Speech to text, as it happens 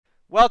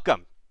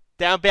Welcome,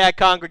 Down Bad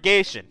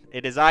congregation.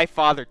 It is I,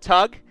 Father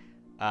Tug,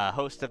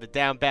 host of the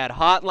Down Bad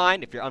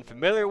Hotline. If you're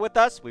unfamiliar with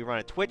us, we run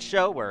a Twitch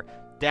show where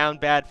down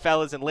bad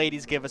fellas and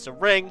ladies give us a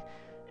ring,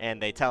 and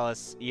they tell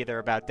us either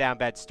about down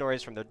bad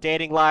stories from their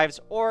dating lives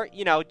or,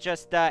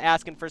 just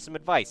asking for some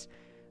advice.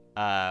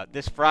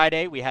 This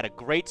Friday, we had a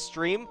great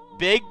stream.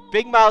 Big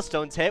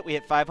milestones hit. We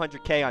hit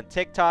 500K on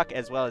TikTok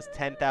as well as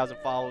 10,000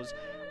 follows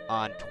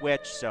on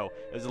Twitch, so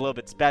it was a little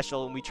bit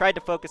special. And we tried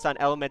to focus on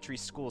elementary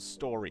school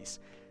stories.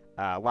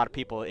 A lot of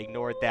people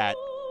ignored that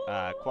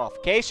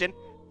qualification,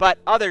 but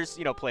others,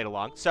 played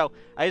along. So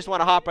I just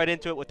want to hop right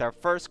into it with our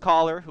first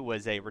caller, who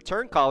was a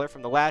return caller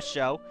from the last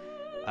show.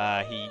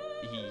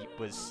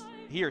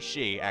 He or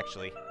she,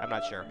 actually, I'm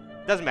not sure.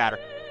 Doesn't matter.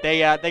 They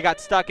got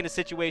stuck in a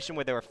situation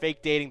where they were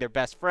fake dating their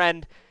best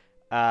friend,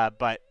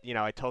 but,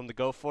 I told them to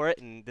go for it,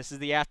 and this is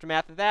the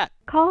aftermath of that.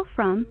 Call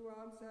from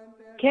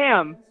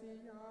Cam.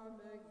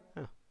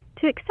 Huh.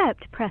 To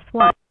accept, press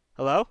 1.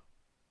 Hello?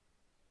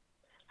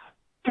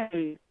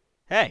 Hey.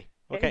 Hey.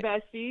 Okay. Hey,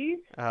 bestie.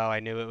 Oh,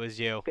 I knew it was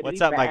you. Good to What's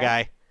be up, my back.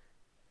 guy?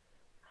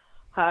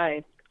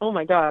 Hi. Oh,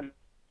 my God.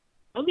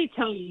 Let me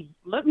tell you.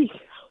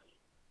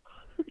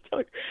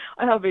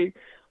 I have a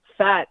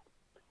fat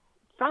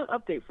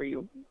update for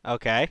you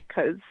Okay.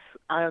 because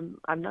I'm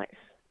nice.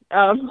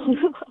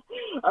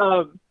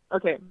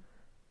 Okay.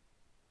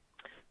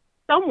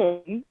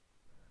 Someone,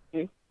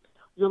 your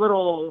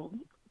little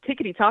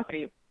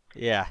tickety-tockety,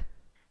 Yeah.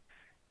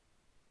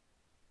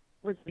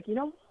 was like,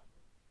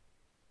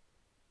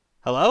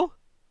 Hello?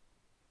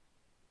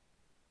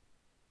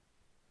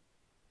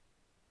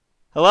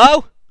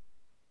 Hello?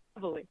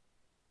 heavily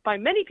by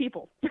many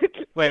people.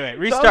 Wait. So,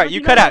 Restart.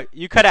 You cut out.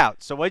 You cut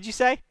out. So what did you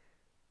say?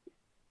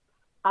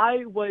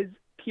 I was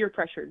peer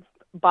pressured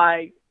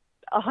by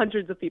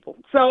hundreds of people.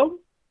 So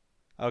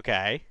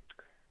Okay.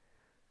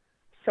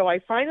 I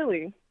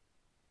finally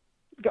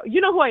go.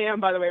 You know who I am,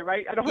 by the way,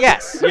 right? I don't.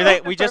 Yes.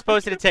 We just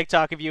posted a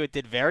TikTok of you. It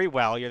did very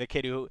well. You're the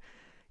kid who,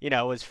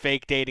 was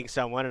fake dating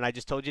someone, and I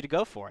just told you to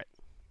go for it.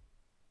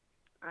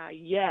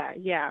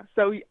 Yeah.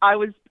 So I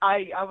was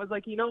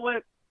like, you know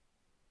what?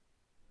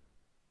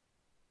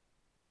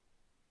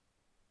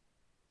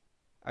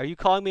 Are you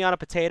calling me on a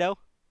potato?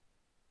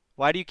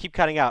 Why do you keep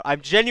cutting out? I'm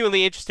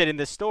genuinely interested in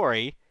this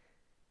story,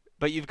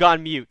 but you've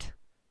gone mute.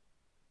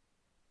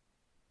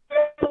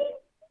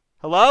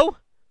 Hello?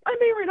 I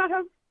may or may not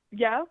have.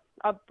 Yeah.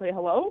 I'll play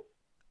hello.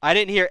 I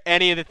didn't hear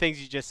any of the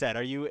things you just said.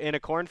 Are you in a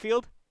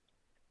cornfield?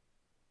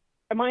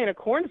 Am I in a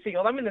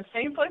cornfield? I'm in the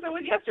same place I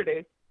was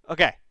yesterday.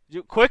 Okay.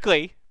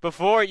 Quickly,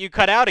 before you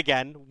cut out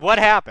again, what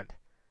happened?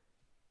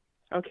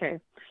 Okay.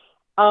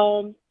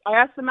 I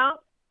asked them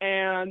out,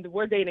 and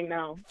we're dating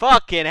now.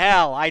 Fucking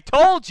hell. I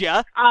told you.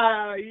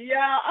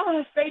 Yeah.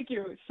 Thank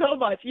you so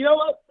much. You know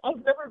what?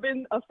 I've never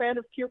been a fan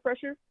of peer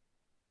pressure,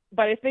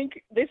 but I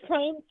think this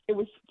time it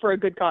was for a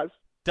good cause.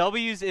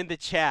 W's in the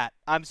chat.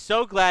 I'm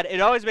so glad.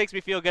 It always makes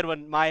me feel good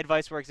when my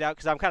advice works out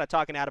because I'm kind of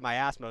talking out of my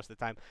ass most of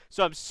the time.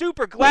 So I'm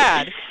super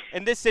glad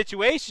in this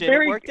situation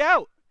it worked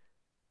out.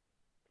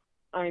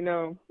 I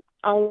know.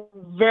 I'm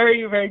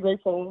very, very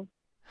grateful.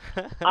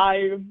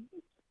 I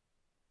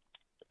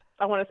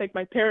want to thank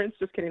my parents.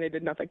 Just kidding, they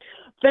did nothing.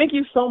 Thank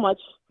you so much,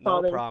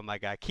 No Father. problem, my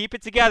guy. Keep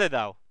it together,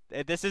 though.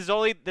 This is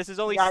only Yeah,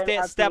 I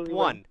step absolutely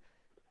one. will.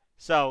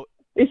 So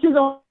This is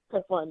all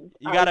fun.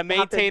 you got to I have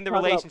maintain the talk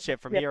about-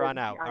 relationship from here on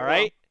out. I All know.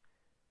 right?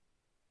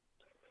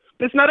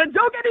 It's not a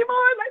joke anymore.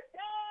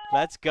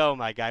 Let's go,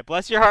 my guy.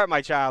 Bless your heart,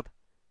 my child.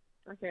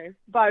 Okay.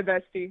 Bye,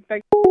 bestie.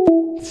 Thank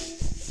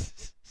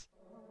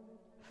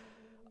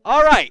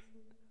All right.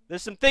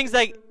 There's some things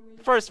like,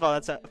 first of all,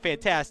 that's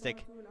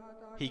fantastic.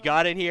 He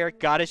got in here,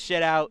 got his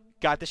shit out,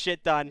 got the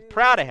shit done.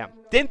 Proud of him.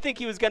 Didn't think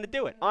he was going to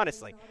do it,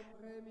 honestly.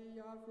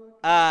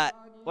 What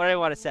do I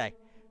want to say?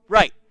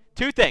 Right.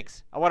 Two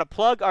things. I want to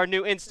plug our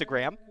new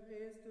Instagram.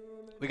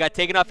 We got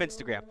taken off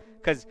Instagram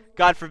because,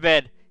 God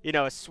forbid,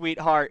 a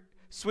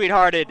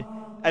sweethearted,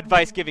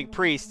 advice-giving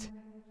priest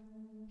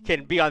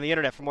can be on the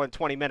internet for more than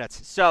 20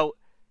 minutes. So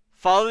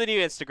follow the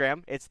new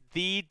Instagram. It's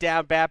the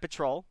Down Bad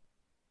Patrol.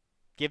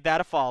 Give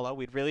that a follow.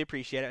 We'd really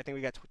appreciate it. I think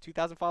we got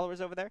 2,000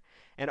 followers over there.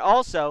 And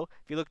also,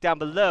 if you look down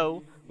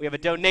below, we have a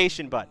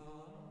donation button.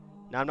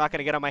 Now, I'm not going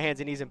to get on my hands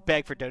and knees and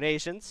beg for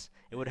donations.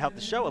 It would help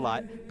the show a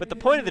lot. But the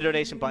point of the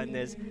donation button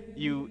is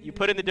you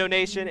put in the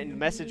donation, and the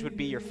message would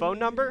be your phone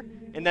number.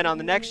 And then on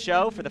the next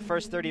show, for the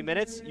first 30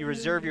 minutes, you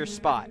reserve your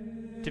spot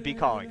to be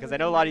calling. Because I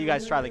know a lot of you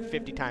guys try like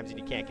 50 times and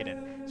you can't get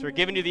in. So we're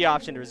giving you the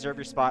option to reserve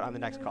your spot on the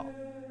next call.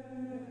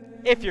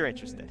 If you're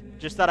interested.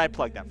 Just thought I'd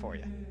plug that for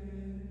you.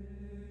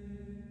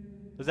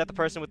 Was that the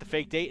person with the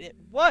fake date? It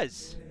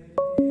was.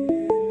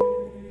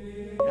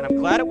 And I'm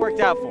glad it worked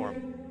out for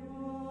him.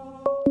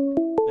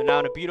 They're now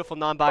in a beautiful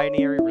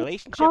non-binary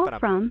relationship. Call And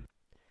from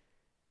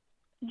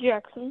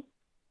Jackson.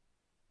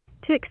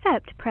 To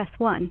accept, press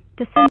 1.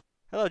 To send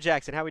Hello,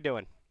 Jackson. How we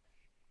doing?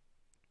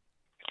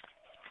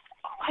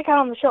 I got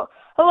on the show.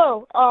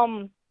 Hello.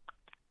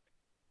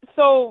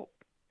 So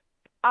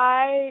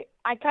I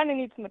kind of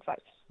need some advice.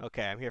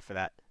 Okay, I'm here for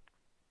that.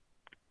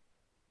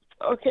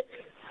 Okay.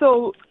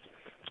 So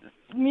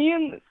me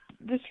and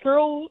this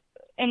girl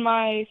in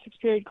my sixth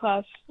period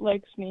class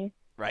likes me.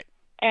 Right.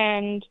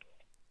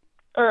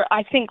 Or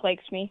I think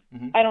likes me.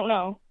 Mm-hmm. I don't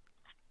know.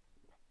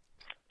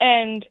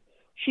 And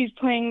she's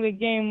playing the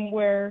game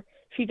where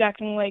she's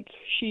acting like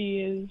she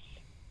is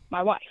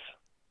my wife.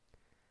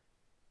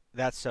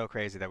 That's so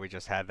crazy that we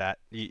just had that.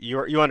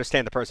 You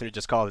understand the person who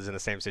just called is in the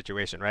same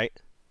situation, right?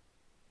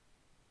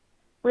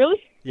 Really?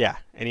 Yeah.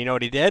 And you know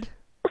what he did?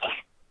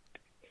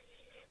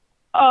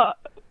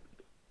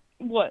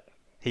 What?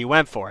 He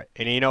went for it.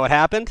 And you know what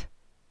happened?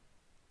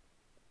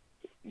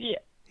 Yeah.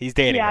 He's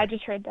dating Yeah, her. I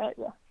just heard that,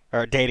 yeah.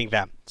 Or dating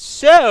them.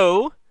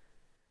 So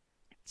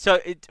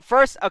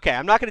first, okay,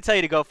 I'm not going to tell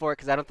you to go for it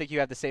because I don't think you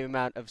have the same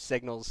amount of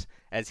signals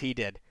as he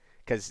did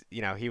because,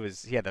 you know, he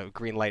had the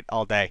green light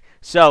all day.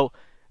 So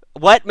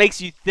what makes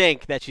you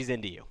think that she's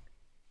into you?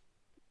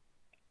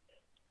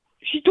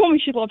 She told me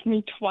she loved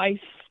me twice,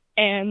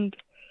 and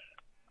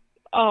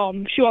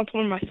she wants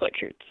one of my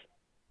sweatshirts.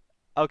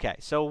 Okay,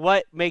 so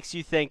what makes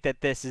you think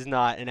that this is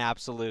not an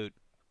absolute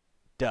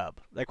dub?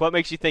 Like, what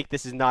makes you think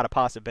this is not a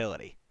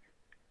possibility?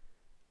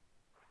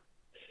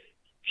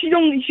 She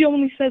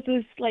only says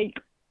this like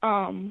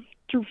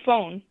through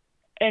phone,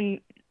 and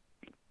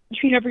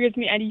she never gives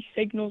me any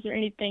signals or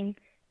anything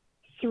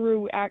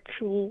through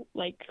actual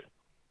like.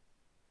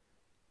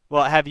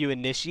 Well, have you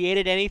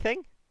initiated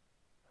anything?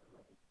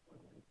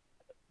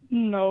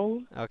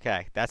 No.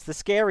 Okay, that's the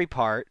scary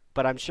part,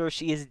 but I'm sure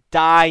she is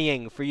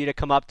dying for you to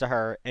come up to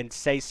her and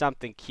say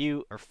something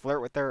cute or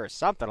flirt with her or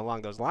something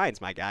along those lines,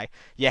 my guy.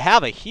 You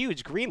have a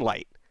huge green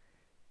light.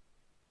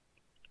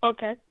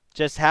 Okay.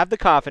 Just have the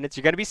confidence.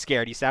 You're going to be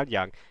scared. You sound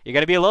young. You're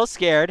going to be a little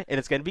scared, and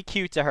it's going to be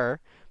cute to her,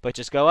 but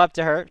just go up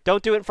to her.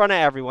 Don't do it in front of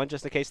everyone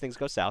just in case things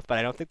go south, but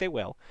I don't think they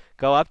will.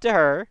 Go up to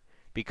her,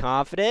 be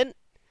confident,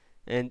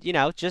 and, you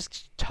know,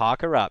 just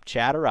talk her up,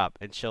 chat her up,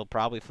 and she'll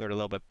probably flirt a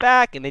little bit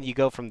back, and then you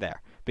go from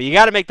there. But you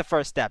got to make the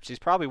first step. She's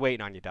probably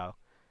waiting on you, though.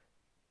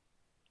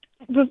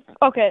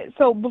 Okay,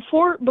 so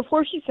before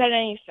she said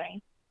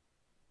anything,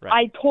 Right.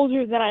 I told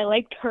her that I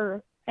liked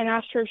her and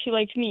asked her if she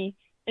liked me,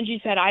 and she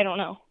said, I don't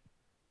know.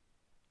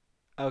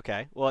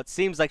 Okay. Well, it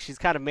seems like she's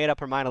kind of made up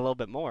her mind a little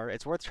bit more.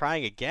 It's worth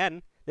trying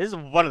again. This is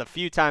one of the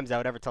few times I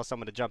would ever tell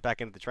someone to jump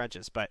back into the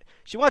trenches, but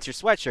she wants your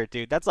sweatshirt,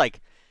 dude. That's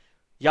like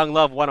Young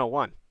Love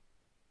 101.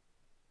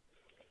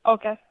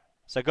 Okay,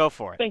 So go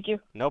for it. thank you.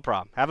 No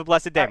problem. Have a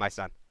blessed day, All right. my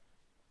son.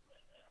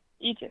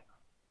 You too.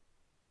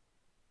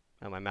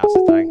 Oh, my mouse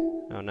is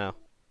dying. Oh, no.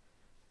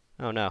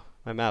 Oh, no.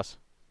 My mouse.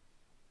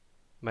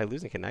 Am I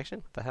losing connection?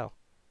 What the hell?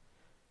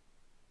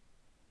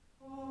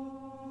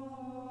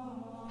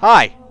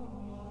 Hi.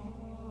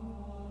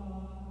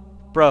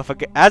 Bro,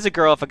 as a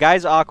girl, if a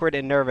guy's awkward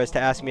and nervous to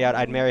ask me out,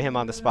 I'd marry him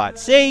on the spot.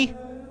 See?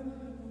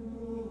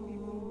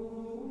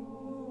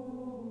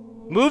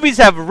 Movies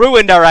have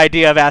ruined our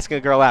idea of asking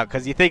a girl out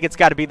because you think it's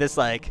got to be this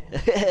like,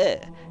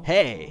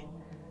 hey,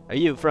 are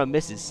you from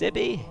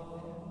Mississippi?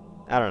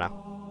 I don't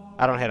know.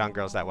 I don't hit on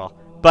girls that well.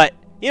 But,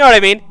 you know what I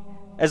mean?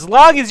 As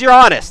long as you're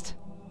honest.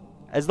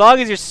 As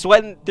long as you're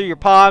sweating through your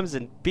palms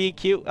and being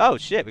cute. Oh,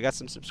 shit, we got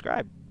some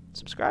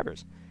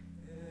subscribers.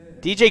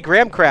 DJ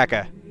Graham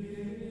Cracker.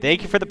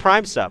 Thank you for the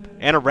Prime sub.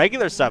 And a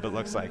regular sub, it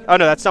looks like. Oh,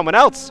 no, that's someone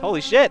else. Holy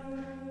shit.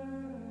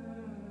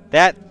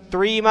 That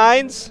 3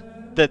 mines?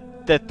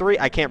 The 3...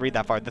 I can't read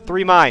that far. The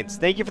 3 mines.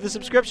 Thank you for the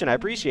subscription. I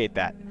appreciate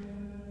that.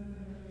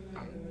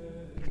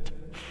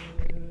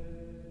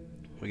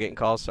 We're getting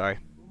calls. Sorry.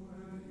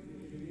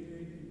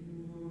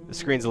 The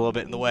screen's a little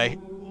bit in the way.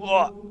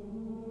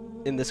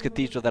 In this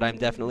cathedral that I'm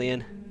definitely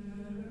in.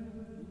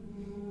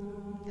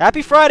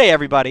 Happy Friday,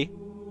 everybody.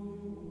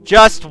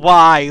 Just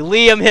why?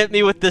 Liam hit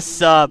me with the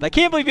sub. I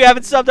can't believe you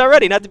haven't subbed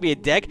already. Not to be a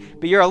dick,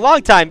 but you're a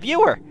longtime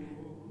viewer.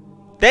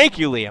 Thank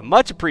you, Liam.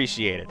 Much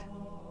appreciated.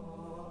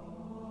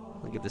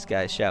 I'll give this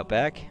guy a shout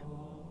back.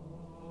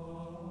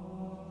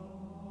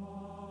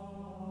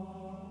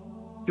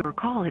 Your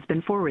call has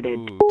been forwarded.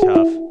 Ooh,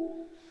 tough.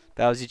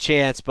 That was your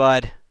chance,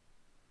 bud.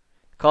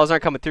 Calls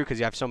aren't coming through because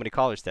you have so many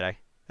callers today.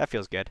 That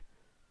feels good.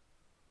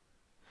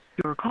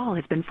 Your call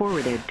has been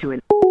forwarded to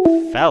an...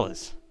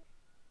 Fellas.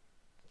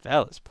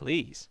 Fellas,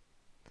 please.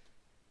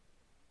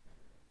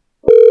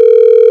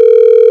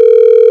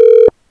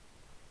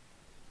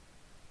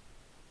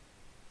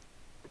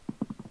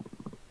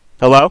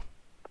 Hello?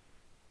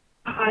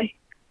 Hi.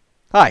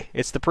 Hi,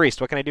 it's the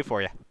priest. What can I do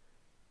for you?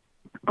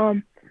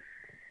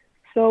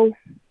 So,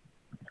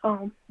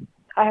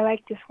 I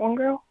like this one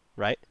girl,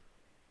 Right?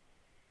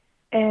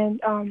 and,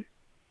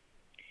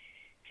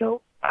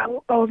 so I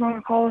was on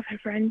a call with her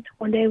friend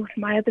one day with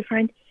my other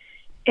friend,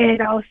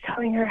 and I was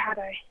telling her how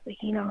to, like,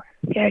 you know,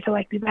 get her to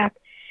like me back,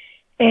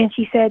 and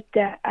she said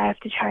that I have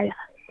to try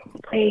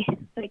to play,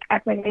 like,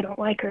 act like I don't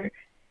like her.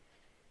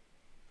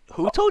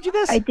 Who told you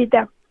this? I did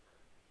that,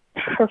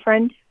 her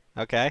friend.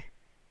 Okay.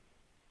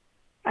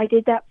 I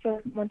did that for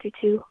a month or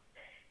two,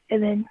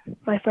 and then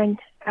my friend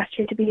asked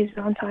her to be his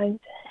Valentine's,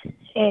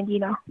 and, you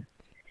know,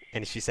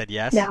 And she said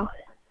yes? now,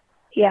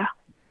 yeah.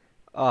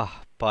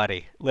 Oh,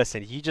 buddy.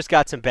 Listen, you just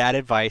got some bad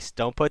advice.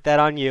 Don't put that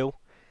on you.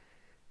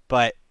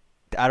 But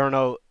I don't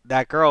know.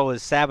 That girl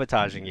was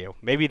sabotaging you.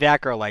 Maybe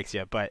that girl likes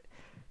you, but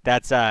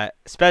that's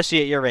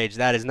especially at your age,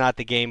 that is not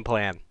the game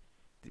plan.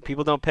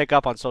 People don't pick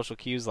up on social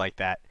cues like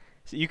that.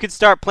 So you could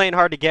start playing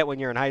hard to get when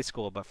you're in high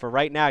school, but for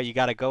right now, you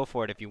got to go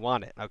for it if you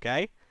want it.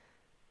 Okay?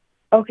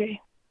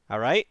 Okay. All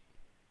right.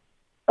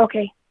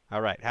 Okay.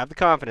 All right. Have the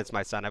confidence,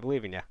 my son. I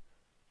believe in you.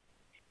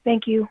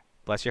 Thank you.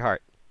 Bless your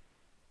heart.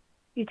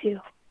 You too.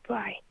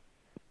 Bye.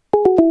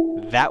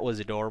 That was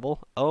adorable.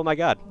 Oh my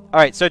god. All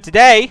right, so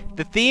today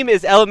the theme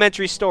is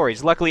elementary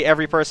stories. Luckily,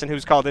 every person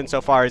who's called in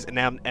so far is in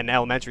an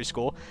elementary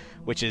school,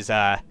 which is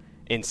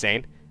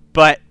insane.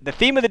 But the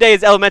theme of the day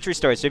is elementary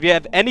stories. So if you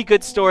have any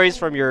good stories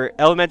from your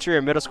elementary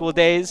or middle school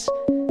days,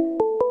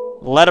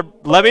 let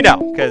me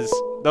know, because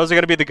those are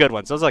going to be the good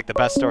ones. Those are like the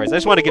best stories. I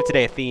just want to give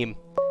today a theme.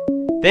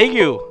 Thank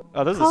you.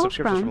 Oh, those are the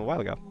subscriptions from a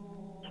while ago.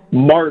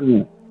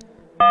 Martin.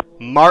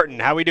 Martin,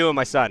 how we doing,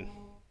 my son?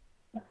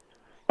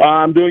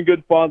 I'm doing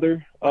good,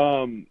 Father.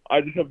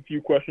 I just have a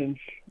few questions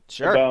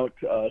Sure. about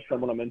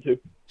someone I'm into.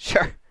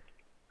 Sure.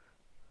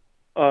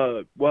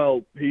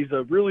 Well, he's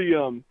a really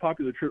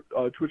popular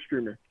Twitch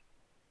streamer,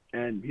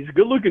 and he's a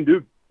good-looking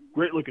dude,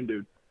 great-looking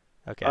dude.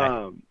 Okay.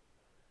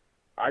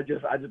 I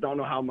just don't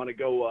know how I'm gonna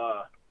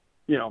go,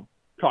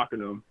 talking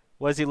to him.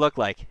 What does he look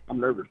like? I'm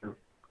nervous.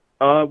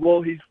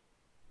 Well, he's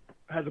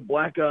has a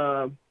black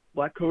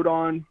coat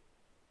on,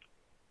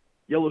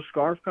 yellow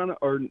scarf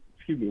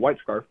white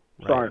scarf.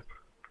 Right. Sorry.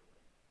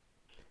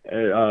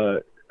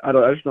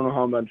 I just don't know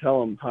how I'm gonna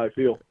tell him how I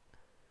feel.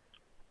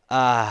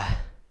 I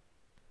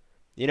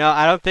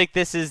don't think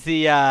this is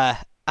the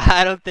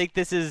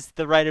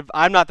right.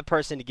 I'm not the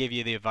person to give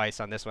you the advice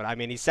on this one. I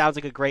mean, he sounds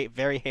like a great,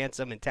 very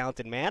handsome and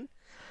talented man,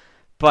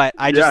 but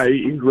he's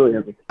really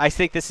handsome. I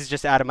think this is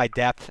just out of my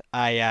depth.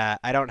 I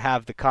don't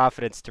have the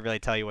confidence to really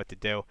tell you what to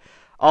do.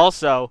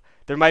 Also,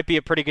 there might be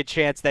a pretty good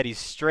chance that he's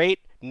straight.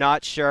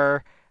 Not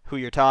sure who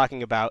you're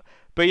talking about.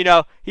 But,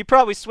 he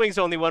probably swings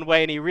only one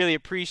way, and he really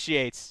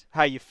appreciates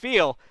how you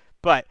feel.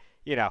 But,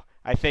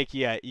 I think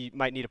you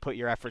might need to put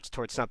your efforts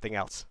towards something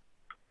else.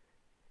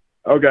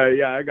 Okay,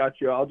 yeah, I got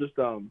you. I'll just,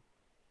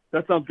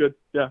 that sounds good.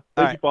 Yeah,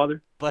 thank you,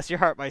 Father. Bless your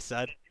heart, my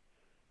son.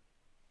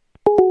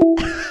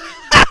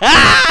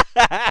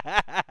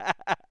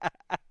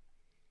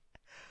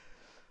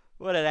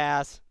 What an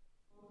ass.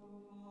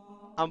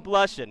 I'm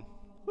blushing.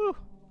 Whew.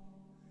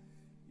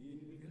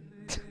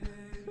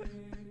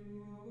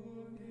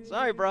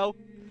 Sorry, bro.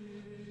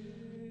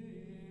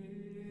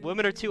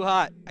 Women are too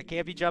hot. I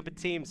can't be jumping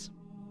teams.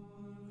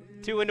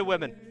 Too into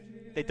women.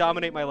 They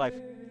dominate my life.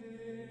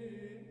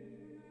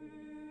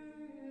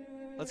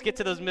 Let's get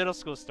to those middle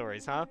school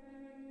stories, huh?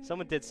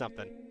 Someone did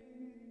something.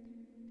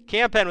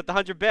 Campen with the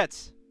 100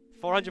 bits.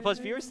 400 plus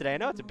viewers today. I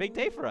know, it's a big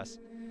day for us.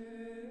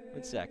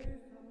 One sec.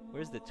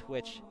 Where's the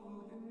Twitch?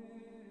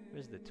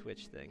 Where's the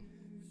Twitch thing?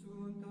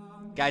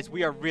 Guys,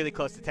 we are really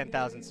close to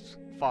 10,000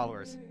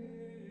 followers.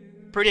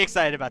 Pretty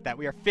excited about that.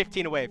 We are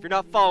 15 away. If you're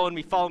not following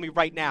me, follow me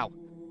right now.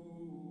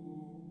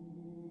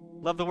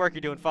 Love the work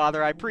you're doing,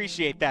 Father. I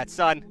appreciate that,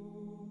 son.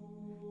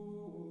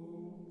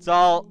 It's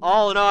all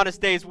an honest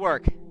day's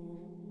work.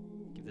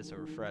 Give this a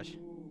refresh.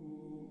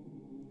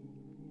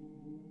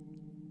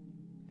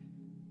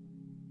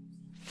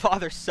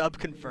 Father sub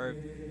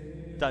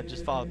confirmed. Done,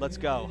 just followed. Let's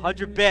go.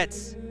 100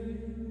 bits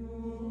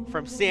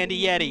from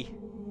Sandy Yeti,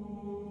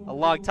 a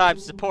long-time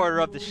supporter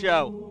of the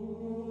show.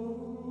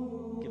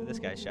 Give this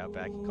guy a shout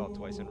back. He called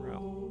twice in a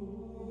row.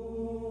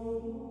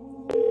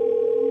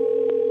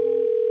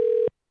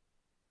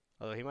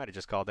 Although he might have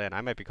just called in.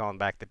 I might be calling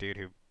back the dude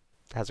who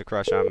has a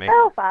crush on me.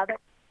 Hello, Father.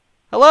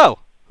 Hello.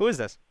 Who is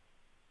this?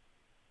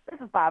 This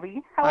is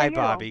Bobby. How are Hi, you?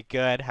 Bobby.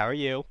 Good. How are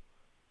you?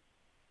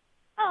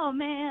 Oh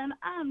man,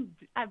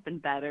 I've been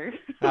better.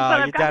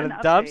 Oh, you down in the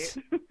dumps?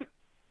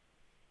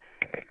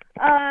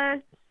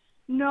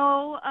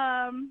 No.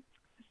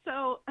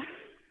 So,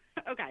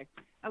 okay.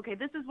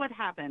 This is what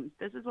happened.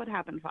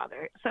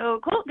 Father. So,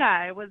 Colt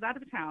guy was out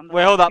of town.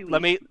 Wait, hold up. 2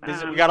 Let me.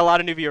 weeks. We got a lot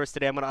of new viewers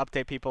today. I'm going to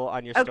update people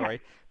on your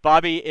story.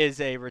 Bobby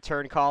is a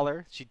return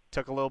caller. She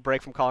took a little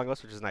break from calling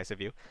us, which is nice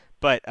of you.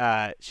 But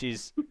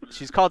she's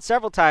called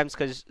several times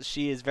because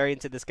she is very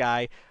into this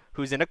guy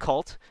who's in a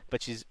cult,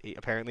 but she's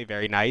apparently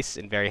very nice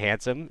and very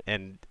handsome,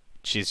 and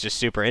she's just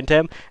super into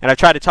him. And I've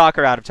tried to talk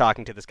her out of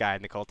talking to this guy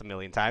in the cult a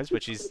million times,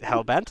 but she's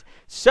hell-bent.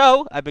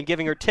 So I've been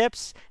giving her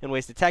tips and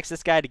ways to text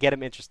this guy to get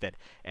him interested.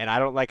 And I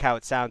don't like how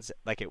it sounds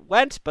like it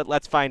went, but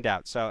let's find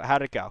out. So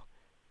how'd it go?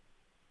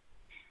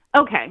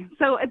 Okay,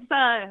 so it's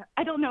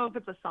I don't know if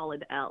it's a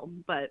solid L,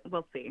 but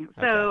we'll see. Okay.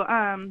 So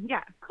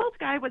yeah, Colt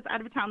guy was out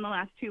of town the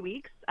last 2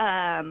 weeks.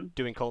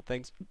 Doing cult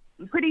things?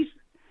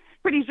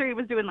 Pretty sure he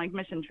was doing like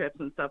mission trips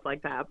and stuff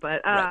like that.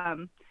 But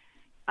Right.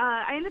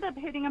 I ended up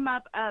hitting him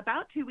up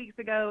about 2 weeks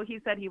ago. He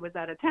said he was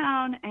out of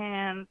town,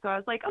 and so I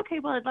was like, okay,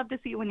 well, I'd love to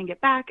see you when you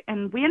get back.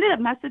 And we ended up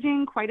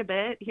messaging quite a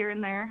bit here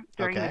and there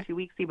during Okay. the 2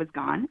 weeks he was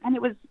gone, and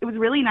it was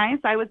really nice.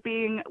 I was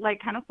being like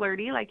kind of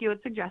flirty, like you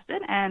had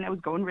suggested, and it was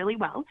going really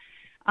well.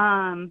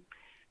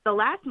 The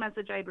last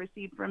message I'd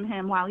received from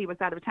him while he was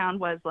out of town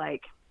was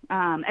like,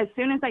 As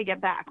soon as I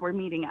get back, we're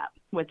meeting up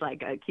with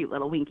like a cute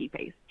little winky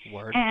face.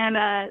 Word.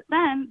 And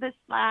then this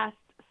last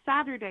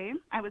Saturday,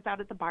 I was out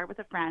at the bar with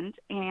a friend,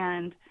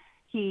 and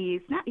he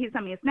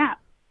sent me a snap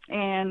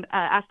and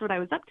asked what I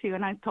was up to,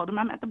 and I told him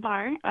I'm at the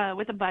bar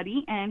with a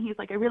buddy, and he's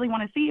like, I really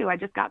want to see you. I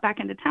just got back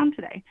into town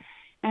today.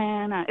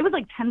 And it was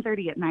like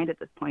 10:30 at night at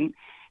this point.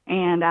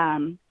 And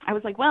I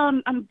was like, well,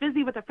 I'm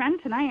busy with a friend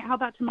tonight. How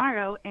about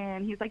tomorrow?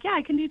 And he's like, yeah,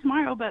 I can do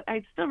tomorrow, but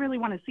I still really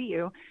want to see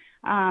you.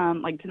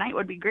 Like tonight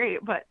would be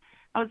great, but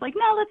I was like,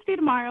 no, let's do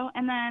tomorrow.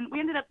 And then we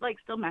ended up like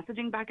still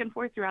messaging back and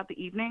forth throughout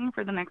the evening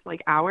for the next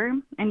like hour.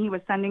 And he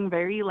was sending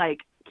very like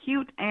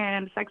cute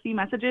and sexy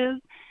messages.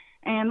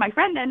 And my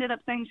friend ended up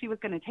saying she was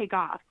going to take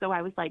off. So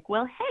I was like,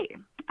 well, hey,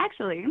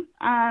 actually,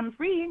 I'm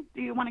free.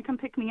 Do you want to come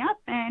pick me up?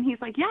 And he's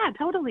like, yeah,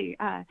 totally.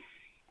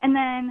 And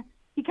then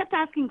he kept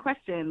asking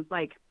questions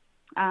like,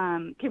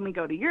 can we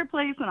go to your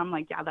place? And I'm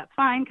like, yeah, that's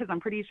fine, because I'm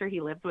pretty sure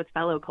he lived with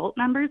fellow cult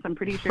members. I'm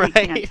pretty sure he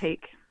can't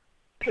take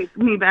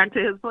me back to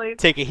his place.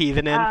 Take a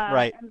heathen in,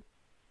 right?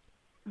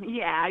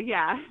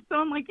 Yeah. So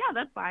I'm like, yeah,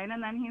 that's fine.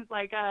 And then he's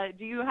like,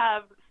 do you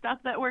have stuff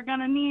that we're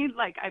gonna need?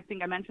 Like, I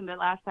think I mentioned it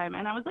last time.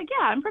 And I was like,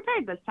 yeah, I'm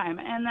prepared this time.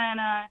 And then,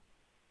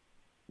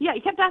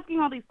 he kept asking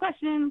all these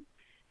questions.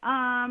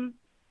 And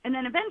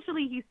then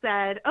eventually he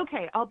said,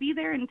 okay, I'll be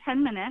there in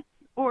 10 minutes,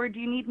 or do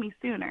you need me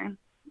sooner?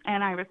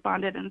 And I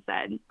responded and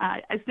said,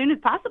 as soon as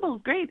possible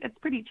is great. It's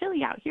pretty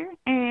chilly out here.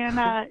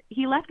 And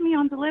he left me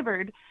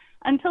undelivered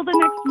until the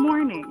next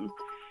morning.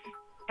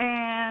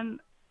 And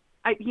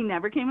he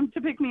never came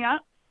to pick me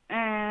up,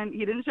 and he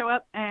didn't show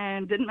up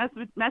and didn't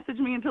message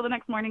me until the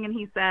next morning. And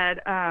he said,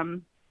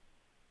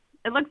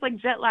 it looks like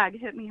jet lag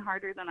hit me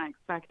harder than I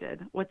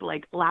expected, with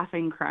like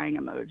laughing, crying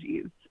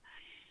emojis.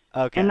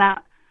 Okay. And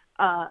that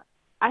I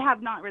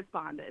have not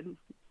responded.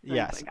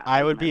 Yes,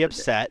 I would be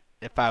upset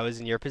if I was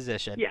in your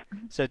position. Yeah.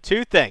 So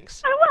 2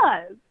 things. I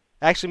was.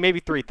 Actually, maybe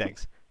 3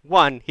 things.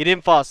 1, he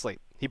didn't fall asleep.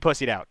 He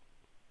pussied out.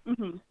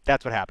 Mm-hmm.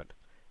 That's what happened.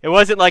 It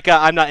wasn't like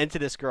I'm not into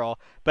this girl,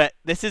 but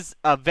this is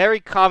a very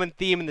common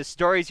theme in the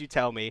stories you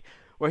tell me,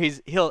 where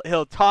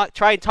he'll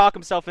try and talk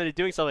himself into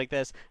doing something like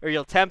this, or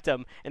you'll tempt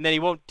him, and then he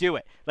won't do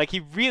it. Like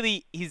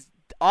he's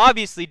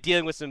obviously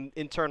dealing with some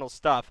internal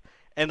stuff,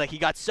 and like he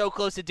got so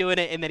close to doing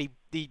it, and then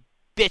he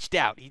bitched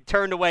out. He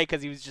turned away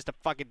because he was just a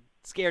fucking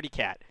scaredy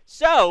cat.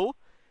 So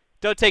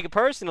don't take it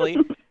personally,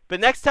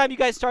 but next time you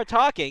guys start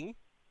talking,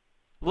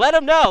 let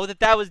him know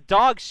that was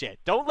dog shit.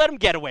 Don't let him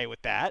get away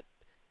with that.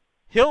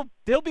 He'll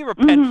be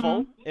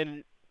repentful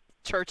in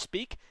church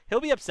speak. He'll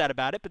be upset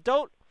about it, but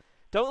don't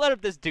let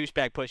this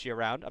douchebag push you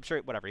around. I'm sure,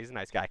 whatever, he's a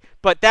nice guy.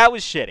 But that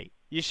was shitty.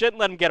 You shouldn't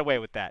let him get away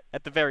with that,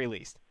 at the very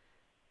least.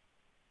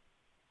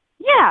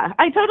 Yeah,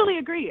 I totally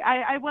agree.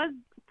 I was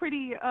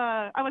pretty,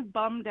 I was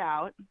bummed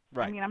out.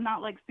 Right. I mean, I'm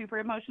not like super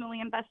emotionally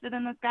invested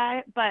in this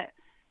guy, but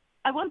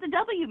I want the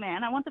W,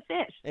 man. I want the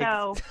fish.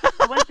 So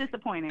it was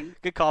disappointing.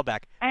 Good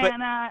callback.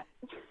 And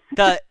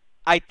But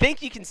I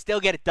think you can still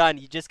get it done.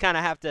 You just kind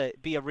of have to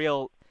be a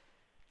real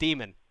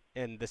demon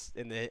in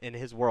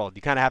his world.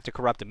 You kind of have to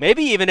corrupt him.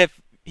 Maybe even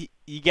if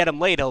you get him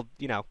late, he'll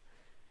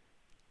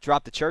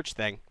drop the church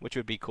thing, which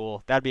would be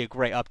cool. That'd be a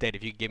great update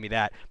if you could give me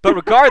that. But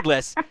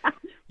regardless,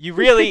 you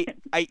really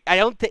I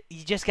don't think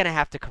you're just gonna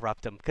have to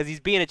corrupt him, because he's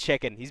being a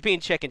chicken. He's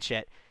being chicken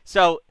shit.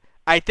 So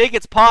I think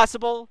it's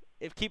possible.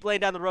 If keep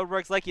laying down the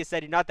roadworks, like you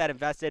said, you're not that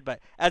invested. But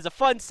as a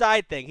fun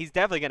side thing, he's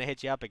definitely gonna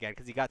hit you up again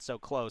because he got so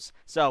close.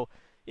 So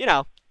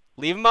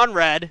leave him on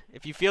red.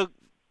 If you feel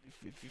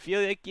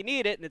like you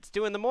need it and it's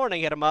 2 in the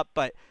morning, hit him up.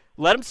 But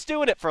let him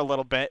stew in it for a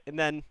little bit, and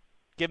then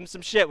give him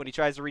some shit when he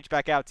tries to reach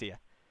back out to you.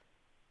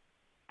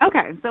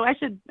 okay, so I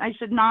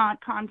should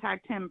not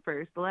contact him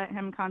first. Let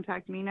him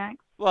contact me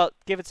next. Well,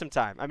 give it some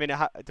time. I mean,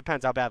 it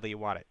depends how badly you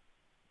want it.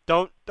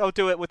 Don't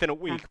do it within a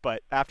week,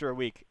 but after a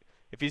week,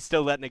 if he's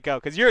still letting it go,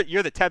 because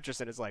you're the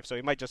temptress in his life, so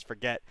he might just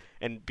forget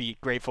and be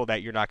grateful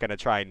that you're not going to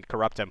try and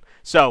corrupt him.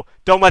 So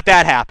don't let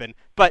that happen.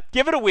 But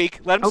give it a week.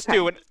 Let him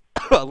stew in.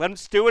 Let him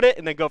stew in it,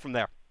 and then go from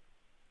there.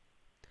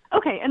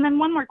 Okay, and then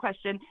one more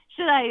question: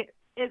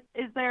 Is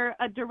there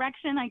a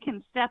direction I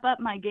can step up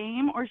my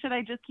game, or should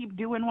I just keep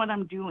doing what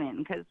I'm doing?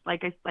 Because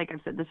like I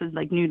said, this is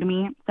like new to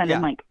me.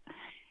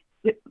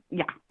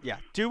 Yeah.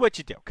 Do what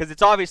you do, because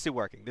it's obviously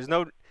working. There's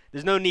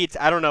no need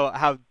to. I don't know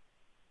how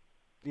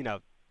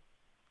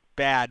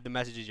bad the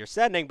messages you're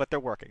sending, but they're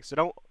working.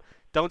 So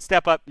don't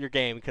step up your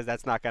game, because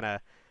that's not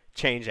gonna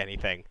change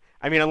anything.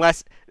 I mean,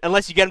 unless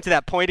you get him to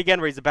that point again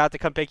where he's about to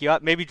come pick you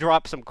up, maybe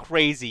drop some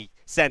crazy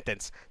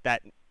sentence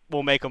that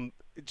will make him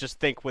just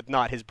think with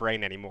not his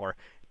brain anymore.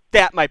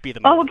 That might be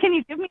the move. Oh, can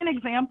you give me an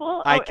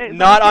example?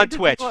 Not on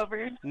Twitch.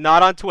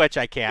 Not on Twitch.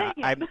 I can't.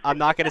 I'm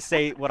not gonna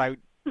say what I.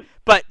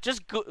 But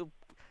just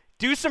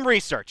do some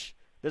research.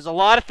 There's a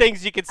lot of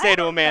things you can say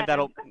to a man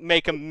that'll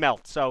make him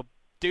melt. So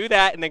do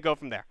that and then go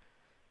from there.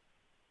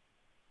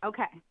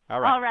 Okay.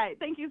 All right. All right.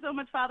 Thank you so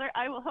much, Father.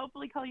 I will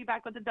hopefully call you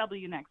back with a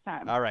W next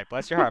time. All right.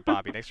 Bless your heart,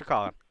 Bobby. Thanks for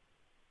calling.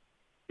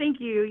 Thank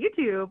you. You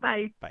too.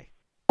 Bye. Bye.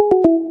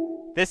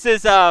 This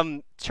is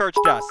church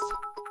dust.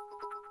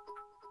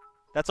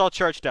 That's all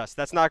church dust.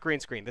 That's not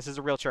green screen. This is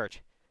a real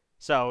church.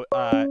 So,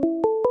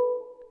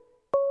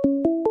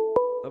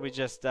 let me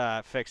just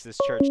fix this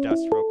church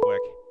dust real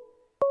quick.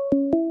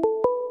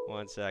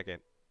 1 second.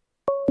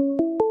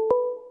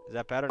 Is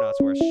that better? No, it's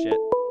worse. Shit.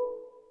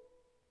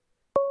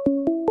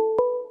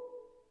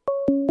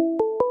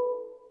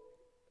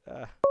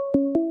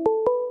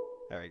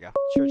 There we go.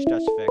 Church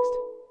dust fixed.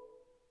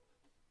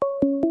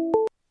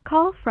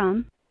 Call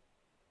from.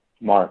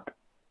 Mark.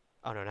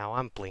 Oh no, now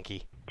I'm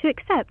blinky. To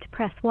accept,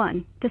 press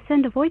 1. To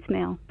send a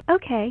voicemail.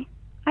 Okay.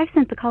 I've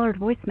sent the caller to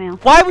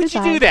voicemail. Why would you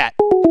Goodbye. do that?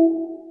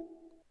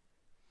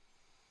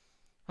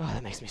 Oh,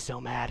 that makes me so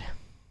mad.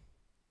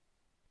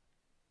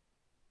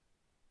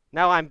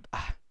 Now I'm...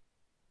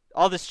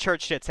 all this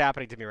church shit's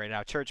happening to me right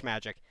now. Church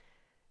magic.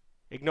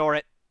 Ignore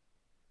it.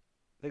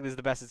 I think this is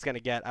the best it's going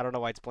to get. I don't know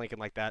why it's blinking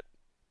like that.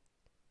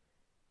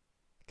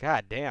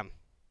 God damn.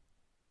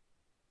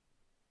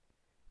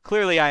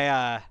 Clearly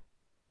I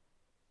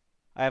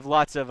have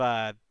lots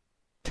of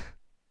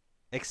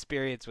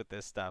experience with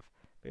this stuff.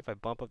 Maybe if I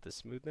bump up the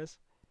smoothness. Is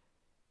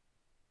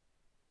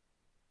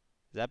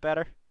that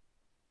better?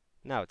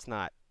 No, it's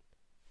not.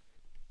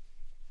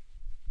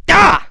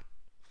 Ah!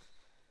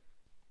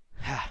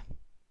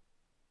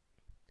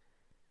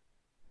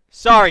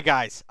 Sorry,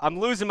 guys. I'm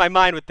losing my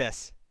mind with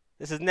this.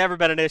 This has never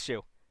been an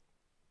issue.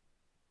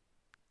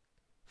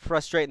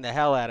 Frustrating the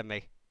hell out of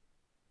me.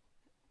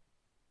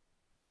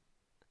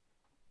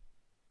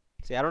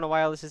 See, I don't know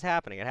why all this is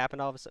happening. It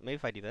happened all of a sudden. Maybe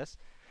if I do this,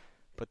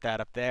 put that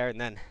up there,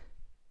 and then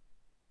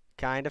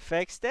kind of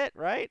fixed it,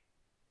 right?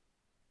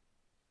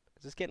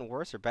 Is this getting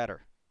worse or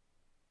better?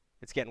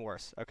 It's getting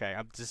worse. Okay,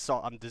 I'm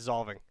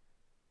dissolving.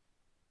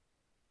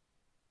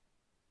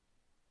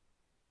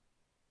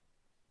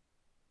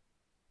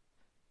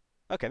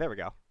 Okay, there we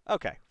go.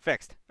 Okay,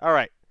 fixed. All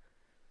right.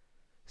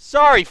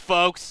 Sorry,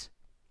 folks.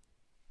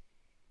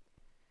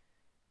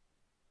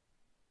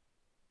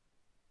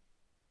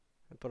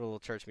 Put a little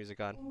church music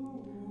on.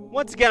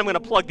 Once again, I'm going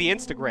to plug the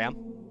Instagram.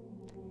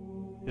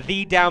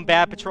 The Down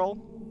Bad Patrol.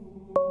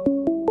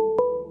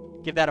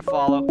 Give that a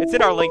follow. It's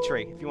in our link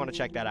tree if you want to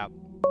check that out.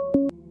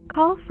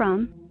 Call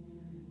from.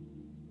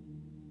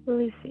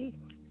 Lucy.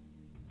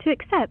 To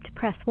accept,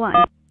 press 1.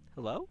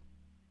 Hello?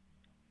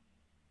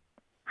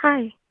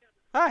 Hi.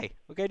 Hi.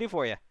 What can I do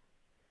for you?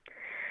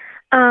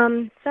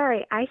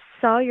 Sorry, I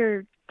saw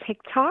your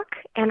TikTok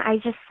and I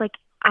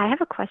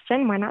have a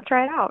question. Why not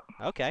try it out?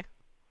 Okay.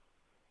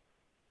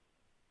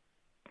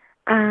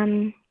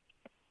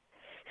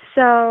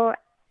 So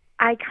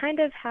I kind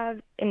of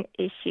have an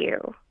issue.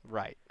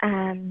 Right.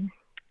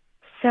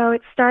 So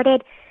it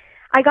started,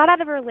 I got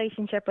out of a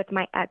relationship with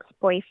my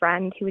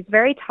ex-boyfriend who was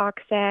very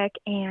toxic,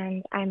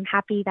 and I'm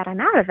happy that I'm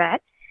out of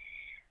it.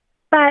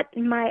 But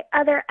my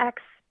other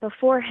ex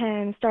before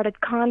him started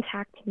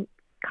contacting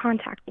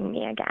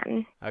me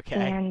again. Okay.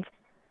 And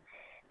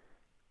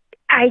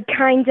I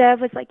kind of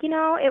was like,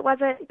 it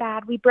wasn't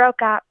bad. We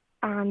broke up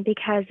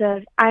because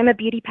of, I'm a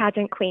beauty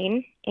pageant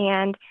queen,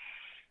 and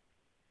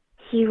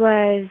he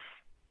was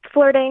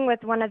flirting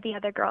with one of the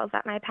other girls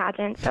at my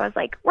pageant. So I was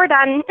like, we're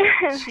done.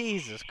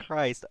 Jesus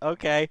Christ.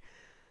 Okay.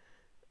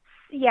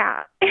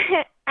 Yeah.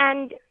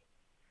 And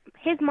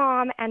his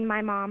mom and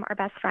my mom are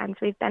best friends.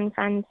 We've been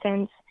friends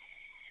since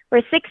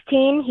we're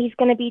 16. He's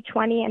going to be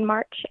 20 in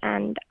March,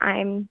 and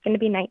I'm going to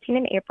be 19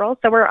 in April.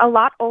 So we're a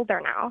lot older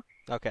now.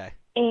 Okay.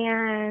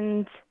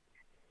 And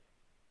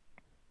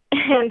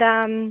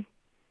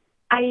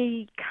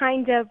we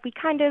kind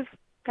of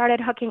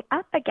started hooking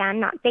up again,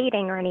 not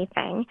dating or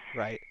anything.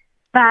 Right.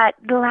 But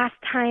the last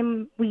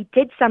time we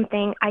did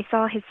something, I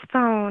saw his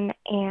phone,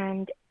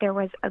 and there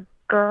was a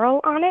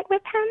girl on it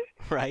with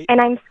him. Right. And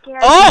I'm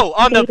scared. Oh,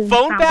 on the phone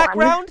someone.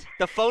 background?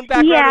 The phone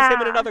background is him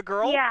and another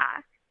girl? Yeah.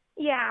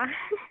 Yeah.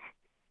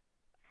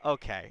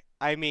 Okay.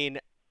 I mean,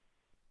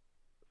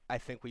 I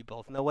think we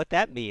both know what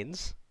that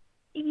means.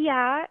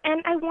 Yeah,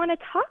 and I want to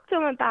talk to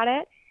him about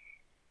it,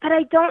 but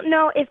I don't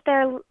know if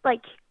they're,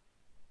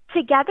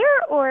 together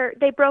or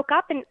they broke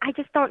up, and I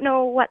just don't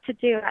know what to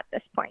do at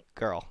this point.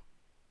 Girl,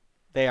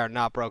 they are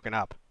not broken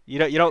up. You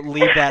don't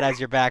leave that as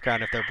your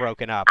background if they're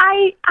broken up.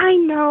 I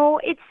know.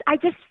 I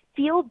just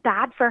feel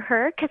bad for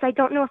her because I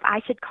don't know if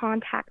I should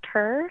contact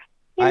her,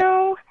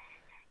 know?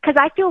 Because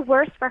I feel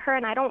worse for her,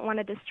 and I don't want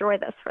to destroy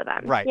this for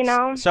them, right.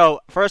 know? So,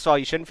 first of all,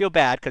 you shouldn't feel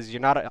bad because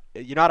you're not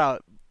a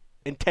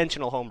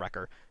intentional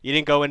homewrecker. You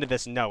didn't go into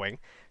this knowing.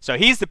 So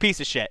he's the piece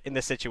of shit in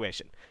this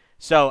situation.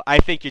 So I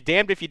think you're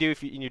damned if you do,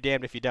 and you're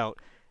damned if you don't.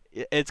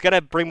 It's going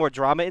to bring more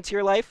drama into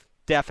your life,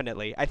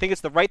 definitely. I think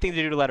it's the right thing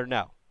to do to let her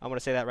know. I want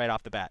to say that right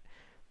off the bat.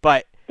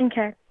 But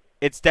okay.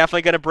 It's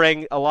definitely going to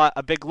bring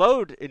a big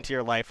load into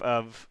your life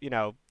of,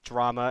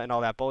 drama and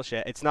all that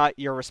bullshit. It's not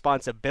your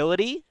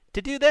responsibility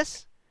to do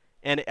this,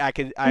 and I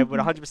would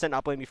 100%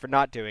 not blame you for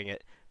not doing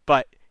it.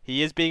 But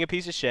he is being a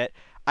piece of shit.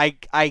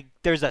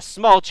 There's a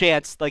small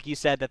chance, like you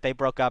said, that they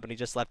broke up and he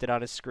just left it on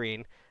his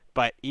screen.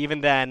 But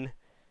even then,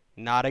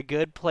 not a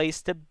good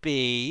place to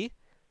be.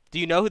 Do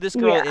you know who this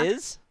girl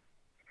is?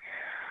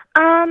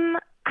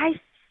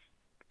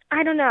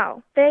 I don't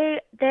know.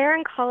 They're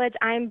in college.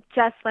 I'm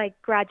just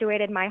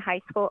graduated my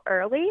high school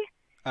early.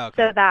 Okay.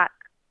 So that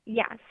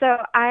Yeah, so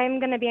I'm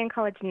going to be in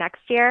college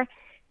next year,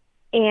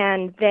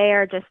 and they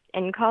are just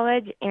in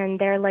college, and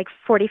they're like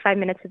 45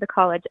 minutes to the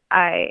college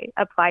I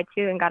applied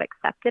to and got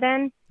accepted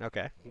in.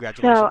 Okay, So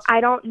congratulations.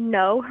 I don't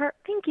know her.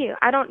 Thank you.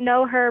 I don't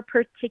know her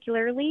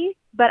particularly,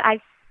 but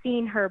I've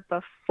seen her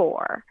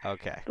before.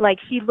 Okay. Like,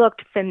 she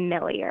looked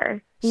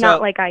familiar. So-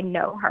 Not like I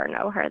know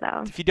her,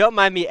 though. If you don't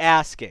mind me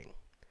asking,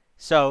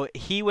 so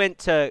he went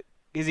to,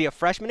 is he a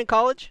freshman in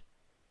college?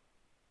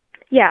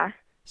 Yeah.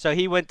 So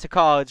he went to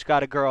college,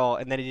 got a girl,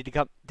 and then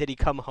did he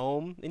come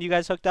home and you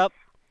guys hooked up?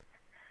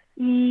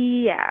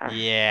 Yeah.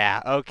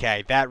 Yeah,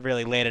 okay. That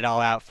really laid it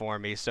all out for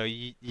me. So,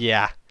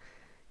 yeah.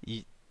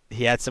 He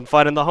had some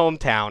fun in the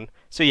hometown.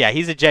 So, yeah,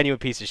 he's a genuine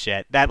piece of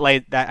shit. That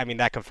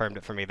confirmed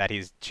it for me that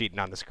he's cheating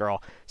on this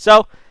girl.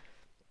 So,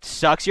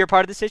 sucks you're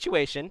part of the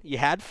situation. You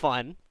had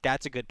fun.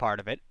 That's a good part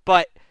of it.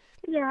 But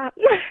Yeah.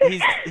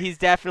 he's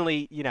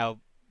definitely,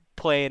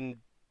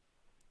 playing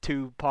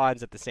two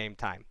pawns at the same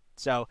time.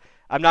 So,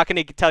 I'm not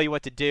going to tell you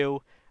what to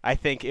do. I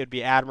think it would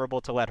be admirable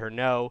to let her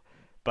know,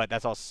 but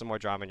that's also some more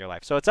drama in your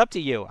life. So it's up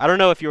to you. I don't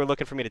know if you were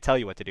looking for me to tell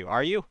you what to do.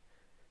 Are you?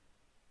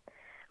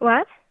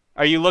 What?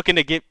 Are you looking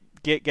to get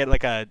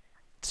like a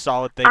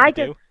solid thing to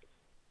do?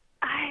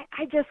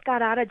 I just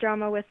got out of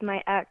drama with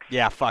my ex.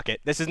 Yeah, fuck it.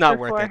 This is not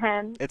worth it.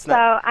 Beforehand. It's so,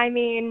 not. I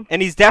mean,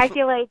 And he's I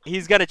feel like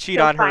he's gonna cheat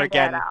he'll on her find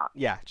again. that out.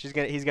 Yeah, he's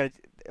gonna.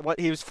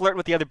 What, he was flirting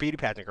with the other beauty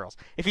pageant girls.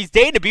 If he's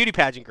dating a beauty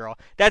pageant girl,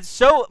 that's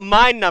so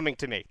mind-numbing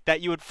to me that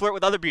you would flirt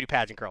with other beauty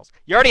pageant girls.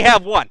 You already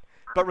have one.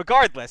 But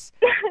regardless,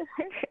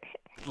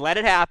 let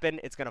it happen.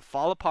 It's going to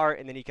fall apart,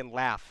 and then you can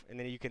laugh. And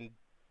then you can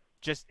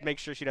just make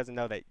sure she doesn't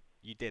know that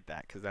you did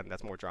that, because then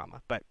that's more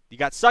drama. But you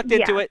got sucked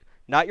into it.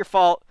 Not your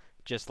fault.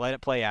 Just let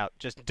it play out.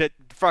 Just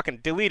fucking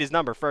delete his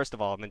number, first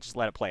of all, and then just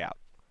let it play out.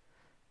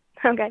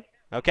 Okay.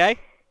 Okay?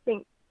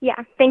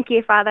 Thank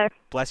you, Father.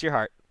 Bless your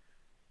heart.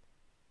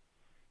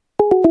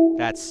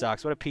 That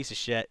sucks. What a piece of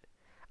shit.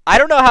 I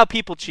don't know how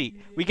people cheat.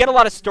 We get a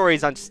lot of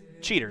stories on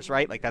cheaters,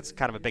 right? Like, that's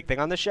kind of a big thing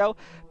on the show.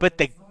 But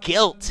the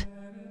guilt.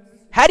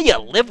 How do you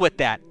live with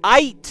that?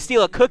 I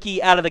steal a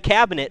cookie out of the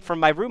cabinet from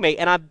my roommate,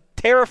 and I'm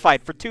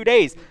terrified for 2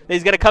 days that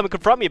he's going to come and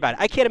confront me about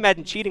it. I can't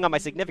imagine cheating on my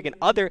significant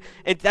other.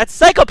 And that's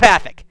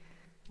psychopathic.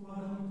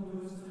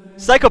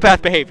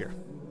 Psychopath behavior.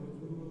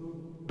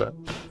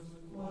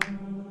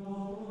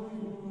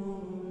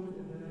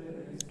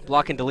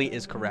 Block and delete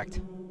is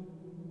correct.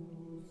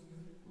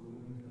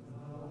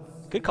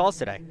 Good calls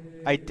today.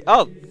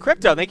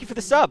 Crypto, thank you for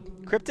the sub.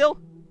 Cryptil?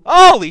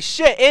 Holy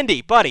shit,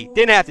 Indy, buddy.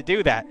 Didn't have to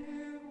do that.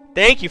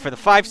 Thank you for the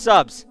 5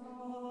 subs.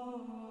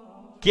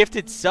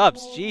 Gifted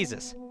subs,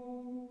 Jesus.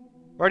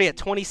 We're already at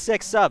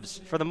 26 subs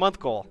for the month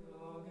goal.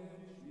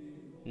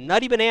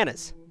 Nutty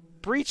Bananas.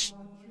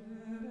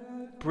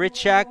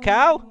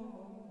 Brichacow?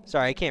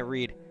 Sorry, I can't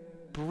read.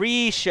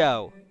 Brico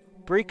Show.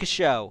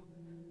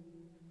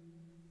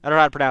 I don't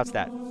know how to pronounce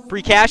that.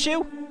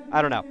 Bricashew?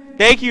 I don't know.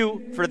 Thank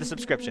you for the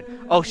subscription.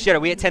 Oh, shit. Are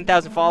we at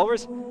 10,000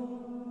 followers?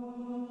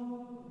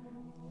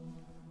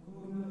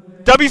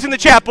 W's in the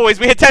chat, boys.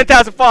 We hit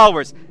 10,000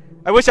 followers.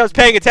 I wish I was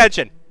paying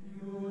attention.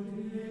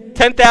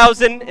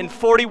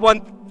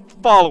 10,041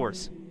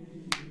 followers.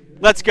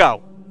 Let's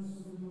go.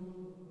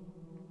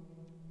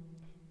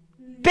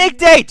 Big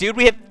day, dude.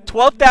 We hit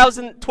 12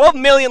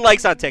 million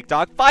likes on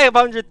TikTok,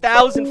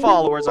 500,000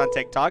 followers on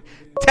TikTok,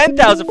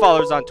 10,000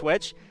 followers on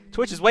Twitch.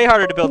 Twitch is way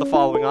harder to build a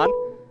following on.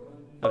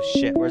 Oh,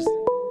 shit. Where's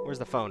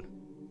the phone?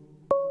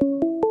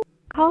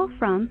 Call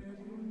from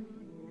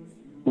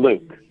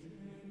Luke.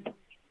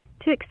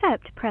 to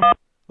accept, press.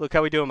 Luke,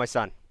 how we doing, my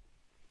son?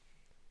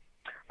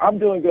 I'm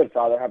doing good,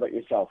 Father. How about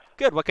yourself?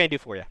 Good. What can I do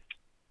for you?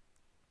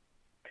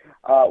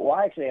 Well,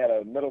 I actually had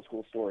a middle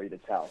school story to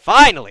tell.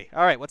 Finally.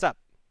 All right. What's up?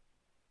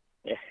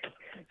 Yeah.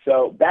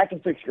 So back in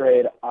 6th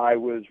grade, I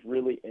was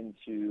really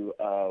into,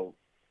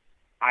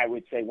 I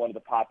would say, one of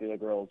the popular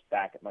girls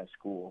back at my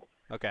school.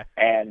 Okay.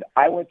 And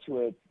I went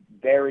to a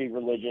very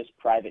religious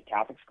private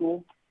Catholic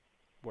school.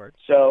 Word.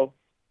 So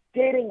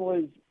dating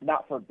was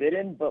not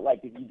forbidden, but,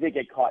 like, if you did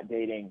get caught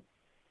dating,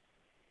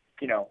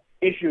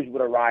 issues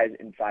would arise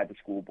inside the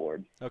school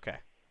board. Okay.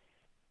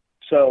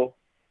 So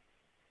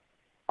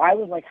I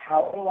was like,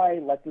 how do I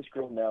let this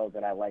girl know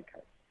that I like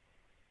her?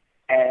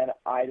 And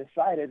I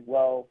decided,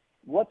 well,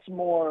 what's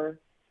more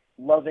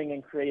loving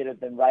and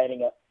creative than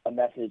writing a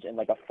message in,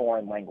 like, a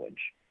foreign language?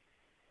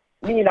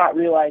 Me not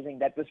realizing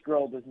that this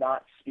girl does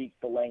not speak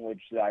the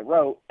language that I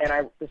wrote, and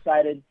I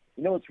decided,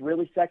 what's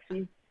really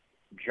sexy?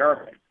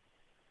 German.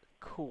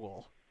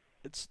 Cool.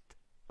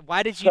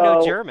 Why did you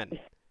know German?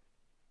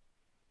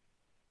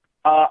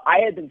 I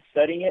had been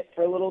studying it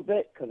for a little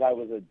bit because I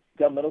was a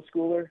dumb middle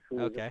schooler who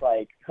was just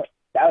like,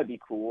 that would be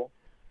cool.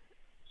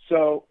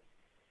 So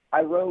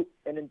I wrote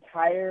an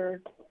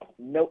entire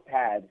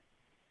notepad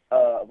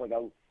of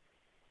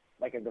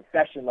like a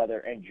confession letter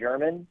in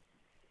German,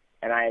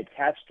 and I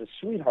attached a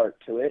sweetheart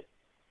to it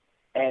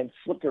and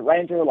slipped it right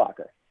into her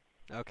locker.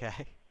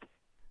 Okay.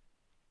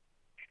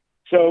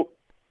 So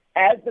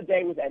as the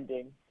day was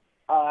ending,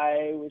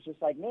 I was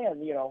just like,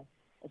 man,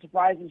 I'm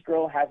surprised this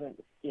girl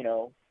hasn't,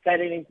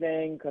 said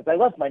anything because I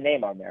left my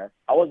name on there.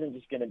 I wasn't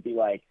just going to be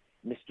like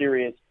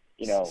mysterious,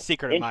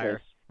 secret admirer.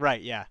 interest.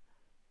 Right, yeah.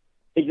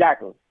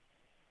 Exactly.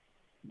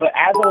 But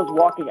as I was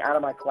walking out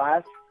of my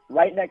class,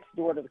 right next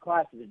door to the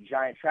class is a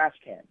giant trash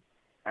can.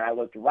 And I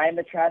looked right in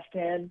the trash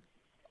can,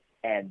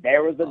 and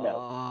there was a note.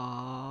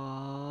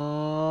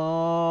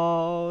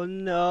 Oh,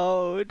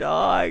 no,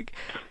 dog.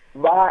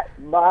 My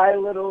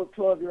little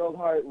 12-year-old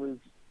heart was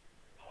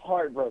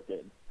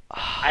heartbroken.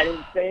 I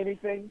didn't say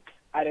anything.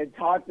 I didn't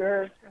talk to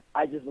her.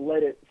 I just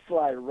let it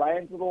slide right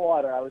into the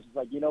water. I was just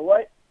like, you know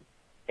what?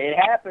 It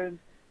happened.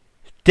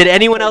 Did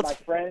anyone else? My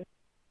friend.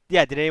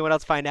 Yeah, did anyone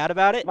else find out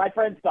about it? My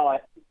friend saw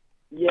it.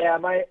 Yeah,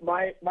 my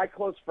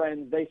close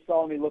friends, they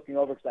saw me looking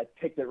over because I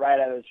picked it right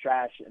out of the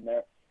trash, and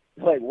they're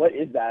like, what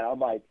is that? I'm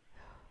like,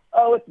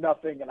 oh, it's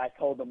nothing, and I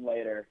told them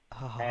later,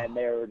 and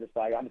they were just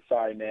like, I'm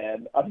sorry,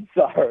 man. I'm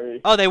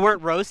sorry. Oh, they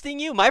weren't roasting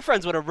you? My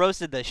friends would have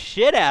roasted the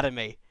shit out of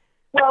me.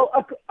 Well,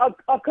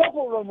 a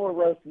couple of them were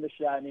roasting the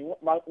shit out of me.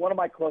 One of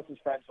my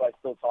closest friends who I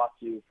still talk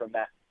to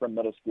from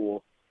middle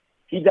school,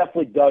 he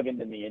definitely dug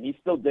into me, and he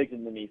still digs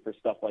into me for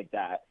stuff like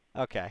that.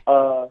 Okay.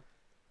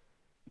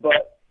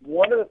 But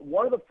one of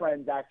the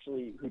friends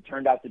actually who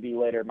turned out to be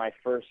later my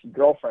first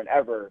girlfriend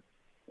ever,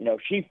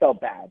 she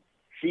felt bad.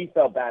 She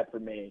felt bad for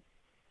me.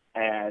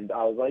 And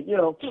I was like,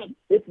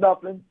 it's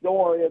nothing. Don't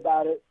worry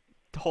about it.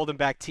 Holding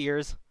back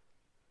tears.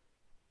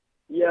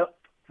 Yep.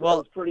 Well, I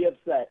was pretty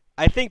upset.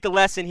 I think the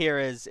lesson here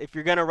is if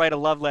you're going to write a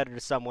love letter to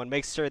someone,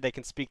 make sure they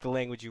can speak the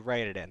language you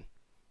write it in.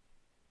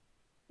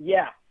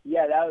 Yeah,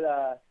 that would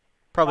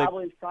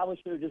probably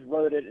should have just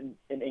wrote it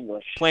in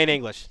English. Plain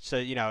English,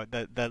 so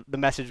the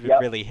message would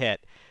really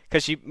hit.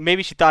 Because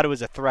maybe she thought it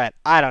was a threat.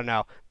 I don't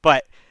know,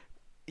 but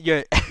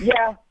you.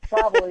 Yeah,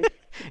 probably.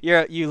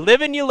 You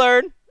live and you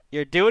learn.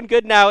 You're doing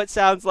good now. It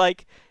sounds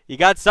like you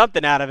got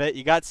something out of it.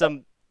 You got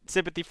some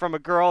sympathy from a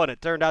girl, and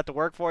it turned out to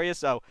work for you.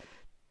 So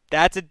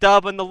that's a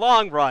dub in the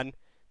long run.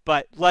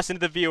 But lesson to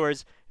the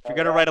viewers: if you're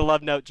gonna write a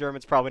love note,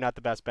 German's probably not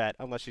the best bet,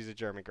 unless she's a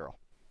German girl.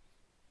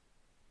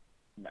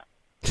 No.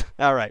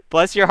 All right.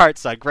 Bless your heart,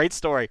 son. Great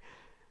story.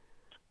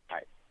 All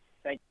right.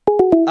 Thank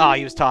you. Oh,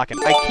 he was talking.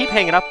 I keep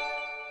hanging up.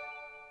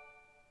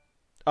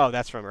 Oh,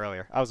 that's from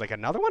earlier. I was like,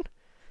 another one?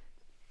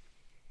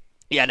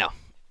 Yeah, no.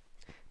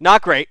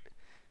 Not great.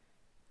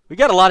 We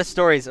got a lot of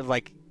stories of,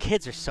 like,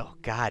 kids are so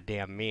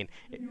goddamn mean.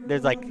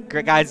 There's, like,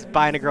 guys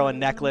buying a girl a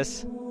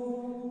necklace.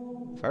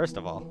 First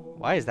of all,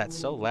 why is that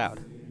so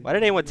loud? Why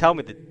didn't anyone tell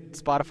me that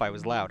Spotify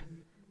was loud?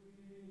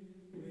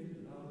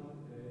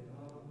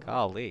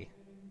 Golly.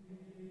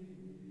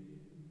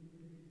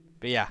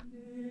 But yeah,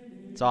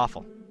 it's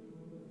awful.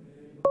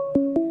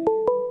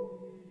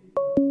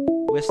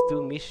 Willst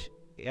du mich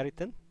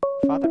errichten,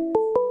 Father?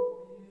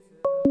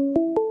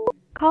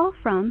 Call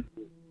from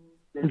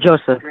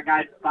Joseph.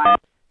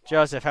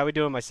 Joseph, how we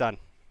doing, my son?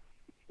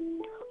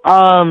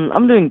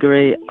 I'm doing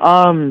great.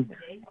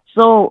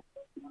 So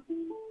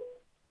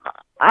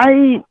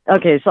I'm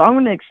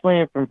gonna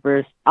explain it from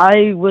first. I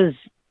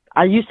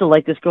used to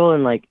like this girl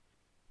in like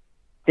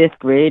 5th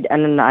grade,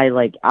 and then I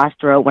like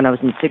asked her out when I was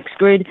in 6th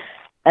grade,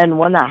 and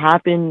when that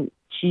happened,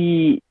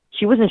 she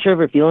wasn't sure of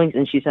her feelings,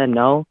 and she said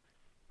no.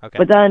 Okay.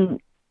 But then,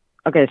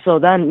 so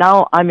then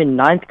now I'm in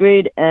 9th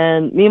grade,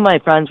 and me and my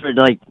friends were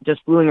like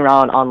just fooling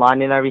around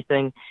online and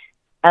everything,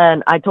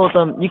 and I told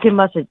them you can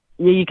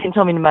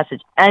tell me to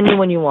message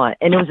anyone you want,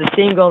 and it was the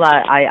same girl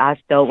that I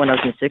asked out when I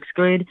was in 6th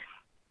grade.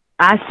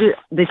 After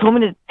they told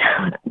me to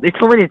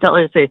tell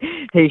her to say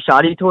hey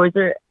shoddy towards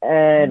her,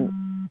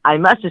 and I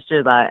messaged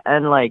her that,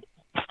 and like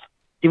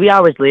 3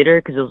 hours later,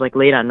 because it was like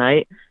late at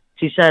night,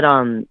 she said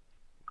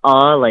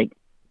like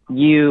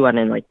you, and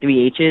then like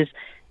 3 H's,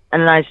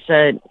 and then I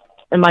said,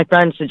 and my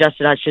friend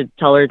suggested I should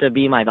tell her to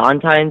be my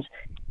Valentine's,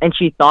 and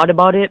she thought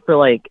about it for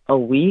like a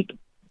week,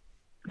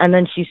 and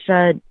then she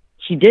said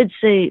she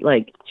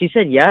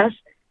said yes,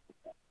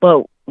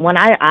 but when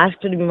I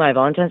asked her to be my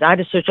Valentine's, I had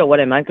to search out what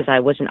it meant because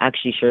I wasn't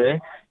actually sure.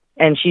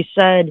 And she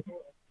said,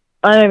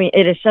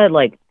 it is said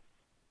like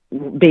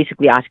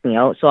basically asking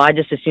out. So I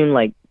just assumed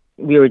like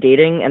we were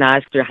dating, and I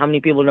asked her how many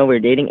people know we were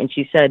dating, and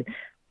she said,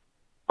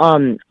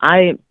 I'm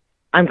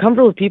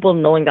comfortable with people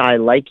knowing that I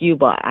like you,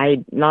 but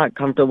I'm not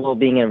comfortable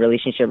being in a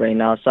relationship right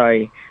now.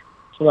 Sorry.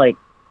 So like,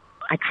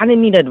 I kind of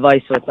need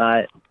advice with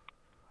that.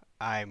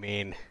 I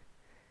mean,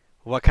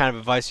 what kind of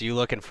advice are you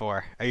looking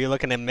for? Are you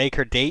looking to make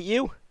her date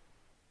you?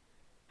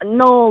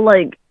 No,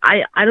 like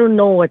I don't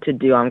know what to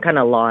do. I'm kind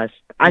of lost.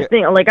 I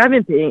think like I'm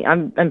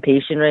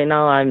patient right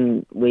now.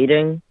 I'm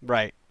waiting.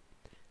 Right.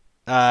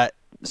 I'm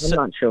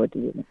not sure what to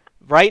do.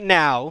 Right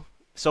now,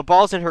 so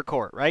ball's in her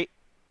court, right?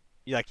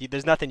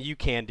 There's nothing you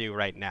can do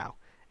right now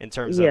in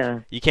terms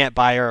of you can't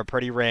buy her a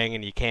pretty ring,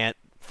 and you can't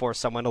force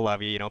someone to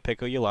love you. You don't pick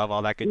who you love,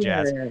 all that good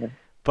jazz. Yeah.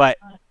 But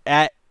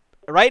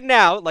right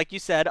now, like you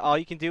said, all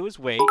you can do is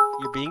wait.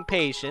 You're being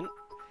patient.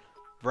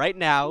 Right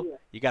now,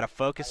 you got to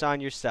focus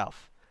on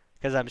yourself.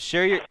 Because I'm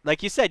sure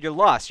like you said, you're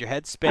lost. Your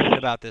head's spinning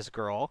about this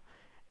girl,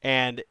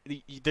 and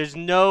there's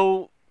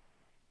no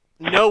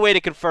way to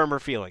confirm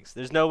her feelings.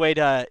 There's no way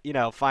to,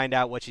 find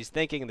out what she's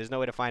thinking, and there's no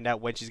way to find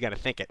out when she's going to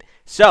think it.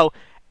 So,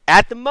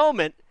 at the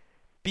moment,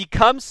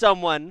 become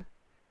someone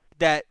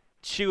that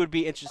she would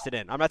be interested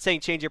in. I'm not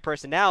saying change your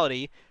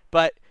personality,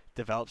 but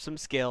develop some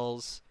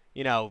skills,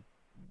 you know,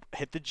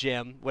 hit the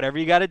gym, whatever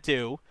you got to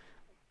do.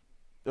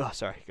 Oh,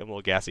 sorry, I'm a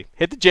little gassy.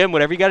 Hit the gym,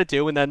 whatever you got to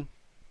do, and then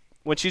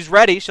when she's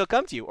ready, she'll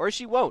come to you, or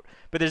she won't.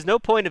 But there's no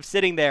point of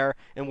sitting there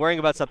and worrying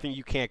about something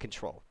you can't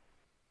control.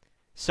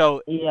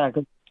 So Yeah,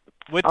 'cause,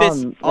 with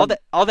this,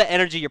 all the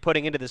energy you're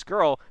putting into this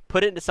girl,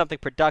 put it into something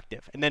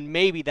productive, and then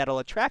maybe that'll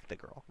attract the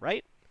girl,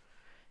 right?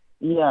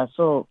 yeah,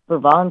 so for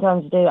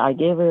Valentine's Day, I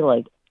gave her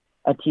like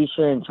a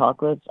T-shirt and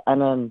chocolates,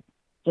 and then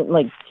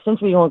like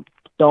since we don't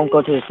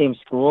go to the same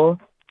school,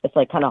 it's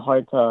like kind of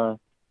hard to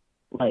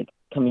like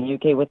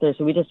communicate with her.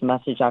 So we just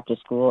message after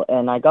school,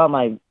 and I got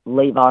my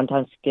late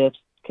Valentine's gifts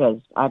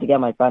because I had to get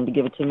my friend to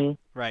give it to me.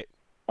 Right.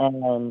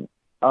 And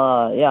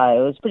yeah,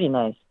 it was pretty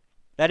nice.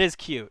 That is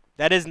cute.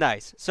 That is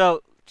nice.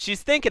 So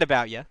she's thinking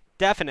about you,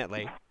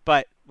 definitely.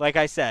 But like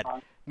I said,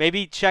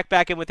 maybe check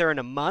back in with her in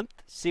a month,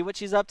 see what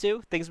she's up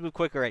to. Things move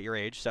quicker at your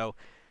age, so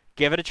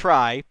give it a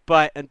try.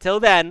 But until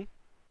then,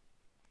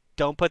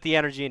 don't put the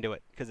energy into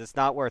it because it's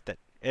not worth it.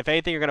 If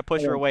anything, you're going to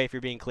push her away if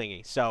you're being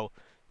clingy. So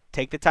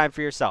take the time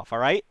for yourself, all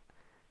right?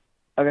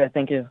 Okay,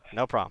 thank you.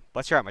 No problem.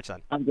 Bless your heart, my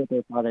son. I'm good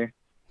there, Father.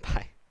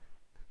 Bye.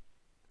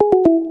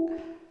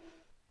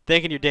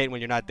 Thinking you're dating when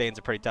you're not dating is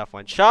a pretty tough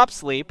one. Shop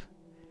Sleep,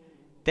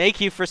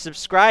 thank you for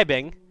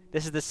subscribing.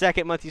 This is the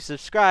second month you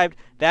subscribed.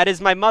 That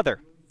is my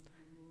mother.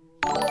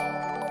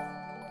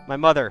 My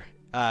mother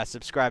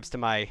subscribes to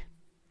my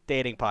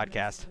dating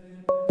podcast,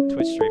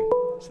 Twitch stream.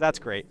 So that's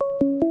great.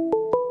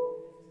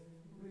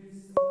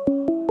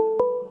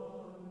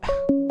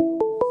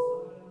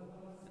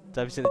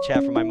 Have you seen the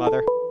chat from my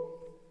mother?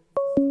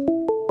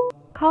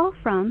 Call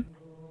from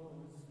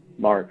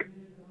Mark.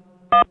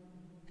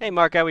 Hey,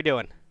 Mark, how we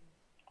doing?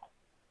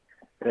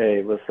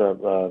 Hey, what's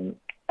up?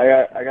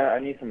 I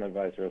need some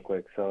advice real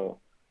quick. So,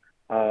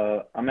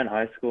 I'm in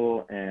high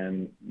school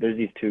and there's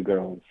these two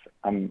girls.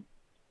 I'm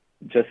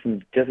just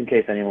in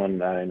case anyone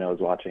that I know is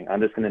watching. I'm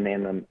just gonna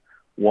name them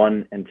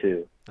 1 and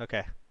 2.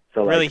 Okay.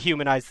 So really like,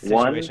 humanize the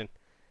situation.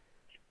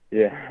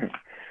 Yeah.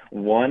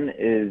 One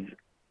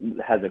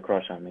has a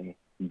crush on me,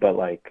 but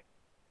like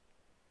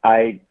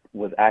I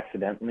was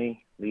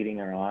accidentally leading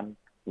her on.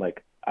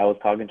 Like I was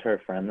talking to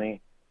her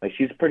friendly. Like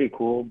she's pretty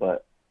cool,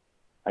 but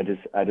I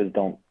just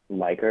don't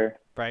like her.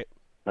 Right.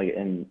 Like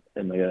in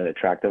like an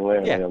attractive way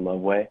or like a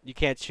love way. You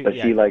can't shoot. But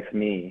she likes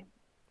me.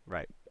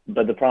 Right.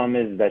 But the problem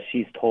is that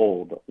she's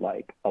told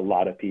like a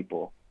lot of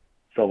people.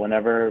 So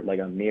whenever like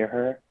I'm near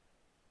her,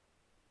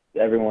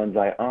 everyone's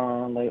like,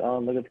 oh,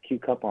 look at the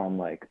cute couple. I'm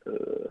like,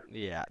 ugh.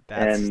 Yeah,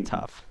 that's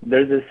tough.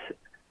 There's this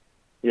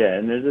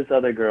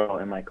other girl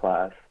in my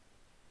class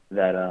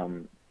that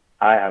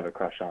I have a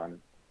crush on,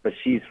 but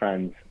she's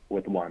friends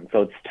with 1.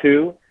 So it's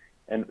 2,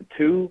 and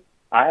 2.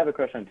 I have a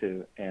crush on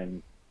 2,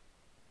 and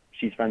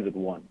she's friends with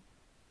 1.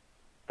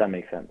 If that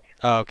makes sense.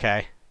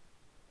 Okay.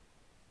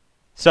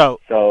 So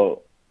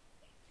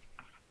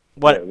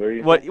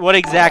what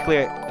exactly?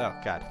 Oh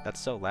God, that's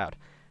so loud.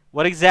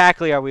 What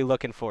exactly are we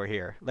looking for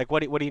here? Like,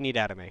 what do you need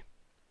out of me?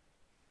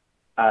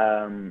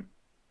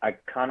 I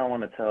kind of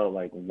want to tell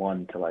like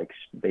 1 to like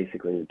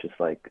basically just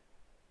like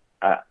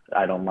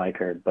I don't like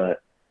her,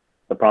 but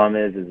the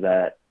problem is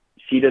that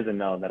she doesn't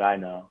know that I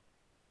know,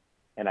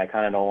 and I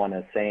kind of don't want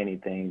to say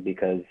anything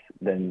because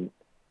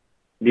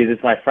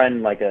it's my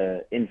friend, like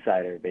a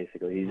insider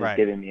basically. He's just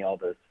giving me all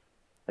this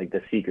like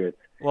the secrets.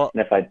 Well,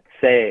 and if I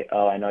say,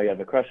 oh, I know you have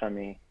a crush on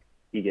me,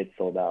 he gets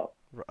sold out.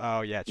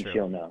 Oh yeah, true. And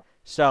she'll know.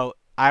 So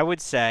I would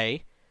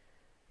say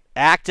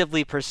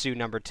actively pursue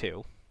number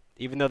 2,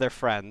 even though they're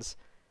friends.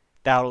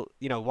 That'll,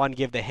 1,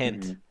 give the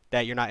hint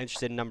that you're not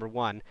interested in number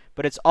 1.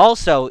 But it's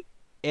also,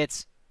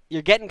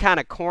 you're getting kind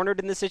of cornered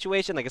in this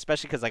situation, like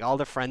especially because like all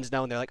their friends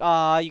know and they're like,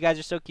 oh, you guys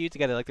are so cute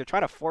together. Like they're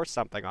trying to force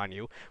something on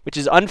you, which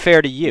is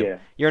unfair to you. Yeah.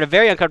 You're in a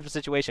very uncomfortable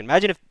situation.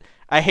 Imagine if,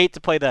 I hate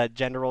to play the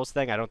gender roles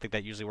thing. I don't think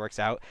that usually works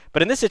out.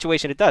 But in this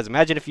situation, it does.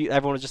 Imagine if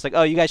everyone was just like,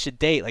 oh, you guys should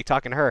date, like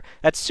talking to her.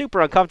 That's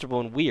super uncomfortable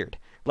and weird.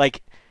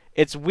 Like,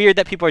 it's weird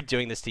that people are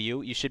doing this to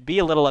you. You should be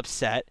a little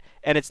upset.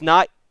 And it's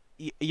not,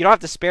 you don't have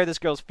to spare this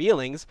girl's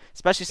feelings,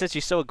 especially since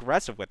she's so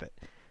aggressive with it.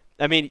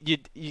 I mean,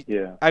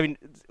 I mean,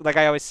 like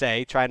I always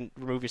say, try and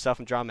remove yourself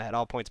from drama at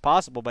all points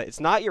possible, but it's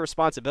not your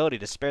responsibility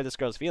to spare this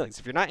girl's feelings.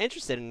 If you're not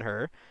interested in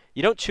her,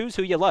 you don't choose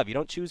who you love. You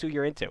don't choose who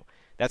you're into.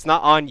 That's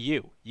not on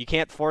you. You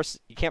can't force,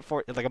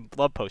 like a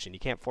love potion. You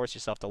can't force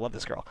yourself to love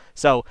this girl.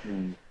 So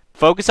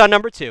focus on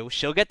number 2.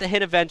 She'll get the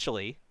hint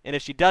eventually, and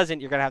if she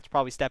doesn't, you're going to have to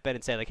probably step in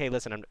and say, like, hey,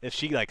 listen, if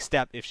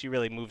she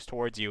really moves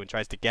towards you and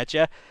tries to get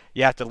you,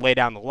 you have to lay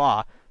down the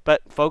law.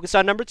 But focus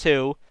on number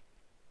 2.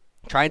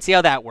 Try and see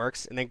how that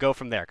works, and then go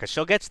from there. Because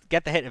she'll get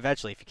the hint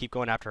eventually if you keep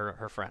going after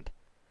her friend.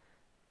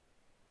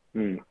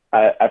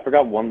 I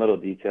forgot one little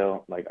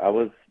detail. Like, I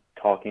was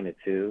talking to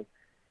 2,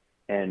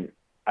 and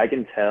I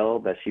can tell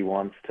that she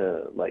wants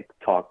to, like,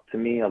 talk to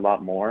me a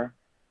lot more,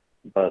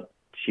 but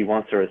she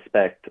wants to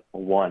respect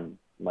 1.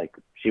 Like,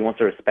 she wants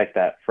to respect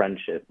that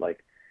friendship.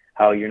 Like,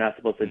 how you're not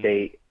supposed to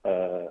date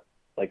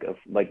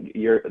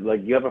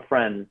you have a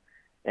friend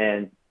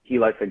and he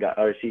likes a guy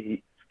or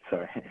he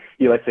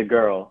likes a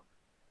girl,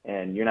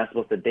 and you're not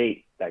supposed to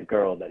date that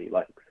girl that he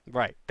likes.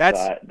 Right. That's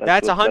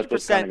 100%.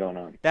 What's kind of going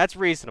on. That's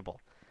reasonable.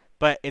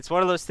 But it's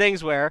one of those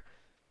things where,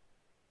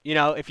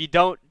 if you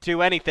don't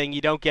do anything,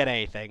 you don't get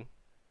anything.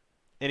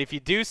 And if you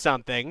do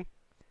something,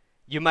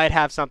 you might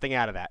have something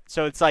out of that.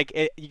 So it's like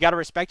you got to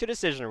respect your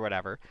decision or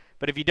whatever.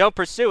 But if you don't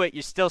pursue it,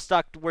 you're still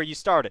stuck where you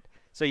started.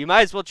 So you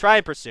might as well try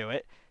and pursue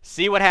it,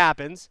 see what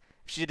happens.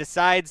 If she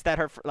decides that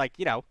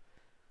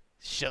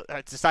she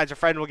decides her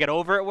friend will get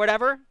over it or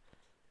whatever,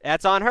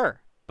 that's on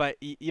her. But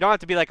you don't have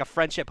to be like a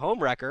friendship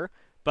homewrecker,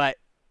 but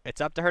it's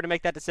up to her to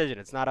make that decision.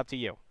 It's not up to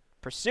you.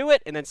 Pursue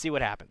it and then see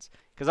what happens.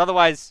 Because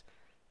otherwise,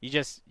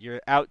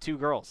 you're out 2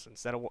 girls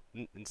instead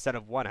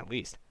of 1 at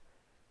least.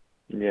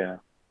 Yeah.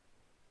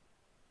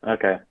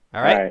 Okay.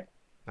 All right.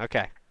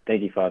 Okay.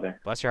 Thank you, Father.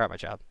 Bless your heart, my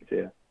child. See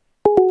ya.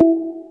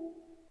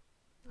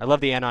 I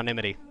love the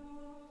anonymity.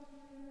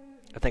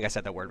 I think I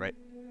said that word right.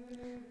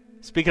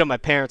 Speaking of my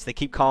parents, they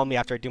keep calling me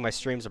after I do my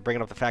streams and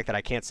bringing up the fact that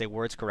I can't say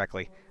words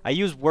correctly. I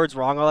use words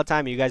wrong all the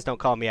time, and you guys don't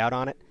call me out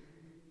on it.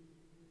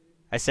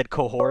 I said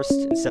coerced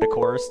instead of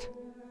coerced.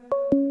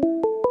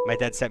 My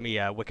dad sent me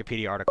a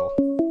Wikipedia article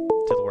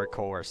to the word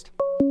coerced.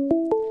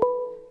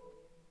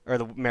 Or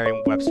the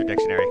Merriam-Webster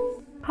dictionary.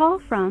 Call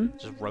from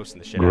Just roasting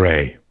the shit out of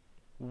Gray.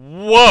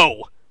 me.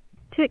 Whoa!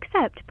 to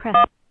accept, press.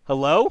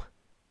 Hello?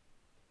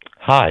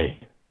 Hi,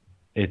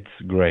 it's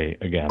Gray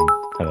again.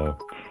 Hello.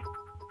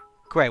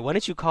 Gray, when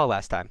did you call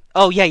last time?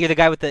 Oh, yeah, you're the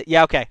guy with the...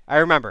 Yeah, okay. I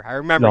remember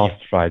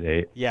Last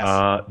Friday.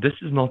 Yes. This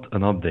is not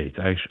an update.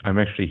 I'm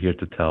actually here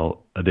to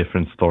tell a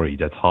different story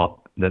that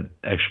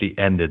actually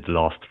ended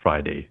last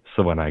Friday,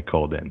 so when I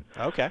called in.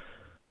 Okay.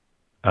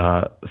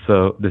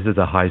 So this is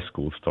a high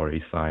school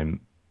story, so I'm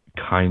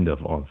kind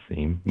of on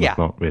theme, but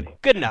not really.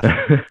 Good enough.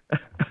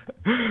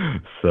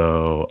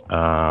 So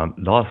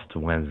last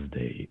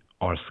Wednesday,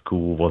 our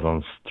school was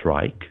on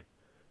strike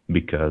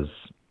because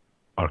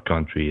our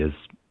country is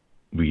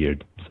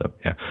weird. So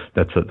yeah,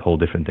 that's a whole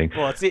different thing.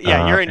 Well,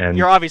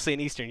 you're obviously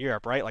in Eastern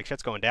Europe, right? Like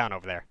shit's going down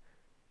over there.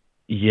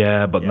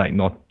 Yeah, but like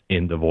not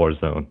in the war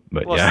zone.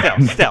 But well, yeah,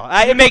 still,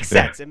 it makes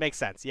sense. It makes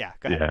sense. Yeah,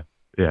 go ahead.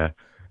 Yeah.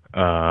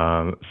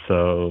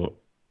 So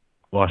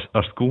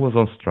our school was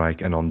on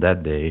strike, and on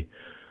that day,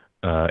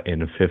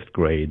 in 5th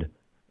grade,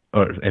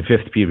 or in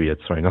 5th period,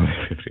 sorry, not in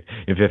 5th grade,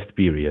 in 5th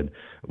period,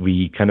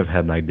 we kind of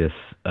had like this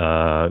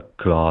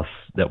class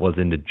that was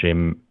in the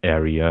gym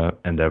area,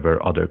 and there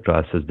were other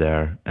classes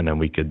there, and then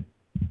we could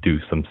do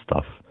some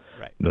stuff.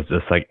 Right. It was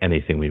just like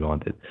anything we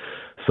wanted.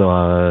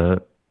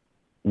 So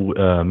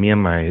me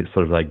and my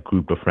sort of like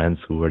group of friends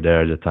who were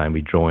there at the time,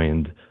 we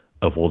joined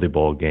a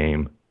volleyball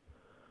game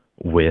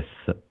with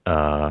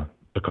a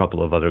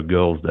couple of other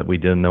girls that we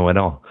didn't know at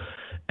all.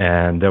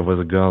 And there was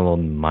a girl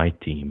on my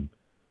team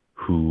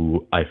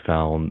who I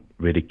found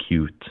really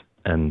cute,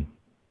 and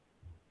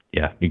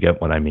yeah, you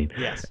get what I mean.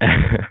 Yes.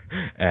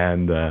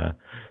 And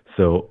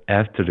so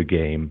after the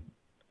game,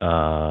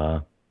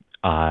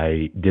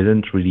 I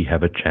didn't really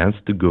have a chance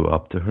to go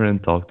up to her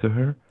and talk to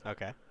her.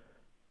 Okay.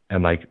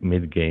 And like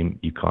mid-game,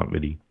 you can't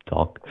really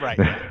talk. Right.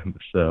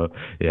 So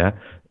yeah.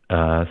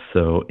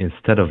 So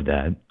instead of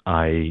that,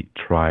 I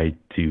tried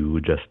to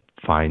just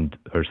find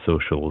her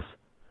socials,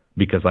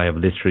 because I have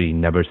literally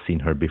never seen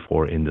her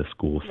before in the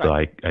school, so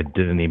I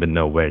didn't even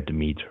know where to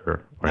meet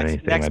her or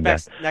anything like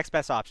that. Next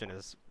best option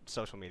is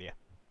social media.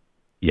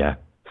 Yeah.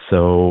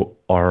 So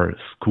our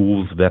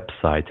school's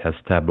website has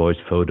tabloid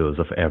photos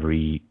of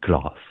every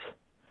class.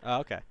 Oh,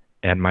 okay.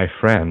 And my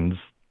friends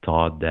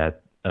thought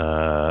that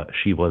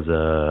she was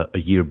a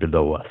year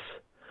below us.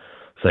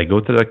 So I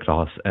go to the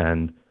class,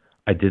 and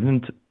I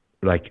didn't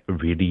like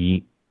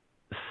really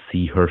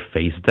see her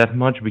face that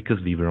much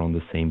because we were on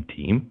the same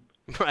team.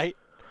 Right.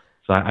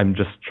 So I'm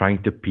just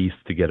trying to piece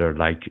together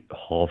like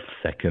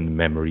half-second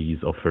memories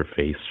of her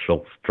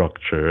facial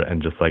structure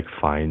and just like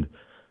find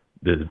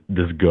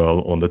this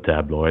girl on the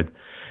tabloid.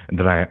 And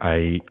then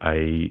I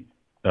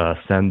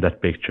send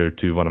that picture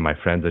to one of my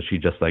friends, and she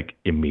just like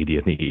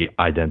immediately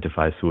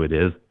identifies who it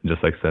is and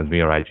just like sends me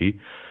her IG.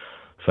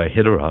 So I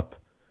hit her up,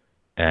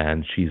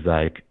 and she's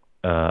like,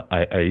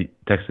 I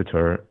texted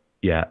her,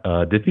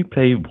 did we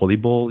play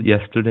volleyball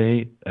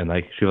yesterday? And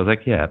like she was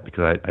like, yeah,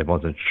 because I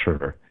wasn't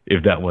sure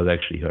if that was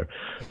actually her.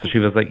 So she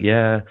was like,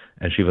 yeah,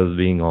 and she was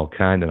being all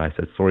kind, and I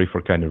said, sorry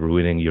for kind of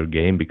ruining your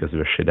game because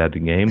we're shit at the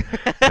game.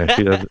 And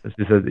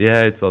she said,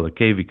 yeah, it's all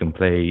okay, we can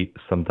play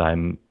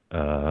sometime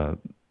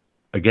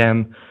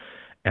again.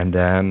 And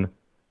then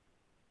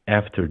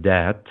after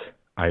that,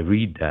 I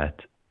read that,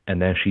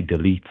 and then she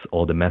deletes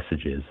all the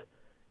messages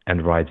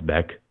and writes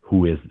back,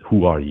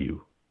 who are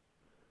you?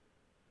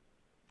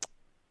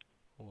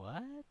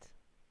 What?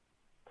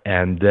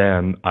 And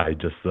then I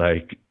just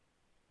like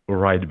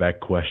write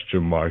back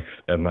question marks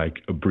and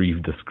like a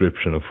brief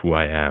description of who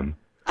I am.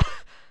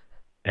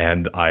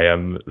 And I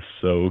am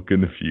so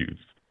confused.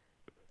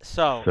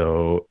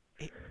 So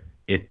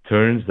it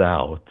turns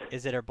out...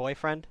 Is it her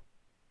boyfriend?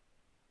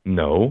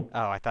 No.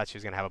 Oh, I thought she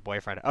was going to have a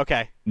boyfriend.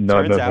 Okay.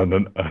 No.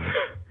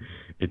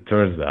 it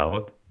turns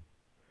out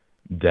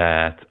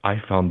that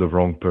I found the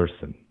wrong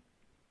person.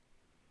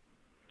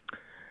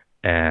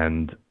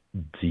 And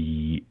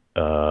the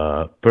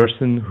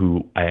person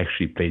who I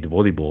actually played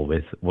volleyball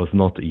with was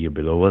not a year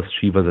below us.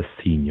 She was a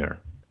senior.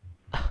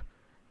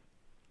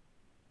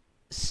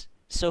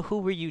 So who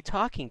were you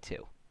talking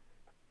to?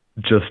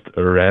 Just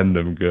a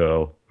random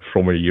girl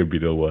from a year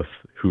below us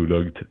who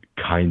looked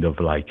kind of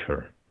like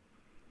her.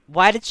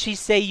 Why did she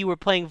say you were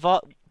playing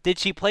Did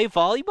she play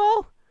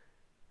volleyball?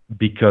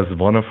 Because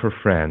one of her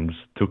friends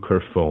took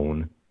her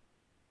phone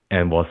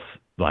and was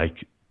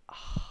like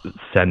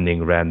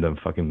sending random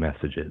fucking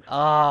messages.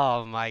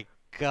 Oh my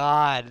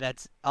God,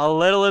 that's a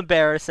little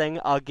embarrassing.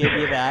 I'll give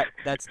you that.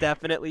 That's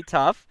definitely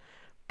tough.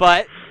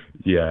 But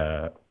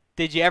yeah.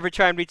 Did you ever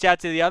try and reach out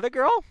to the other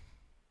girl?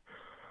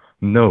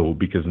 No,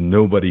 because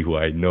nobody who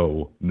I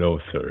know knows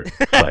her.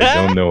 I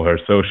don't know her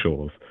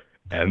socials,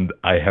 and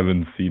I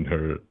haven't seen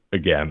her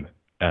again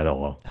at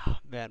all. Oh,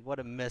 man, what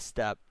a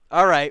misstep.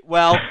 All right,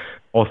 well...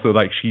 Also,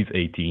 like, she's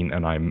 18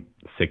 and I'm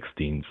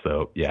 16,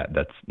 so yeah,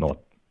 that's not...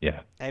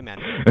 Yeah. Hey, man.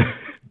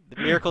 The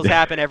miracles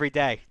happen every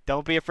day.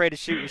 Don't be afraid to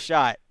shoot your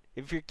shot.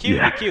 If you're cute,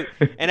 you're cute.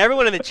 And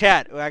everyone in the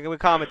chat, I would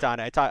comment on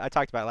it. I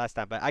talked about it last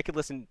time, but I could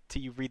listen to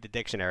you read the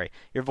dictionary.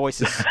 Your voice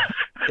is...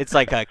 It's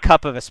like a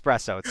cup of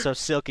espresso. It's so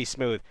silky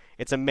smooth.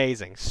 It's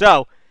amazing.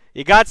 So,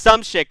 you got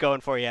some shit going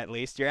for you at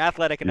least. You're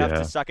athletic enough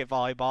to suck at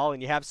volleyball,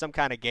 and you have some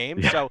kind of game.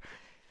 Yeah. So,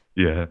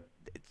 yeah.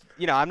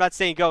 You know, I'm not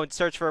saying go and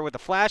search for her with a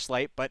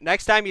flashlight, but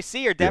next time you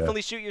see her,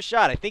 definitely shoot your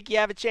shot. I think you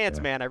have a chance,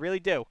 man. I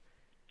really do.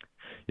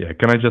 Yeah,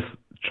 can I just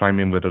chime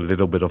in with a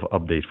little bit of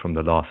update from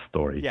the last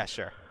story? Yeah,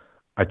 sure.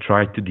 I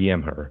tried to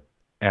DM her,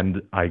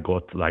 and I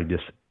got like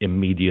this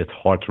immediate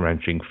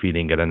heart-wrenching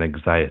feeling and an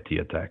anxiety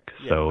attack.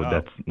 Yeah, so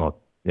that's not...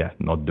 Yeah,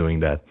 not doing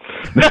that.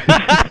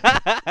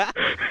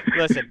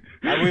 Listen,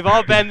 we've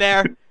all been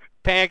there.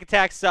 Panic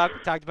attacks suck.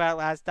 We talked about it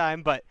last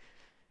time, but,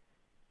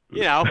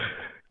 you know,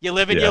 you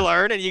live and you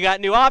learn, and you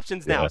got new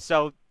options now.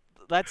 So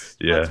let's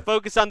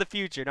focus on the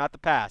future, not the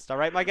past. All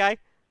right, my guy?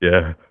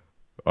 Yeah.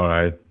 All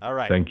right. All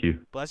right. Thank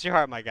you. Bless your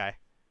heart, my guy.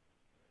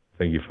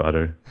 Thank you,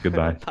 Father.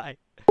 Goodbye. Bye.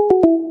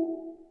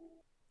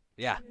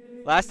 Yeah.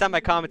 Last time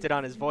I commented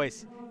on his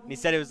voice, and he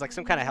said it was like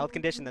some kind of health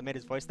condition that made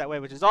his voice that way,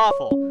 which is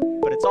awful.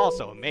 But it's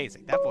also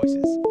amazing. That voice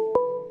is...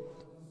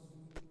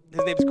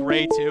 His name's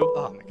Gray, too.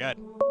 Oh, my God.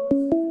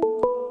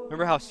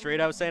 Remember how straight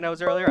I was saying I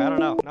was earlier? I don't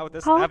know. Not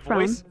with that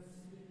voice.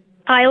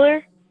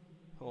 Tyler.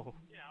 Oh.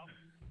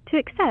 To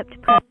accept.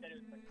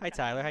 Hi,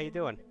 Tyler. How you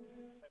doing?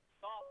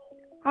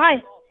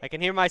 Hi. I can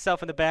hear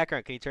myself in the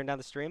background. Can you turn down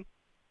the stream?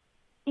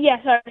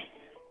 Yeah, sorry.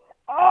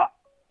 Oh.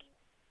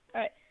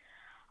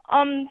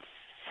 Alright.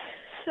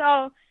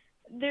 So,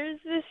 there's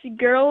this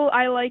girl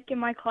I like in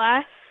my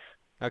class.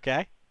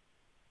 Okay.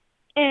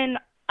 And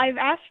I've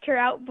asked her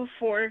out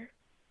before.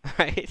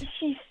 Right.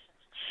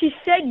 She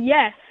said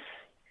yes.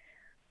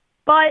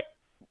 But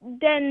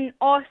then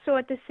also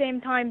at the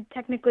same time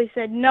technically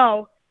said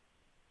no.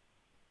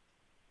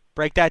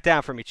 Break that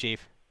down for me,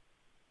 Chief.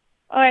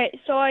 Alright,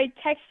 so I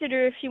texted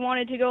her if she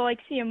wanted to go, like,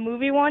 see a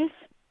movie once.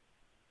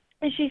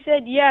 And she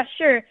said, yeah,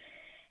 sure.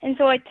 And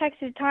so I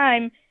texted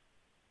time.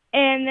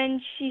 And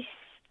then she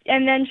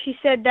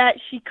said that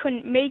she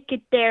couldn't make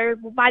it there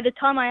by the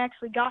time I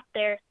actually got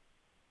there.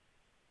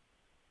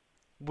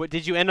 What,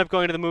 did you end up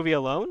going to the movie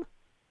alone?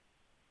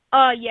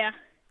 Yeah.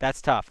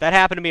 That's tough. That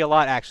happened to me a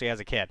lot, actually, as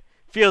a kid.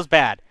 Feels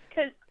bad.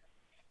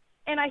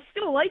 And I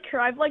still like her.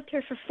 I've liked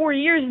her for 4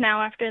 years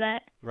now after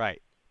that.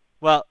 Right.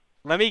 Well,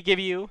 let me give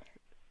you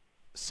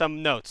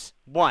some notes.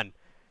 1,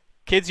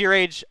 kids your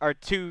age are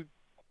too...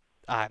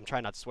 I'm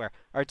trying not to swear.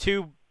 Are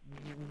too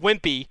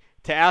wimpy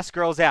to ask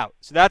girls out.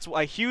 So that's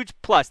a huge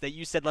plus that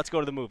you said, let's go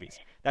to the movies.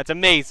 That's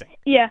amazing.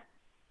 Yeah.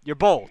 You're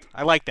bold.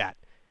 I like that.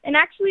 And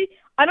actually,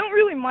 I don't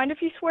really mind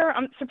if you swear.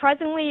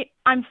 Surprisingly,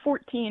 I'm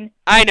 14.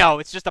 I know.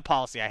 It's just a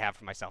policy I have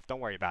for myself. Don't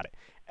worry about it.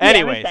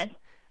 Anyways,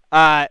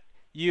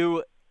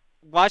 you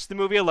watched the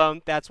movie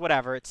alone. That's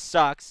whatever. It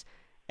sucks.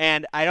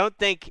 And I don't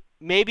think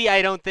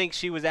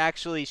she was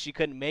actually, she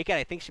couldn't make it.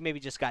 I think she maybe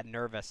just got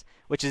nervous,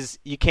 which is,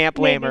 you can't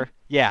blame her.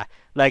 Yeah.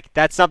 Like,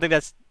 that's something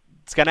it's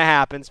going to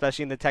happen,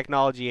 especially in the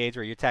technology age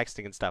where you're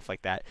texting and stuff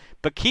like that.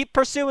 But keep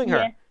pursuing her.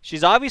 Yeah.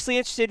 She's obviously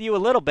interested in you a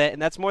little bit,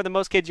 and that's more than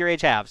most kids your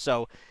age have.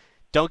 So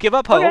don't give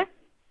up hope. Okay.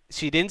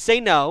 She didn't say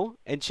no,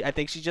 and I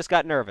think she just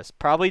got nervous.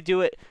 Probably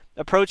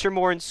approach her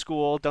more in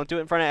school. Don't do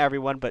it in front of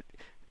everyone, but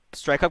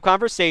strike up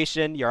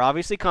conversation. You're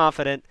obviously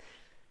confident.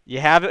 You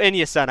have it in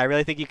you, son. I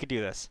really think you could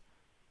do this.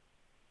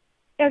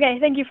 Okay,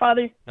 thank you,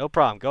 Father. No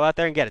problem. Go out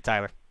there and get it,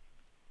 Tyler.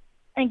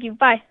 Thank you.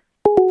 Bye.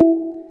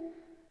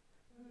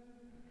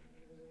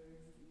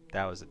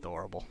 That was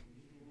adorable.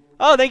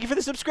 Oh, thank you for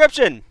the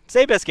subscription.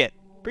 Say Biscuit.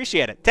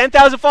 Appreciate it.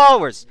 10,000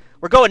 followers.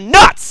 We're going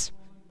nuts.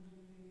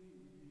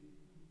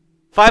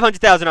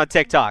 500,000 on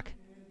TikTok.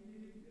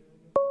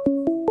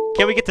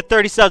 Can we get to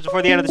 30 subs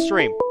before the end of the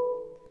stream?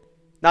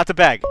 Not to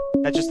beg.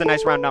 That's just a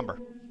nice round number.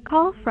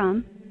 Call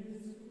from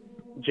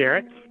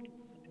Jarrett.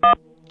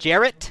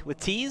 Jarrett with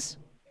T's?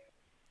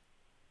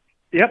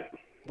 Yep.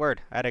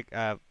 Word. I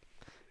had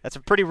That's a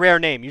pretty rare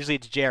name. Usually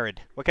it's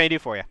Jared. What can I do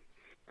for you?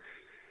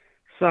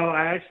 So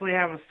I actually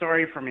have a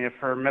story from you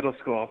for middle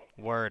school.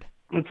 Word.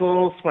 It's a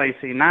little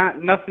spicy,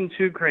 nothing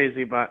too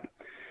crazy, but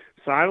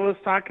so I was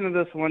talking to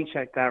this one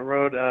chick that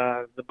rode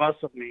the bus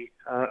with me.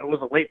 It was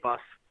a late bus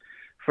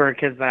for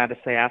kids that I had to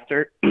stay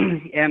after,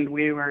 and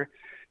we were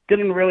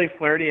getting really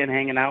flirty and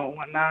hanging out and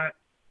whatnot.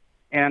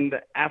 And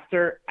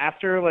after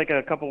like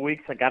a couple of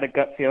weeks, I got a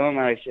gut feeling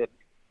that I should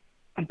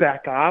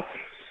back off.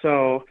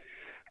 So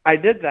I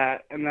did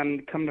that, and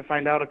then come to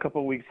find out a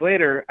couple of weeks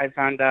later, I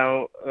found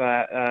out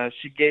that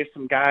she gave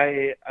some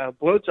guy a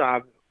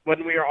blowjob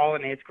when we were all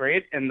in 8th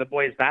grade in the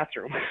boys'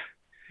 bathroom.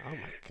 Oh my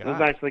god. It was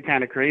actually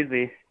kind of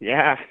crazy.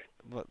 Yeah.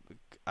 Well,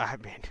 I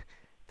mean,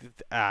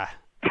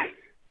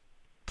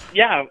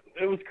 yeah,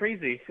 it was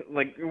crazy.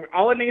 Like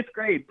all in 8th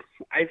grade,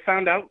 I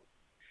found out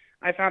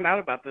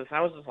about this.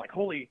 I was just like,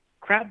 holy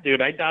crap,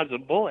 dude! I dodged a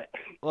bullet.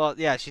 Well,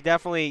 yeah, she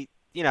definitely,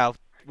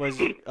 was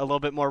a little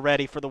bit more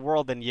ready for the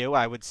world than you,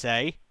 I would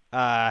say.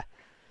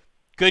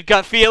 Good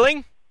gut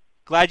feeling.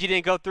 Glad you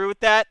didn't go through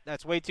with that.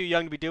 That's way too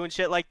young to be doing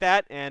shit like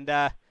that. And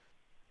are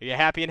you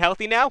happy and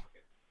healthy now?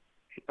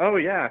 Oh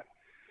yeah.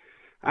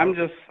 I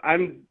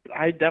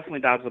definitely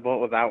dodged the bullet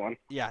with that one.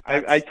 Yeah.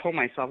 I told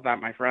myself that,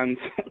 my friends.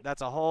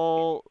 That's a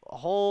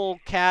whole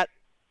cat.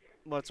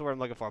 What's the word I'm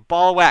looking for?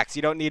 Ball of wax.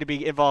 You don't need to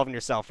be involving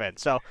yourself in.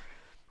 So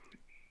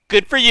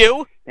good for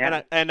you.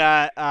 Yeah. And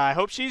I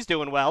hope she's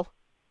doing well.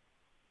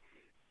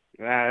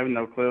 I have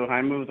no clue.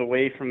 I moved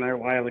away from there a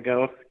while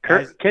ago.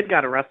 Kid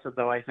got arrested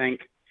though, I think,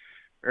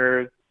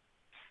 or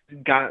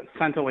got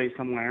sent away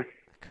somewhere.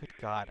 Good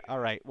God. All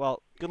right.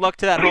 Well, good luck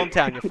to that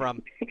hometown you're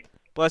from.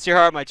 Bless your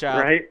heart, my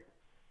child. Right.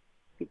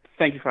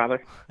 Thank you,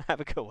 Father. Have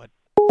a good one.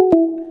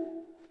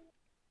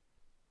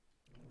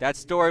 That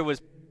story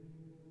was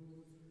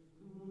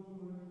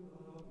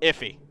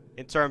iffy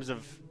in terms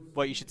of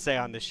what you should say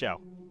on this show.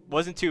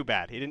 Wasn't too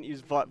bad. He didn't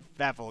use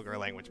that vulgar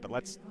language, but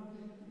let's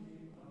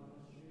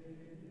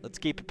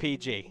keep it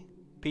PG.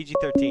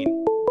 PG-13.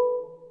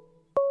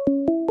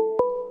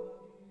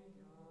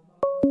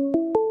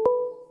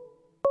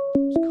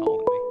 Who's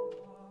calling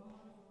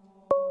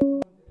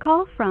me?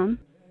 Call from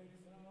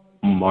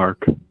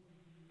Mark.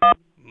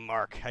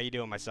 Mark, how you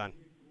doing, my son?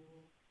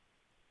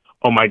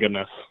 Oh my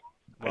goodness.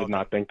 I Well did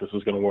not think this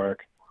was going to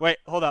work. Wait,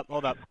 hold up.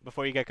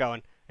 Before you get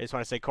going, I just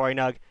want to say, Corey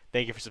Nug,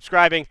 thank you for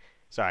subscribing.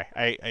 Sorry,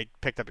 I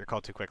picked up your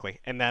call too quickly.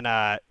 And then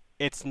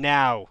it's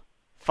now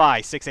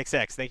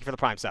 5666. Thank you for the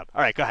Prime sub.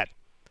 All right, go ahead.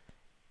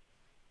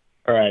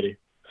 Alrighty.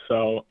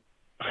 So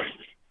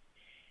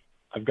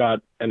I've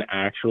got an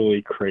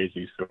actually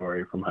crazy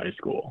story from high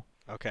school.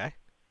 Okay.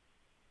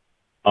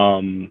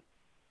 I'm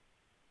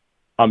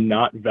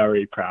not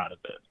very proud of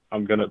it.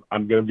 I'm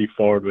gonna be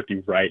forward with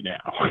you right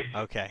now.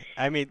 Okay.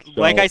 I mean,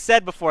 So- like I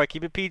said before, I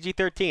keep it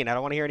PG-13. I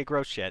don't want to hear any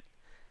gross shit.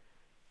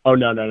 Oh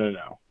no.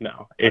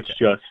 It's Okay.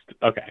 just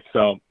okay.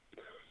 So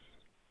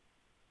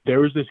there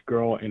was this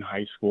girl in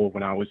high school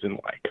when I was in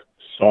like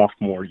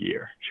sophomore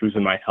year. She was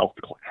in my health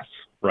class,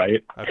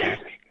 right? Okay.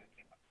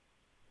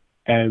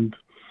 And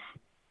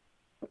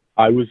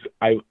I was,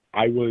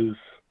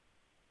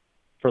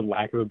 for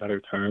lack of a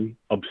better term,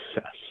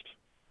 obsessed.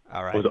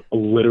 All right. I was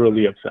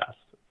literally obsessed.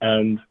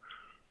 And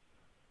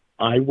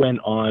I went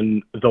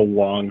on the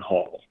long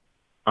haul.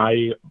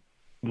 I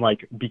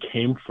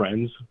became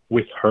friends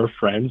with her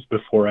friends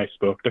before I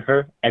spoke to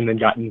her, and then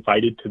got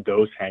invited to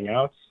those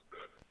hangouts.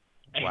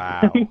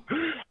 Wow.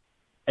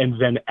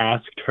 And then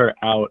asked her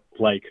out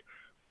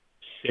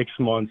 6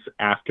 months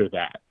after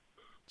that.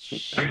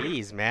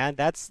 Jeez, man,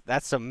 that's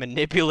some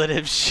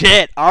manipulative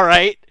shit. All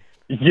right.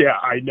 Yeah,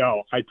 I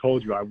know. I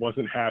told you I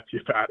wasn't happy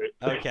about it.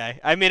 Okay.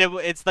 I mean,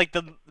 it's like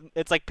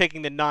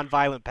picking the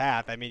non-violent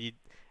path. I mean,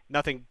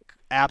 nothing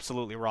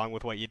absolutely wrong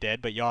with what you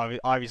did, but you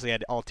obviously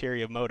had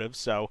ulterior motives.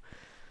 So,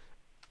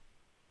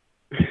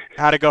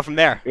 how'd it go from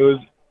there? It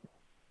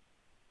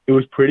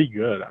was pretty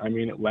good. I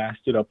mean, it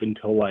lasted up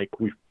until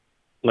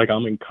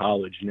I'm in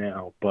college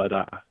now, but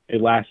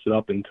it lasted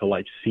up until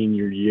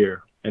senior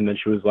year, and then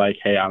she was like,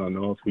 "Hey, I don't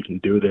know if we can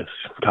do this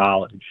in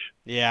college."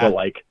 Yeah.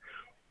 But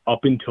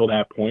up until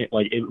that point,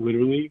 it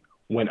literally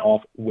went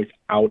off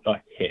without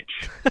a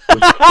hitch.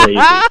 It was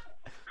crazy.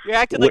 You're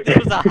acting like this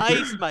was a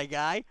heist, my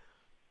guy.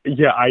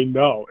 Yeah, I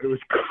know. It was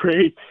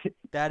crazy.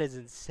 That is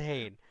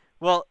insane.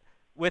 Well,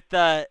 with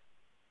the,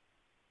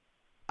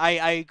 I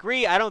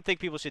agree. I don't think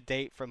people should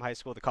date from high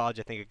school to college.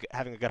 I think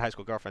having a good high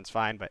school girlfriend's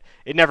fine, but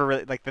it never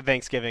really, the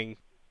Thanksgiving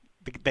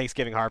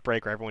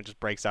heartbreak where everyone just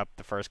breaks up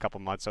the first couple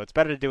months. So it's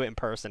better to do it in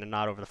person and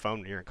not over the phone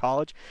when you're in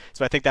college.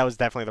 So I think that was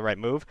definitely the right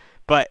move.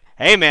 But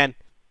hey, man,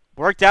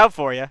 worked out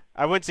for you.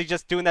 I wouldn't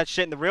suggest doing that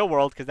shit in the real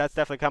world because that's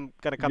definitely going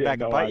to come back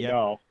and bite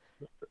you.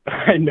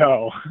 I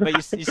know. But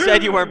you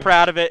said you weren't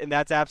proud of it, and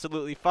that's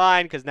absolutely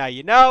fine because now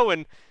you know.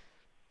 And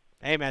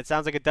hey, man,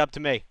 sounds like a dub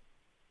to me.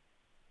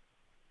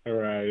 All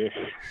right.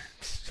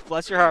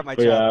 Bless your heart, my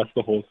But child. yeah, that's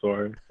the whole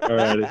story. All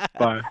right,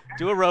 bye.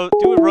 Do a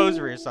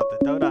rosary or something.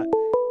 Don't.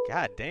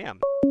 God damn.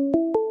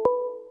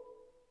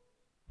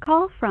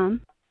 Call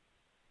from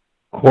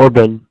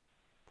Corbin.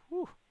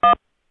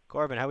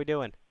 Corbin, how we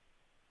doing?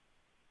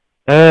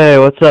 Hey,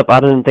 what's up? I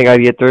didn't think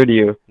I'd get through to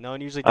you. No one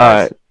usually All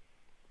does. right,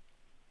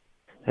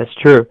 that's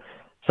true.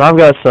 So I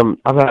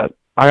got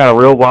a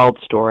real wild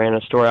story and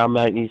a story I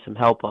might need some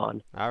help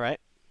on. All right.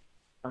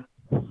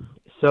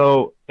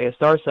 So it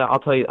starts out. I'll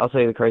tell you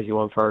the crazy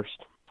one first.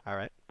 All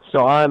right.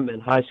 So I'm in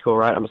high school,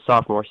 right? I'm a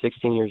sophomore,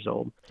 16 years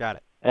old, Got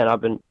it. and I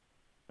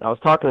was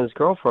talking to this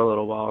girl for a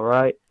little while,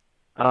 right?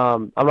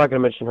 I'm not gonna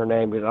mention her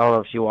name because I don't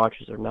know if she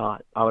watches or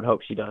not. I would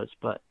hope she does,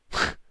 but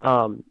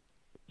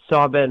so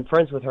I've been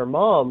friends with her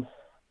mom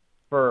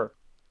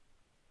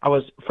I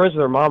was friends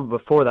with her mom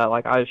before that.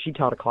 Like she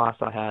taught a class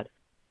I had,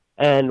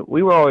 and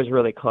we were always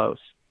really close.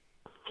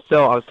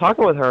 So I was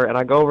talking with her, and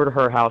I go over to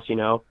her house. You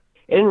know,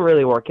 it didn't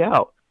really work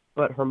out,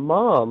 but her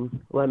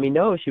mom let me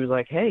know. She was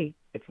like, "Hey,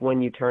 if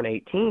when you turn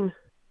 18,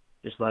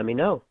 just let me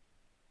know."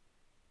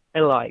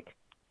 And like,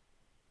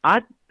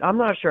 I'm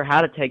not sure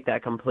how to take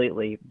that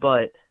completely,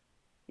 but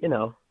you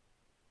know,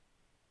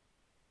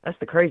 that's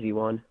the crazy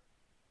one.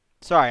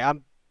 Sorry,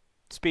 I'm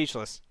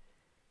speechless.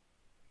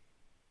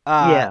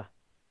 Yeah.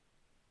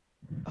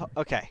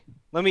 Okay.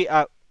 Let me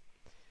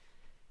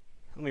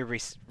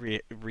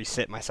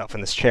resit myself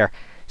in this chair.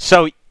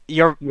 So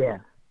you're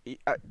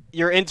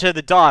into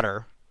the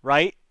daughter,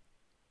 right?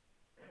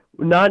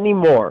 Not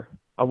anymore.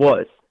 I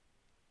was.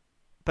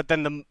 But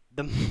then the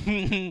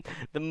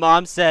the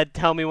mom said,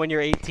 "Tell me when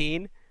you're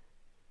 18."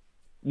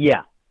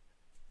 Yeah.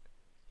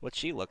 What'd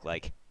she look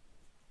like?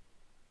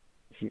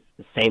 She's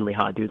insanely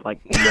hot, dude. Like,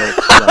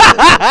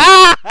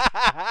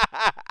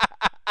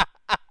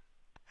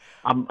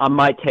 I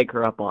might take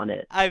her up on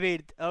it. I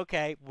mean,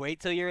 okay, wait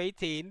till you're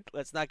 18.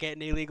 Let's not get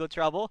in any legal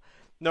trouble.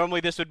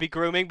 Normally this would be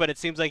grooming, but it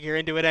seems like you're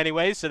into it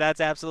anyway, so that's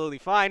absolutely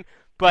fine.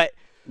 But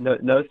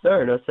no,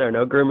 sir,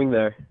 no grooming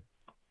there.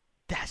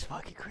 That's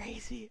fucking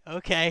crazy.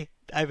 Okay,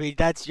 I mean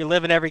you're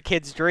living every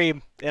kid's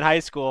dream in high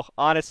school.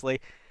 Honestly,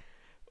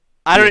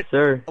 I don't. Yes,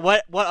 sir.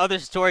 What other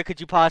story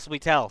could you possibly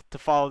tell to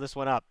follow this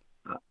one up?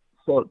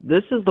 So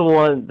this is the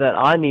one that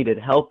I needed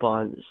help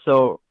on.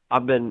 So I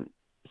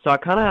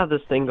kind of have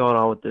this thing going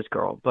on with this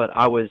girl, but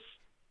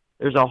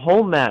there's a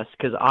whole mess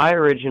because I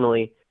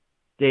originally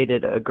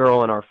dated a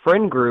girl in our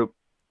friend group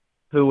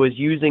who was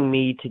using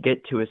me to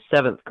get to a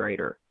 7th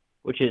grader,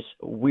 which is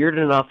weird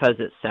enough as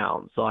it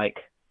sounds. Like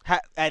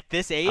at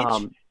this age?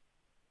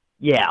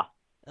 Yeah.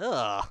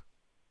 Ugh.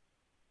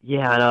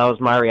 Yeah, I know, that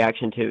was my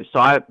reaction too. So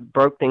I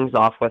broke things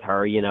off with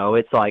her. You know,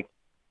 it's like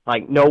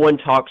no one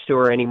talks to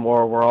her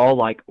anymore. We're all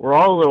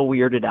a little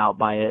weirded out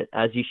by it,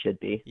 as you should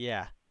be.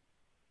 Yeah.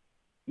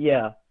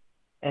 Yeah.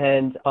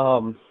 And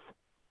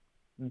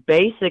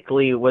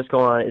basically what's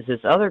going on is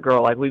this other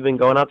girl, like we've been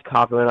going out to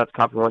coffee, we went out to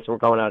coffee once and we're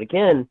going out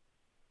again.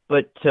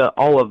 But to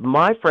all of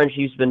my friends,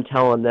 she's been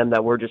telling them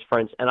that we're just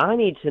friends. And I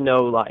need to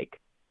know, like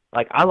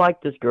I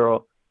like this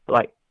girl,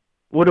 like,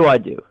 what do I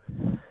do?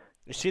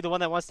 Is she the one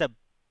that wants to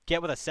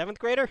get with a 7th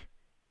grader?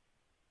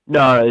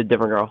 No, a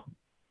different girl.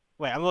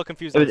 Wait, I'm a little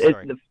confused on the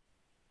story.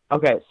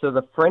 Okay, so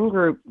the friend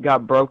group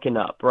got broken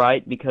up,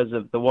 right? Because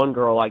of the one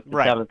girl, like the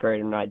 7th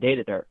grader, and I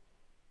dated her.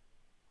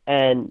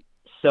 And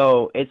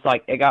so it's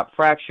like it got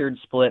fractured,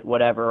 split,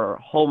 whatever,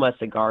 a whole mess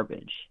of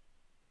garbage.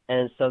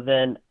 And so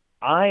then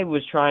I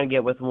was trying to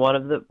get with one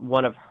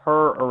of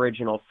her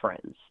original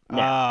friends.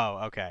 Now.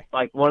 Oh, okay.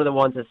 Like one of the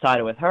ones that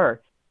sided with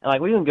her. And like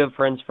we've been good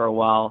friends for a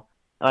while.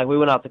 And, like we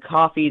went out to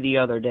coffee the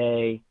other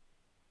day.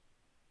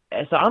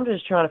 And so I'm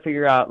just trying to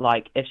figure out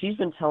like if she's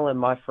been telling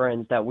my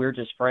friends that we're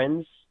just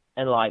friends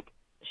and like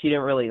she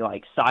didn't really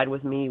like side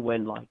with me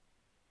when like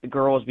the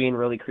girl was being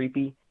really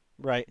creepy.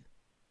 Right.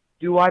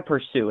 Do I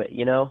pursue it,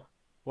 you know?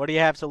 What do you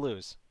have to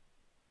lose?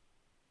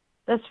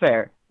 That's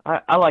fair.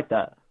 I like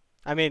that.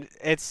 I mean,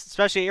 it's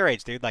especially at your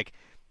age, dude. Like,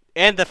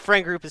 and the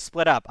friend group is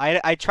split up.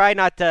 I try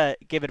not to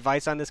give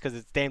advice on this because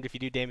it's damned if you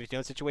do, damned if you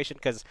don't situation.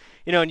 Because,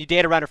 you know, when you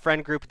date around a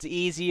friend group, it's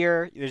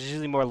easier. There's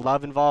usually more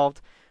love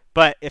involved.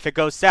 But if it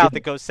goes south,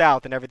 it goes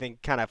south, and everything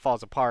kind of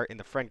falls apart in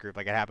the friend group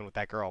like it happened with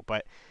that girl.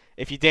 But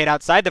if you date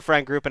outside the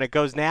friend group and it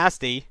goes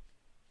nasty,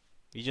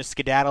 you just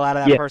skedaddle out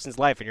of that person's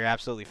life and you're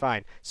absolutely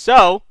fine.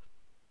 So,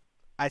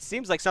 it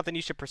seems like something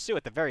you should pursue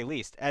at the very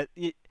least.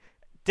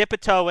 Dip a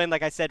toe in,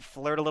 like I said,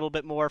 flirt a little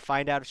bit more,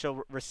 find out if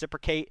she'll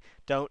reciprocate.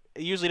 It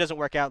usually doesn't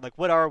work out. Like,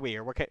 what are we?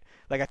 Or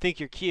like, I think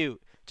you're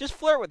cute. Just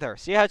flirt with her.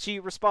 See how she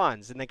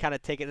responds, and then kind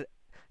of take it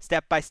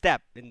step by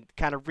step and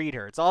kind of read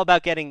her. It's all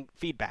about getting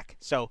feedback.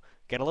 So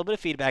get a little bit of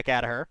feedback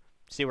out of her.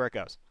 See where it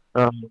goes.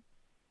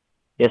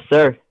 Yes,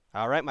 sir.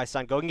 All right, my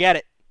son, go and get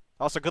it.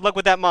 Also, good luck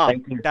with that mom.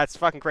 Thank you. That's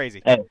fucking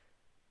crazy. Hey,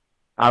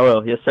 I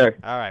will. Yes, sir.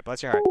 All right,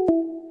 bless your heart.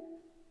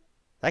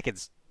 That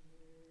kid's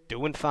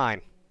doing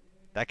fine.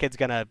 That kid's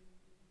gonna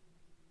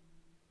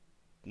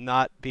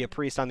not be a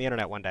priest on the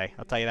internet one day.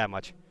 I'll tell you that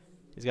much.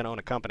 He's gonna own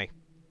a company.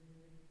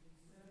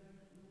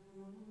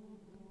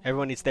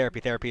 Everyone needs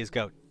therapy. Therapy is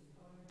GOAT.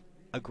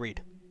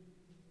 Agreed.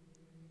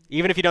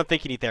 Even if you don't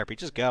think you need therapy,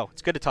 just go.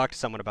 It's good to talk to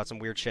someone about some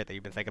weird shit that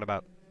you've been thinking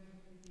about.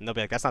 And they'll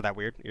be like, that's not that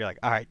weird. You're like,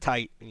 all right,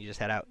 tight. And you just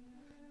head out.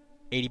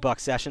 $80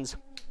 sessions.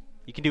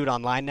 You can do it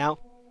online now.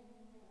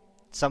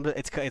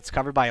 It's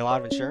covered by a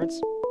lot of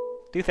insurance.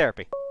 Do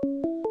therapy.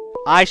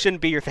 I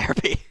shouldn't be your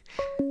therapy.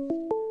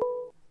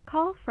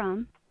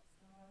 from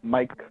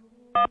Mike.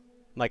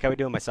 Mike, how we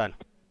doing, my son?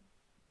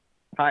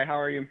 Hi, how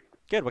are you?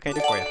 Good. What can I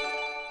do for you?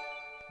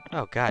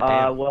 Oh, God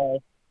damn.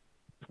 Well,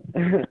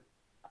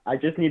 I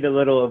just need a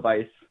little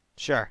advice.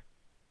 Sure.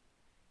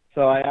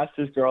 So I asked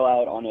this girl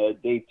out on a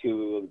date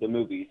to the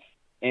movies,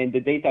 and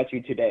the date's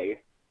actually today.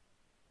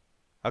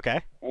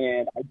 Okay.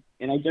 And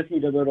I just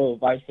need a little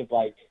advice of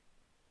like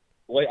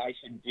what I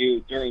should do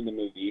during the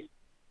movie.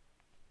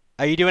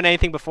 Are you doing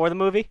anything before the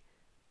movie?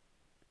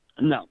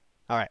 No.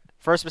 All right.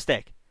 First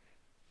mistake.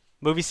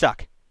 Movies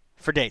suck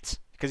for dates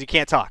because you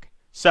can't talk.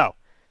 So,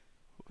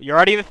 you're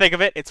already in the thick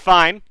of it. It's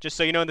fine. Just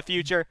so you know in the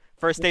future,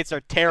 first dates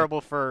are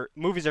terrible for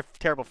movies are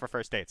terrible for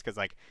first dates because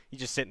like you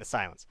just sit in the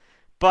silence.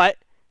 But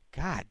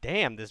God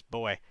damn this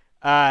boy.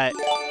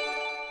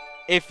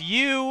 If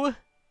you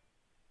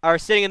are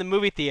sitting in the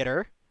movie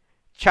theater,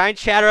 try and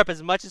chat her up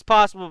as much as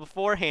possible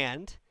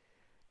beforehand,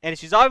 and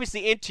she's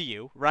obviously into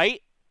you,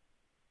 right?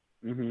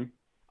 Mm-hmm.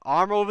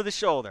 Arm over the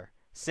shoulder.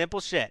 Simple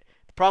shit.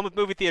 The problem with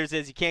movie theaters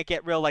is you can't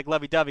get real like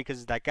lovey-dovey because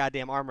there's that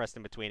goddamn armrest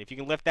in between. If you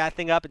can lift that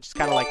thing up and just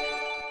kind of like,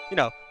 you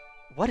know,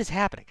 what is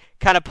happening?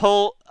 Kind of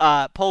pull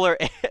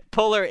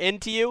her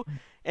into you,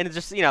 and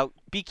just, you know,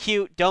 be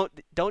cute. Don't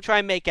try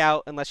and make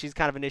out unless she's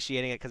kind of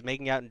initiating it, because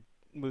making out in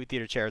movie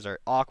theater chairs are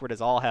awkward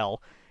as all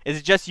hell. Is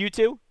it just you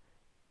two?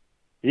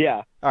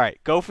 Yeah. All right,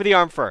 go for the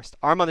arm first.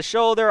 Arm on the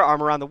shoulder,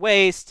 arm around the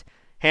waist,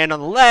 hand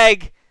on the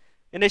leg.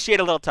 Initiate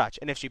a little touch.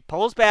 And if she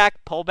pulls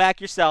back, pull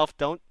back yourself.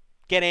 Don't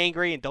get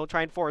angry and don't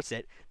try and force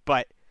it.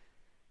 But,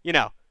 you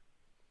know,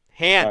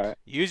 hand. All right.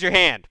 Use your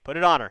hand. Put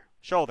it on her.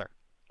 Shoulder.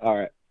 All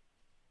right.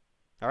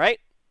 All right?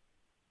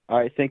 All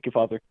right. Thank you,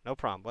 Father. No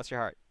problem. Bless your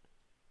heart.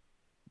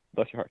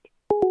 Bless your heart.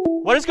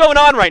 What is going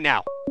on right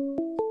now?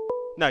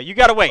 No, you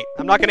gotta wait.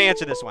 I'm not gonna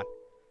answer this one.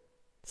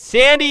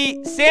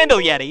 Sandy Sandal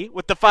Yeti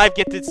with the 5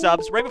 gifted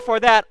subs. Right before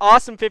that,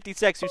 Awesome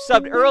 56 who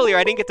subbed earlier.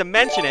 I didn't get to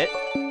mention it.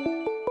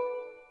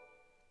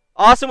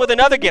 Awesome with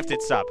another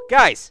gifted sub.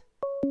 Guys.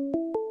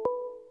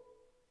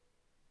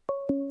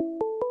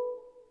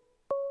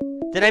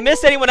 Did I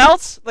miss anyone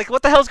else? Like,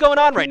 what the hell's going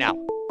on right now?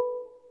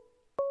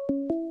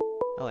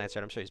 I'll answer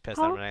it. I'm sure he's pissed.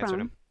 I don't answer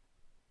him.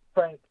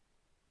 Frank.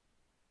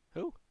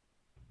 Who?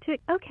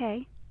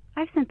 Okay.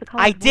 I've sent the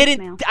call. I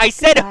didn't. I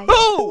said Goodbye.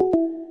 who?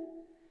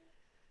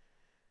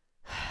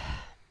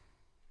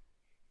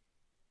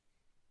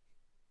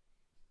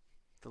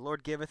 The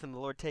Lord giveth and the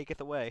Lord taketh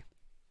away.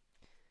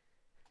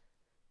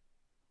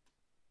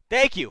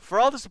 Thank you for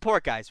all the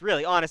support, guys.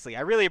 Really, honestly,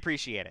 I really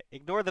appreciate it.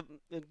 Ignore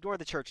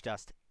the church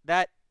dust.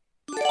 That.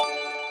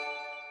 Oh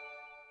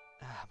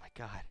my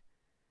God.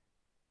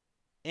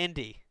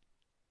 Indy,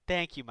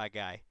 thank you, my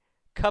guy.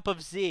 Cup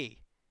of Z,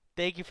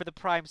 thank you for the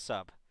Prime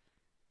sub.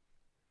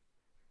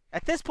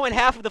 At this point,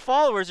 half of the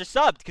followers are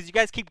subbed because you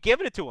guys keep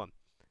giving it to them.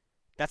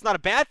 That's not a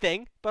bad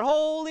thing, but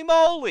holy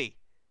moly!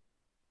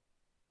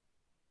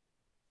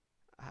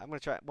 I'm gonna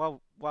try while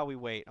we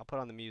wait. I'll put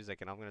on the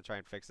music and I'm gonna try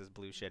and fix this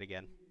blue shit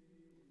again.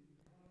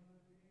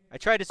 I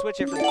tried to switch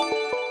it from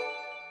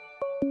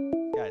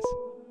guys.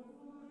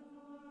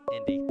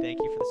 Indy, thank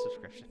you for the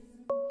subscription.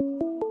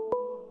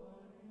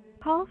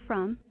 Call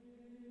from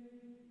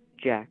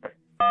Jack.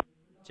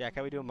 Jack,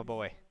 how we doing, my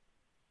boy?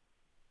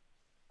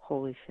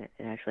 Holy shit,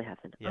 it actually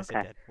happened. Yes, okay.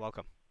 it did.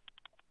 Welcome.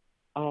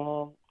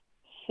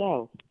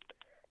 So,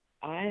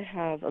 I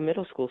have a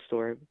middle school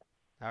story.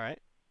 All right.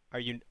 Are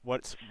you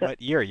what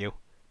year are you?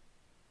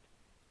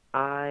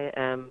 I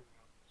am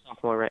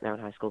sophomore right now in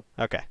high school.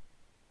 Okay.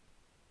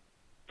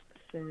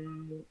 So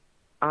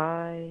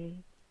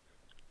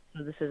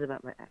this is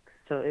about my ex.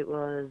 So it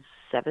was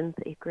 7th,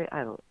 8th grade.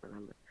 I don't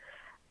remember.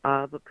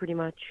 But pretty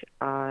much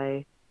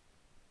I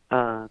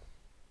had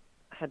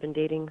been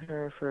dating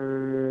her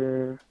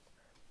for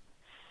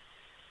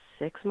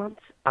 6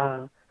 months.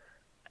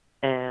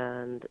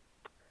 And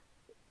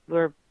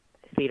we're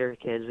theater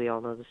kids. We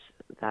all know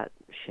that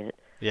shit.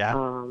 Yeah.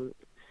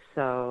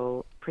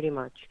 So pretty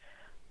much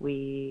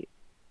her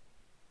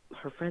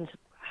friends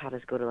had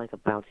us go to like a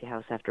bouncy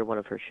house after one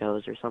of her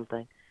shows or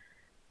something.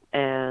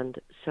 And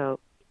so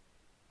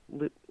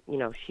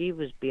she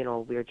was being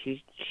all weird.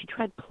 She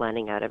tried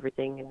planning out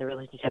everything in the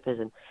relationship, as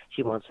in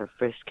she wants her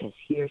first kiss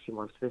here, she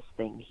wants this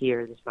thing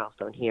here, this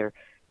milestone here.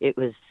 It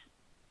was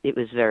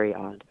very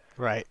odd.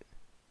 Right.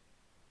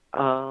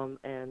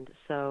 And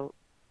so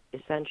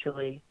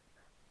essentially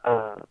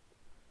what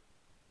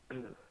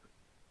happened?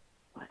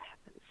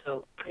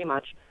 So pretty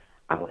much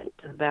I went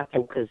to the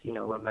bathroom because, one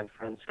of my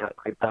friends got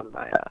creeped on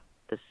by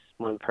this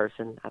one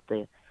person at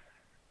the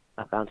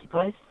bouncy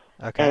place.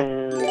 Okay.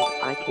 And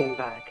I came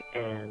back,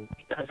 and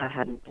because I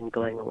hadn't been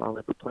going along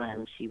with the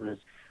plan, she was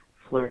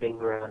flirting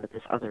around with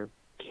this other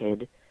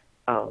kid.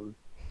 And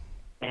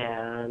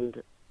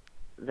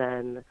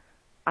then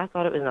I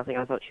thought it was nothing.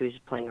 I thought she was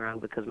just playing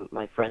around because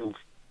my friends,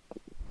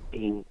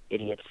 being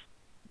idiots,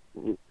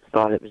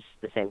 thought it was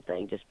the same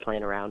thing, just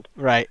playing around.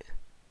 Right.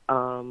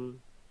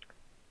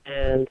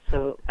 And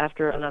so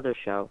after another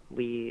show,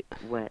 we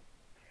went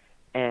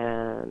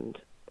to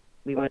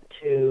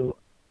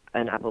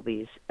an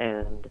Applebee's,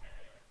 and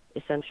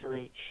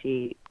essentially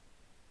she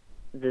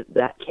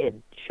that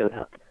kid showed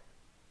up.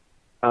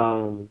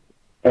 And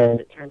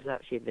it turns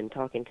out she had been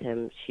talking to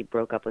him. She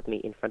broke up with me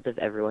in front of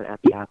everyone at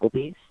the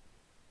Applebee's.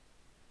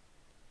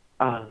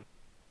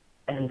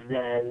 And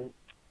then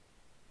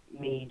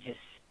me just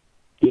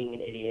being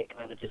an idiot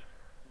kind of just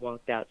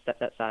walked out,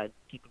 stepped outside,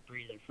 took a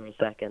breather for a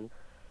second.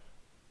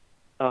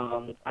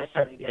 I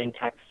started getting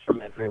texts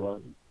from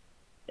everyone,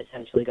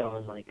 essentially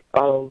going like,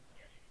 "Oh,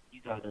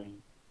 you gotta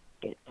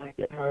get back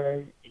at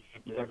her in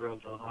front of everyone,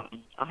 blah, blah."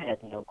 And I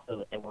had no clue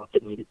what they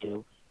wanted me to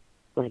do.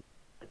 Like,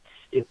 that's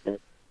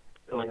stupid.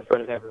 Going in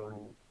front of everyone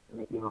and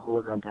making a whole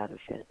event out of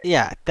shit.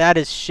 Yeah, that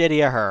is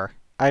shitty of her.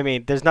 I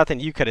mean, there's nothing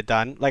you could have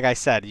done. Like I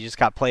said, you just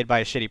got played by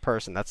a shitty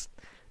person. That's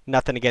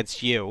nothing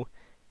against you.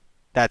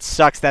 That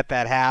sucks that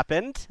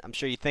happened. I'm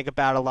sure you think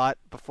about it a lot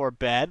before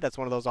bed. That's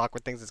one of those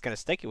awkward things that's going to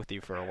stick with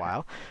you for a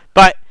while.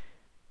 But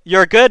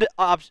you're a good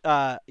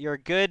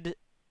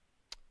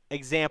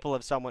example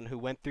of someone who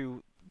went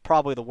through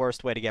probably the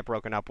worst way to get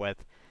broken up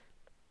with.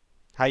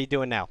 How you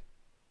doing now?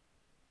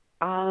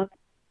 I'm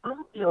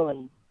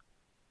doing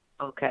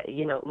okay.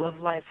 You know, love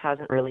life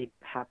hasn't really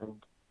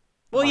happened.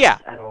 Well, yeah,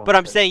 but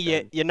I'm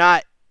saying you're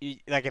not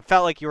like it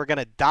felt like you were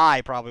gonna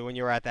die probably when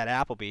you were at that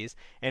Applebee's,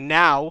 and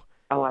now.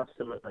 Oh,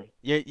 absolutely.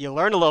 You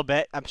learn a little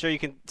bit. I'm sure you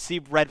can see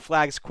red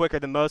flags quicker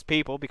than most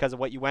people because of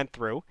what you went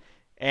through,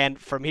 and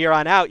from here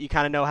on out, you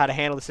kind of know how to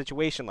handle a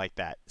situation like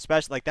that.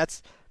 Especially like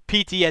that's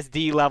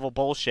PTSD level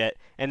bullshit,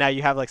 and now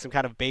you have like some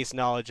kind of base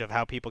knowledge of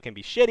how people can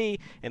be shitty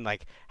and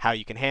like how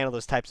you can handle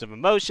those types of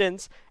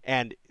emotions.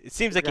 And it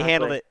seems like you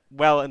handled it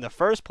well in the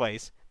first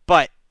place,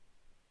 but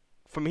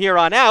from here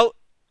on out,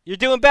 you're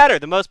doing better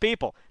than most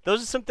people.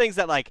 Those are some things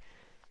that like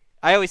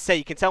I always say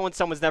you can tell when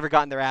someone's never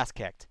gotten their ass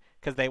kicked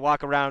because they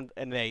walk around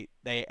and they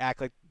act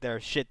like their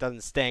shit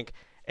doesn't stink,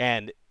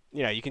 and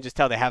you know you can just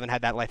tell they haven't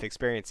had that life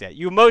experience yet.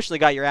 You emotionally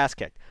got your ass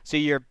kicked, so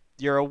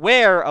you're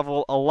aware of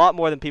a lot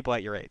more than people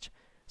at your age.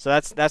 So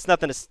that's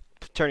nothing to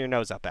turn your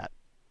nose up at.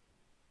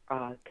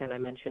 Can I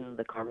mention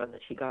the karma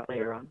that she got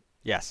later on?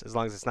 Yes, as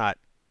long as it's not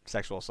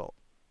sexual assault.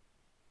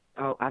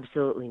 Oh,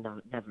 absolutely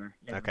not. Never.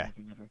 Okay.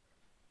 Never.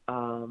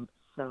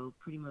 So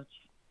pretty much,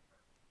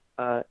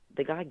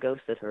 the guy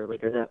ghosted her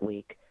later that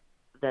week.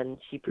 Then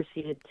she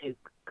proceeded to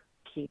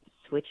keep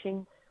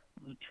switching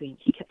between.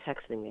 She kept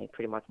texting me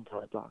pretty much until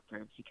I blocked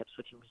her. She kept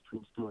switching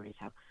between stories.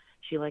 How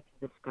she liked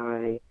this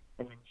guy,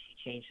 and then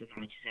she changed the guy.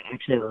 And she said,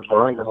 "Actually, I was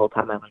lying the whole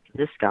time. I liked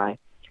this guy."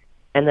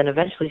 And then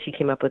eventually she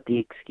came up with the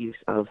excuse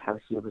of how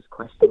she was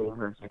questioning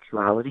her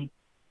sexuality,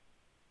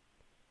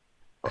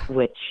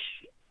 which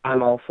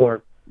I'm all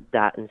for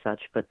that and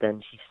such, but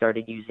then she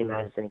started using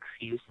that as an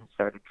excuse and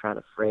started trying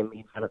to frame me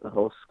in front of the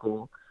whole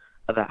school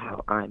about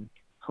how I'm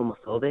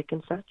homophobic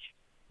and such.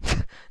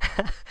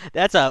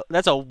 That's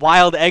a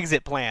wild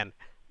exit plan.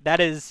 That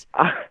is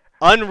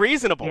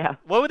unreasonable. Yeah.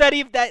 What would that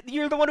even? That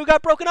you're the one who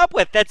got broken up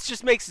with. That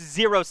just makes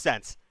zero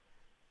sense.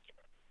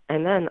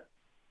 And then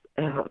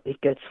it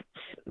gets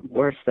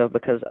worse though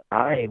because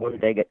I one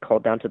day get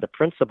called down to the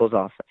principal's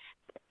office,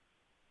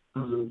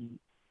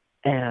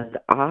 and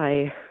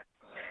I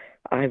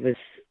was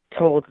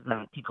told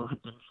that people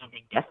had been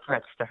sending death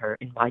threats to her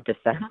in my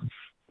defense.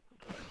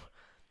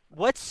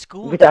 What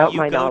school Without do you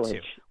my go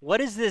knowledge. to?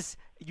 What is this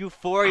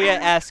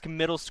Euphoria-esque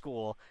middle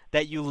school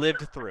that you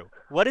lived through?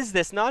 What is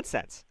this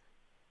nonsense?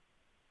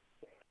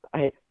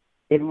 It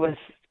was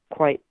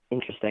quite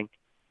interesting.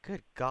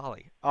 Good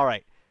golly. All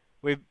right.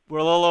 We're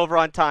a little over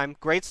on time.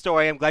 Great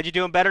story. I'm glad you're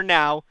doing better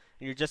now.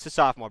 And you're just a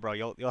sophomore, bro.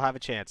 You'll have a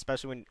chance,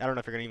 especially when I don't know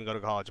if you're gonna even go to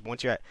college. But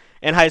once you're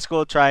in high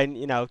school, try and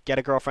get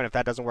a girlfriend. If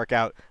that doesn't work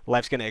out,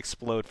 life's gonna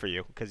explode for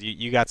you because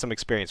you got some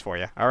experience for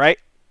you. All right.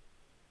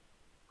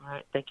 All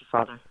right, thank you,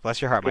 Father.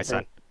 Bless your heart, my Good son.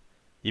 night.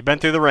 You've been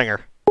through the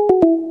ringer.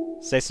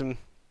 Say some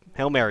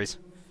Hail Marys.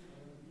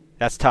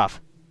 That's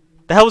tough.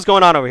 The hell was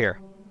going on over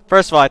here?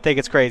 First of all, I think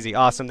it's crazy.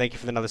 Awesome. Thank you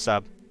for another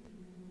sub.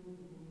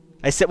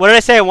 What did I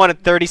say? I wanted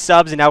 30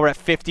 subs, and now we're at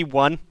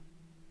 51.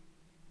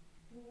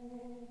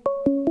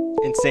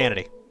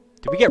 Insanity.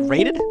 Did we get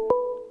rated?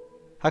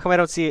 How come I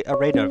don't see a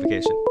raid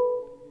notification?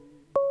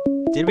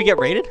 Did we get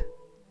rated?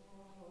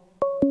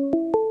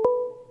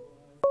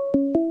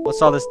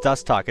 What's all this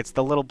dust talk? It's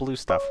the little blue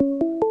stuff.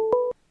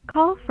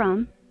 Call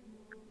from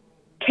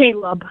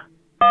Caleb.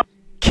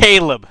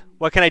 Caleb,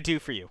 what can I do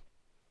for you?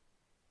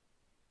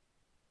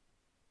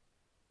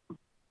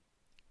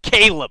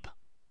 Caleb.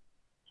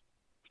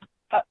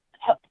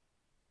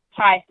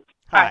 Hi.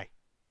 Hi.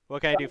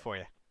 What can I do for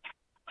you?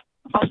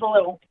 I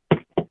was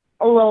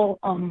a little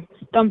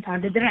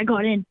dumbfounded that I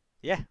got in.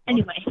 Yeah.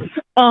 Anyway,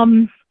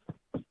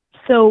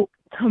 so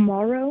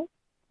tomorrow,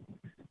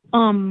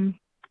 I'm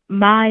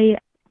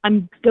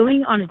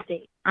going on a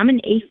date. I'm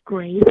in 8th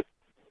grade,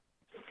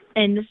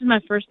 and this is my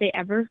first day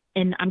ever,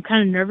 and I'm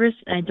kind of nervous,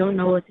 and I don't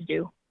know what to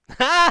do.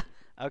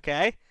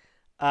 Okay.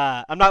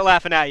 I'm not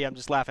laughing at you. I'm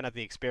just laughing at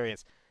the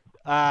experience.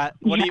 What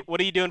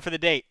are you doing for the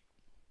date?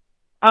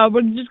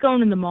 We're just going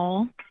to the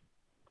mall.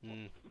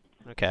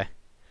 Okay.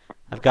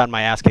 I've gotten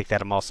my ass kicked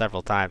at a mall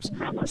several times.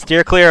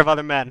 Steer clear of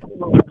other men.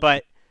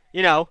 But,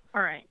 All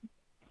right.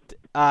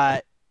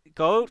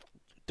 don't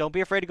don't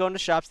be afraid to go into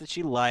shops that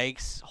she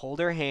likes. Hold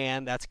her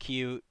hand. That's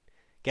cute.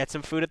 Get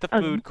some food at the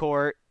food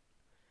court.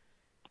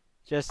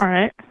 Just All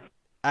right.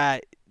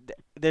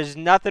 There's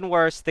nothing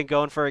worse than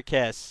going for a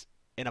kiss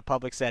in a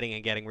public setting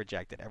and getting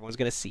rejected. Everyone's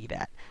going to see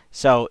that.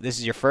 So this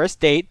is your first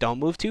date. Don't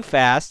move too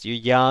fast. You're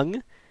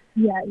young.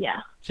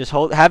 Yeah. Just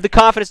have the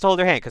confidence to hold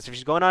her hand, because if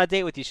she's going on a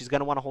date with you, she's going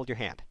to want to hold your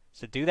hand.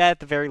 So do that at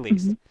the very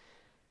least.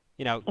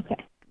 You know,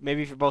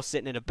 maybe if you're both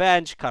sitting in a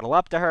bench, cuddle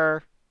up to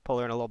her, pull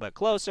her in a little bit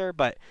closer.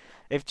 But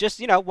if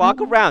just, walk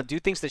around, do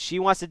things that she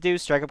wants to do,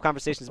 strike up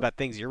conversations about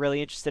things you're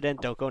really interested in.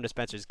 Don't go into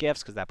Spencer's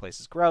Gifts, because that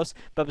place is gross.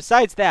 But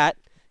besides that,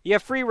 you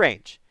have free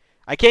range.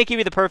 I can't give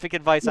you the perfect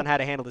advice on how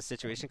to handle this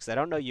situation, because I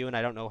don't know you and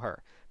I don't know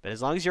her. But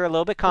as long as you're a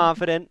little bit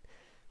confident,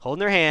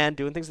 holding her hand,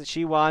 doing things that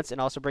she wants,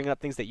 and also bringing up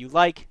things that you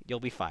like,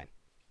 you'll be fine.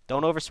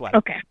 Don't oversweat.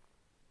 Okay.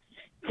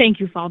 Thank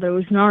you, Father. It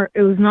was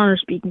an honor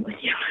speaking with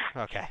you.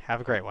 Okay.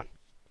 Have a great one.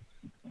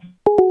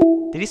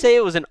 Did he say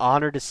it was an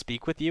honor to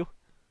speak with you?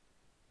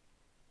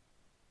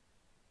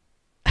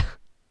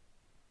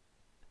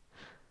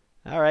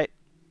 All right.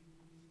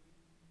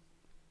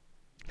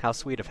 How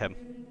sweet of him.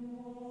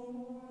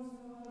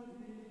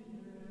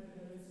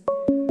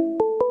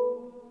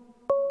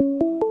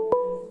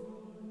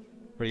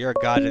 But you're a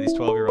god to these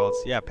 12-year-olds.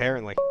 Yeah,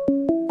 apparently.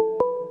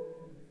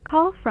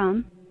 Call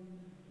from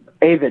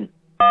Avon.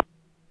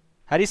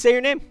 How do you say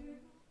your name?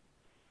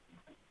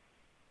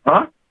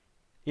 Huh?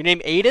 Your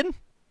name Aiden?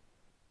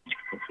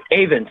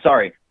 Avon,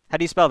 sorry. How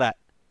do you spell that?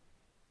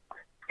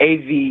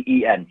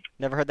 Aven.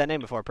 Never heard that name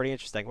before. Pretty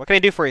interesting. What can I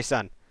do for you,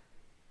 son?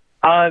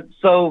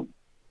 So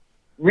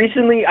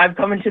recently I've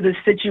come into this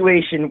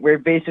situation where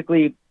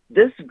basically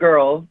this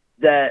girl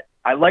that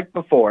I liked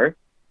before,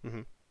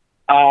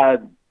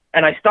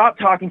 and I stopped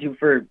talking to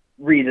for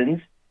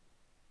reasons,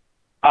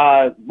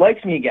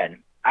 likes me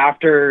again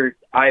after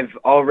I've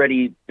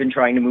already been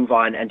trying to move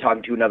on and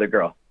talking to another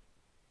girl.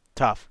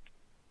 Tough.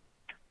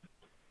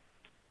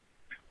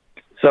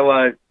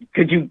 So,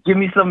 could you give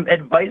me some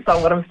advice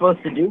on what I'm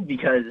supposed to do?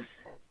 Because...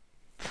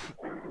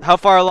 How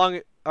far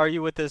along are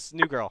you with this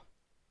new girl?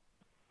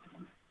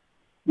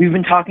 We've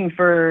been talking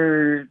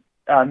for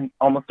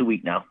almost a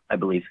week now, I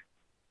believe.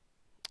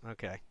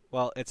 Okay.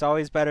 Well, it's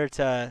always better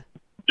to,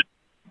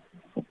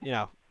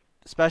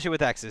 especially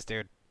with exes,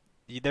 dude.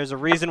 There's a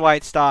reason why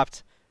it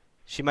stopped.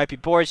 She might be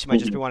bored. She might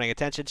just be wanting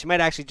attention. She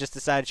might actually just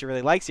decide she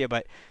really likes you,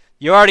 but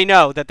you already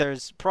know that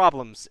there's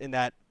problems in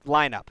that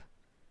lineup.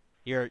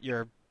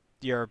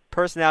 Your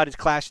personalities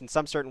clash in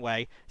some certain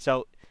way.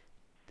 So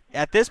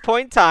at this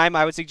point in time,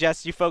 I would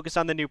suggest you focus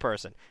on the new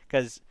person,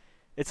 because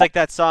it's like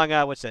that song,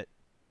 what's it?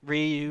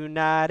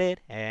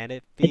 Reunited, and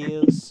it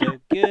feels so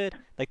good.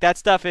 Like, that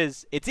stuff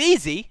it's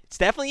easy. It's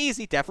definitely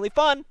easy, definitely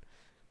fun.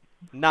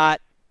 Not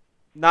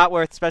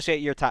worth,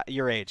 especially at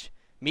your age.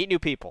 Meet new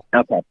people.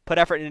 Okay. Put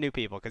effort into new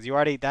people, because you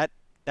already, that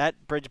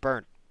bridge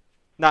burnt.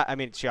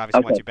 She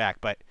obviously wants you back,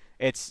 but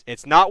it's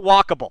not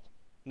walkable.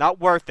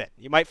 Not worth it.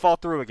 You might fall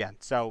through again.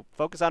 So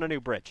focus on a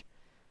new bridge.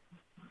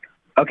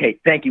 Okay,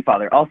 thank you,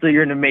 Father. Also,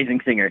 you're an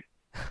amazing singer.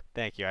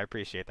 Thank you. I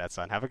appreciate that,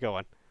 son. Have a good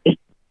one.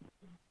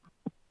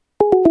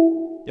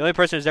 The only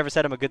person who's ever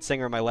said I'm a good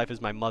singer in my life is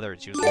my mother,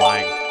 and she was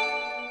lying.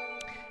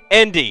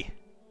 Andy,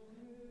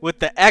 with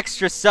the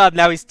extra sub.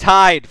 Now he's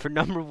tied for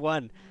number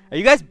 1. Are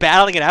you guys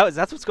battling it out? Is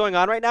that what's going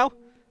on right now?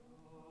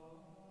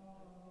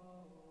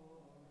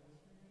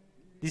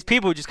 These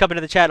people who just come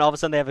into the chat and all of a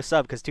sudden they have a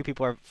sub because 2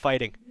 people are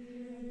fighting.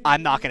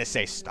 I'm not going to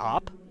say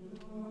stop,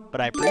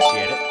 but I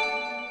appreciate it.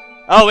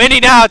 Oh,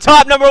 Indy now,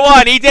 top number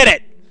 1. He did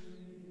it.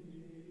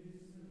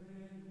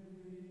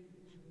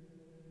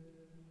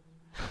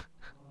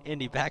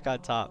 Indy back on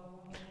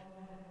top.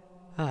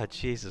 Oh,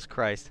 Jesus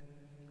Christ.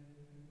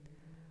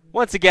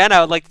 Once again, I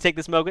would like to take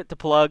this moment to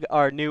plug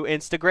our new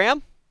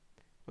Instagram.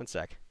 One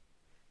sec.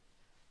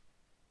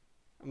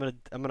 I'm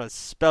gonna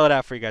spell it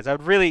out for you guys. I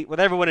would really, with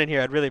everyone in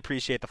here, I'd really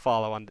appreciate the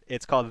follow on.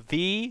 It's called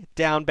The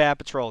Down Bad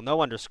Patrol,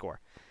 no underscore.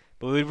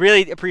 But we'd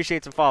really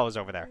appreciate some follows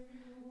over there.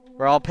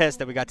 We're all pissed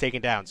that we got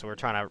taken down, so we're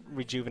trying to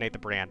rejuvenate the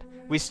brand.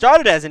 We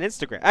started as an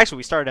Instagram. Actually,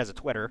 we started as a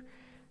Twitter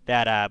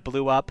that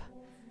blew up.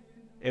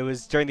 It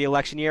was during the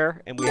election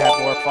year, and we had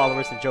more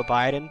followers than Joe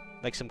Biden,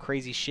 like some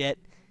crazy shit.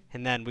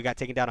 And then we got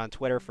taken down on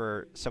Twitter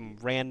for some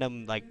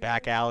random, like,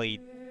 back alley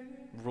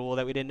rule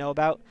that we didn't know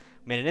about.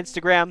 Made an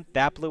Instagram.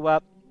 That blew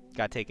up.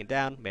 Got taken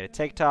down. Made a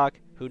TikTok.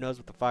 Who knows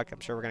what the fuck. I'm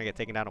sure we're going to get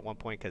taken down at one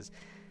point because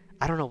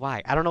I don't know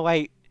why. I don't know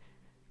why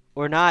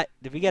we're not.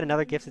 Did we get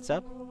another gifted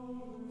sub?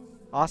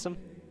 Awesome.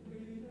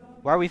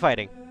 Why are we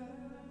fighting?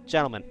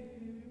 Gentlemen.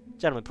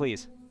 Gentlemen,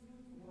 please.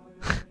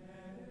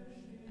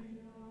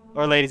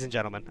 Or ladies and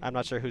gentlemen. I'm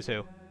not sure who's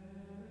who.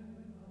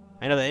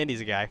 I know that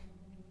Indy's a guy.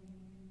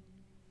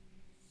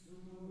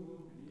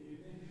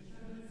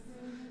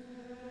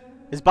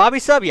 Is Bobby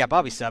sub? Yeah,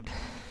 Bobby subbed.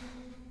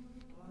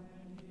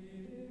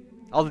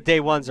 All the day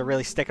ones are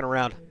really sticking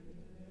around.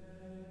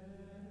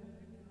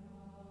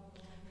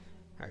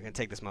 Alright, I'm going to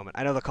take this moment.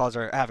 I know the calls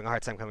are having a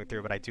hard time coming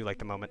through, but I do like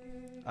the moment.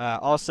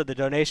 Also, the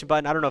donation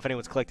button. I don't know if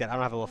anyone's clicked it. I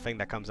don't have a little thing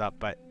that comes up,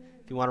 but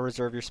if you want to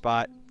reserve your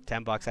spot,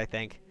 $10 I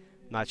think.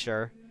 I'm not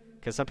sure.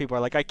 Because some people are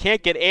like, I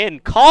can't get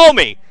in. Call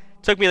me.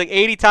 Took me like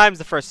 80 times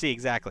the first C,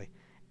 exactly.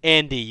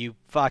 Indy, you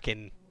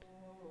fucking...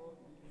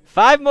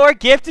 5 more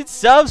gifted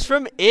subs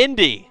from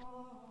Indy.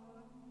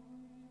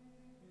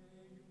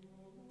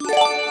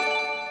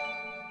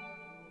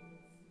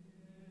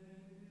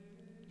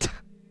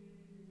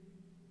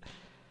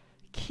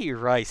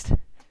 Christ.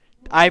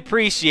 I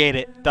appreciate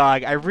it,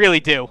 dog. I really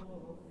do.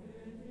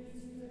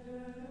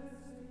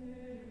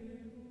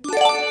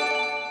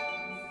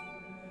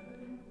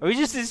 Are we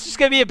just, it's just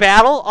going to be a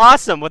battle?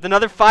 Awesome, with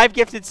another 5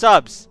 gifted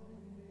subs.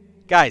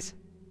 Guys,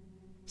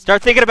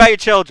 start thinking about your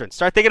children.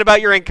 Start thinking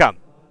about your income.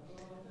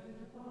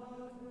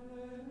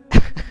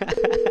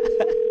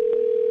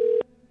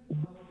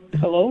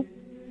 Hello?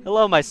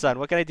 Hello, my son.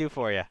 What can I do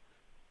for you?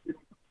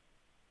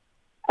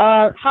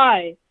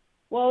 Hi.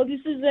 Well, this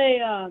is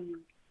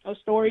a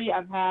story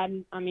I've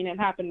had. I mean, it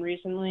happened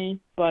recently,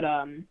 but,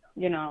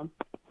 you know,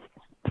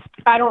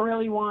 I don't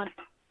really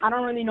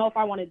know if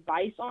I want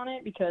advice on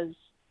it because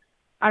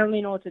I don't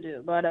really know what to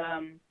do. But,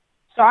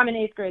 so I'm in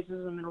 8th grade. This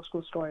is a middle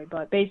school story,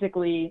 but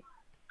basically,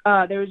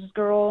 there was this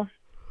girl,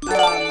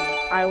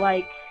 I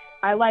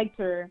liked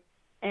her,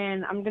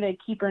 and I'm going to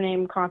keep her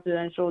name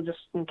confidential just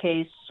in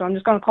case. So I'm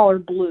just going to call her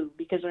Blue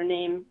because her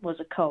name was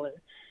a color.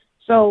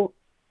 So,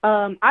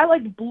 I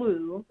liked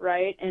Blue,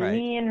 right? And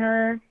me and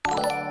her,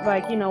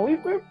 like, you know,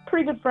 we're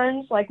pretty good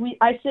friends. Like,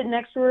 I sit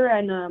next to her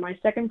in my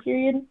 2nd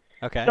period.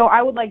 Okay. So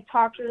I would, like,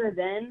 talk to her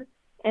then.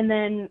 And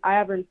then I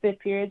have her in 5th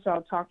period, so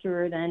I'll talk to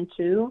her then,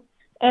 too.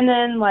 And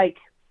then, like,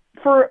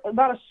 for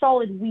about a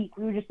solid week,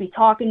 we would just be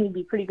talking. We'd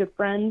be pretty good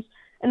friends.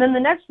 And then the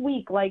next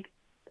week, like,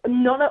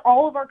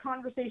 all of our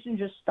conversations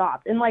just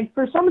stopped. And, like,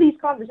 for some of these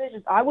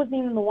conversations, I wasn't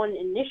even the one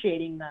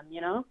initiating them,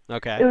 you know?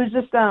 Okay. It was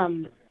just,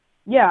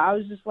 yeah, I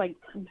was just, like,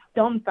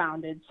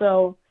 dumbfounded.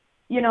 So,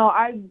 you know,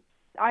 I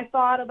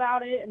thought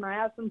about it, and I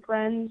asked some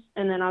friends,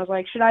 and then I was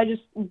like, should I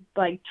just,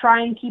 like,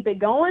 try and keep it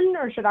going,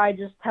 or should I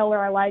just tell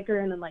her I like her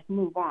and then, like,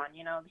 move on,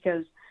 you know?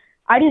 Because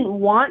I didn't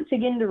want to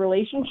get into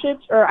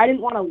relationships, or I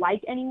didn't want to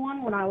like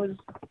anyone when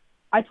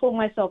I told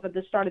myself at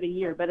the start of the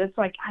year, but it's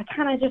like, it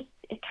kind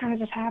of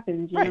just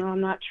happens, you know?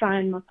 I'm not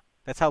trying.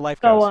 That's how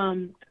life goes.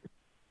 So,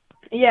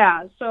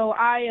 yeah, so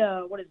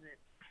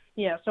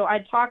so I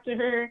talked to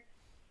her,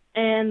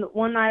 and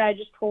one night I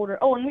just told her,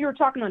 and we were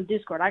talking on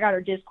Discord. I got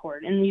her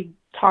Discord, and we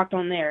talked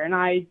on there, and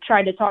I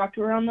tried to talk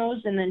to her on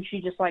those, and then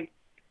she just, like,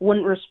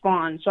 wouldn't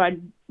respond, so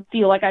I'd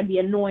feel like I'd be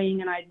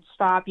annoying, and I'd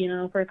stop, you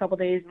know, for a couple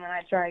days, and then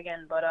I'd try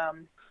again, but,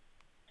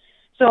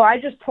 so I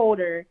just told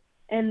her,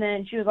 and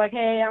then she was like,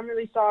 hey, I'm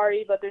really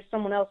sorry, but there's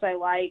someone else I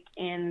like,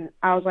 and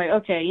I was like,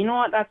 okay, you know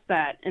what, that's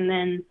that, and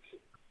then,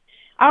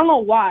 I don't know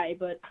why,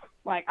 but,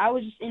 like, I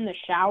was just in the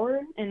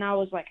shower, and I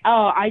was like,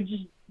 I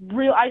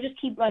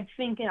just keep, like,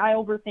 thinking, I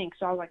overthink,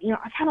 so I was like, you know,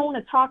 I kind of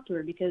want to talk to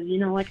her, because, you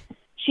know, like,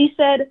 she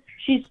said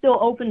she's still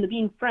open to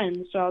being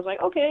friends, so I was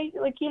like, okay,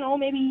 like, you know,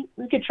 maybe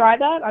we could try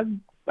that,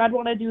 I'd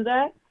want to do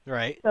that.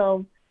 Right.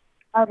 So,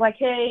 I was like,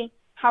 hey,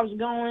 how's it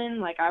going?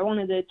 Like, I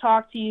wanted to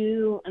talk to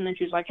you, and then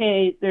she was like,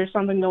 hey, there's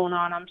something going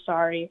on, I'm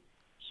sorry.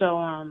 So,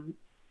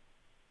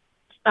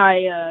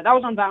 that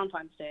was on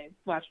Valentine's Day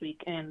last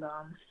week, and,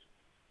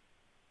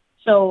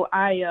 so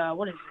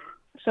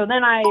so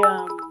then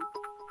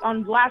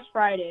on last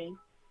Friday,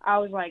 I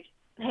was like,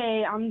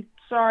 hey, I'm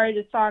sorry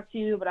to talk to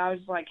you, but I was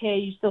like, hey,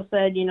 you still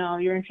said, you know,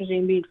 you're interested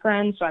in being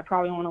friends, so I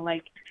probably want to,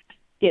 like,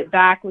 get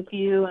back with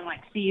you and, like,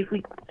 see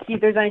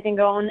if there's anything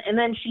going. And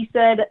then she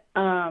said,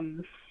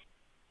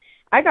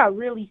 I got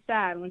really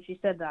sad when she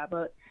said that,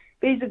 but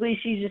basically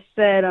she just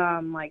said,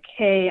 like,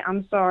 hey,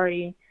 I'm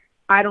sorry,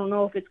 I don't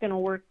know if it's going to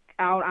work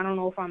out, I don't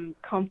know if I'm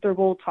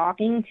comfortable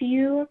talking to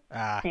you.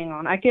 Hang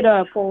on, I could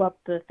pull up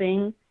the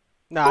thing.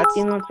 No,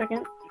 give me 1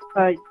 second.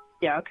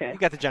 Yeah, okay. You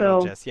got the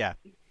general gist, yeah.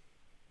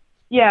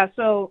 Yeah,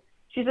 so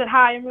she said,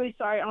 hi, I'm really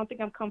sorry. I don't think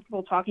I'm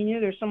comfortable talking to you.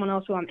 There's someone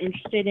else who I'm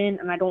interested in,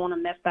 and I don't want to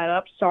mess that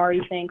up.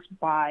 Sorry, thanks,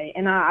 bye.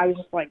 And I was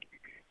just like,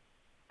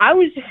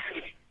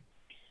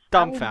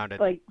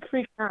 dumbfounded. I was, like,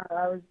 freaking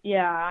out.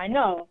 Yeah, I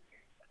know.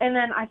 And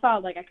then I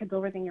thought, like, I kept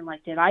overthinking,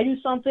 like, did I do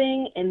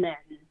something? And then,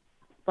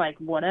 like,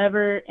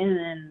 whatever. And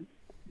then,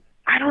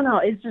 I don't know.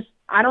 It's just,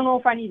 I don't know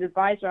if I need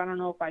advice or I don't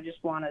know if I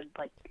just want to,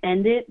 like,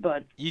 end it,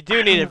 but... You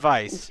do need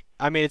advice.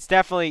 I mean, it's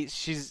definitely,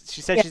 she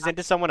said she's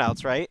into someone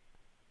else, right?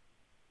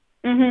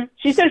 Mm-hmm.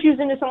 She said she was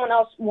into someone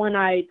else when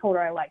I told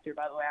her I liked her,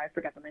 by the way. I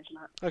forgot to mention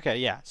that. Okay,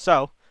 yeah.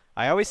 So,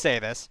 I always say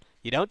this.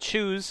 You don't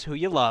choose who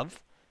you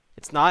love.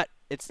 It's not,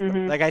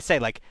 like I say,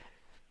 like,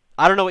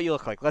 I don't know what you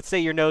look like. Let's say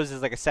your nose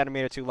is like a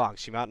centimeter too long.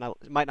 She might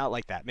not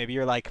like that. Maybe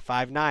you're like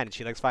 5'9" and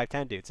she likes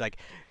 5'10" dudes. Like,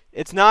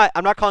 it's not,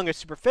 I'm not calling her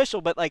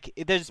superficial, but, like,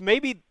 there's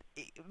maybe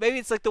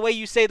it's like the way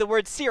you say the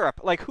word syrup.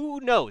 Like, who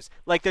knows?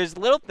 Like, there's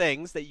little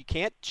things that you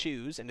can't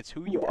choose, and it's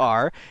who you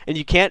are, and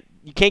you can't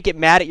get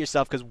mad at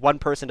yourself because one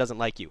person doesn't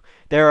like you.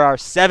 There are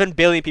 7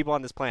 billion people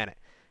on this planet,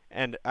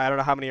 and I don't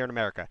know how many are in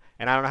America,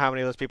 and I don't know how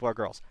many of those people are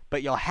girls,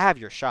 but you'll have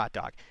your shot,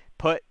 dog.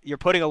 You're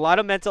putting a lot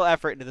of mental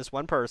effort into this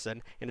one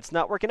person, and it's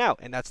not working out,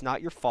 and that's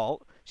not your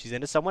fault. She's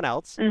into someone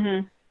else,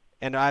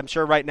 And I'm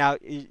sure right now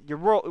your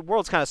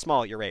world's kind of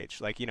small at your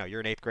age. Like, you know,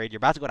 you're in 8th grade. You're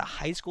about to go to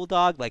high school,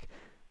 dog. Like,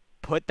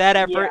 put that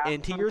effort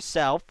into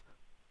yourself.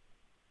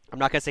 I'm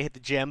not going to say hit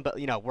the gym, but,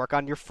 you know, work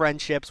on your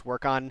friendships,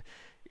 work on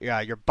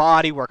your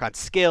body, work on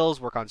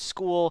skills, work on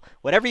school,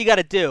 whatever you got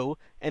to do.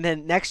 And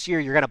then next year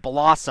you're going to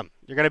blossom.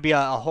 You're going to be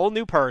a whole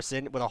new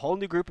person with a whole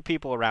new group of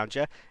people around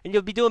you, and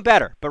you'll be doing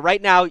better. But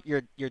right now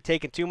you're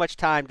taking too much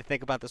time to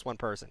think about this one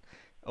person.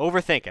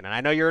 Overthinking. And I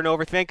know you're an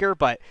overthinker,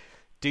 but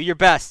do your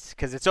best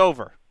because it's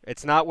over.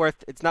 It's not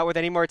worth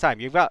any more time.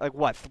 You've got, like,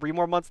 what, 3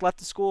 more months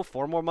left of school?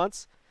 4 more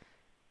months?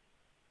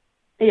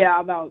 Yeah,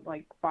 about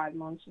like 5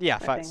 months. Yeah,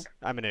 I 5. think.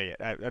 I'm an idiot.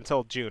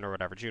 Until June or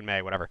whatever. June,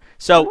 May, whatever.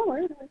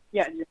 So,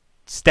 yeah.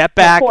 step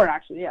back. 4,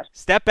 actually, yes.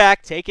 Step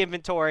back. Take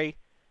inventory.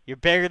 You're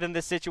bigger than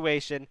this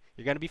situation.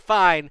 You're going to be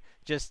fine.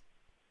 Just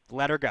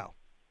let her go.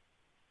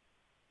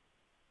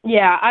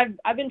 Yeah,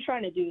 I've been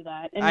trying to do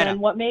that. And I then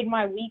know. what made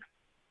my week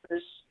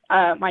worse,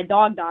 my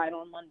dog died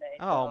on Monday.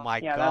 Oh, so, my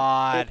yeah,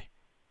 God.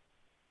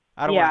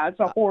 I don't it's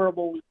a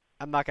horrible week.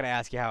 I'm not going to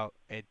ask you how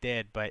it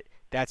did, but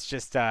that's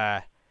just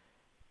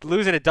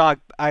losing a dog.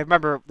 I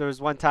remember there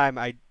was one time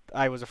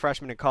I was a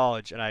freshman in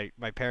college, and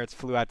my parents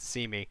flew out to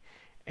see me.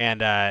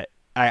 And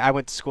I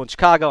went to school in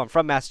Chicago. I'm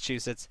from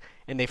Massachusetts.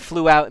 And they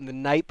flew out, and the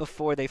night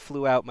before they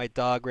flew out, my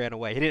dog ran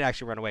away. He didn't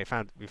actually run away.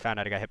 We found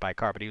out he got hit by a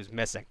car, but he was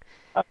missing.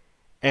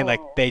 And,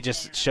 like, they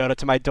just showed up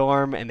to my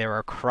dorm, and they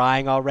were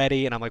crying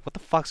already. And I'm like, what the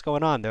fuck's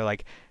going on? They're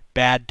like,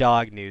 bad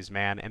dog news,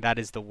 man. And that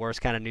is the worst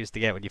kind of news to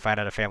get when you find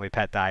out a family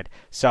pet died.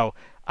 So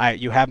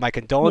you have my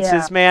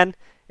condolences, man.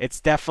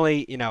 It's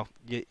definitely, you know,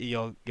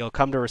 you'll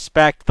come to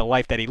respect the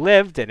life that he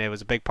lived, and it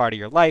was a big part of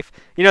your life.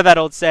 You know that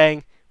old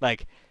saying,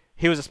 like,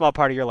 he was a small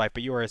part of your life,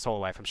 but you were his whole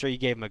life. I'm sure you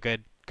gave him a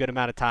good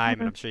amount of time,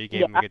 and I'm sure you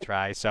gave him a good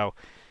try. So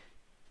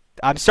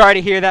I'm sorry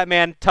to hear that,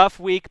 man. Tough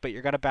week, but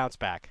you're going to bounce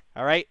back.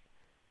 All right?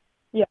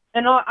 Yeah,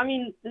 and I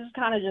mean, this is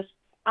kind of just,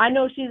 I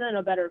know she's in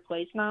a better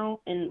place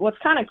now, and what's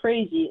kind of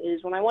crazy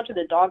is when I went to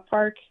the dog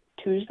park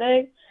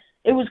Tuesday,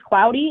 it was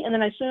cloudy, and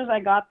then as soon as I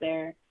got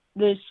there,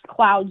 this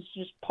clouds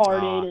just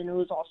parted, and it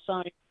was all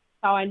sunny.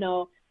 That's how I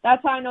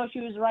know she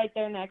was right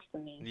there next to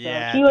me. So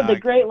Yeah, she lived a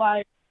dog. great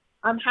life.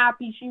 I'm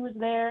happy she was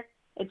there.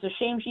 It's a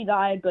shame she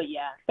died, but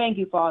yeah, thank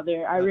you,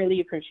 Father. I really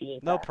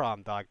appreciate No that.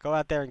 problem, dog. Go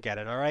out there and get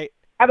it, all right?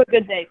 Have a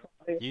good day,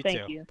 Father. You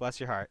Thank too. you. Bless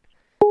your heart.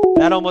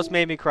 That almost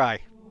made me cry.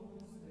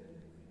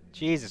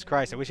 Jesus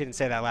Christ, I wish I didn't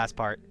say that last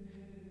part.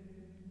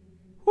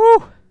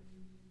 Whew!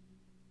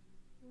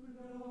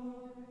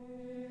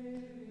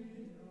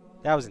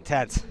 That was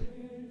intense.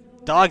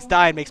 Dogs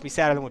dying makes me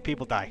sadder than when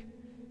people die.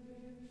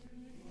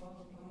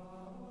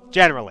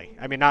 Generally.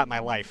 I mean, not in my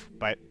life,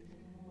 but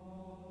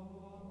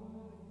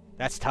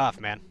that's tough,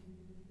 man.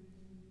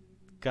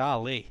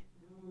 Golly.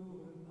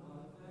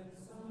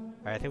 All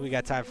right, I think we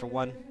got time for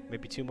 1,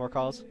 maybe 2 more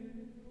calls.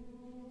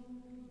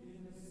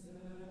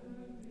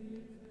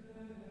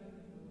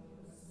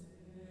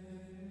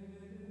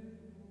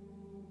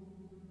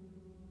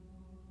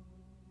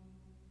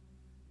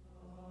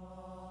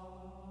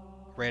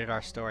 Rated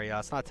R story.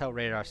 Let's not tell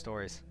rated R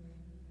stories.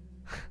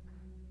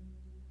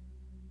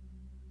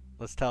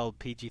 Let's tell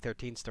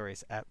PG-13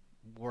 stories at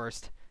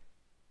worst.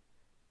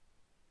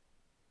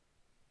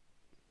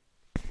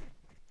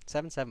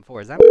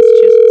 774. Is that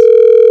Massachusetts?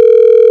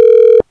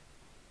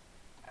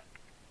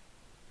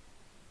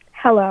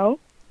 Hello.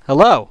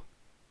 Hello.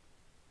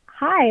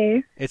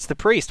 Hi. It's the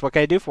priest. What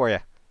can I do for you?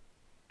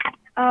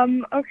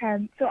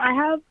 Okay. So I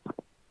have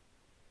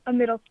a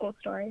middle school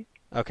story.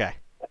 Okay.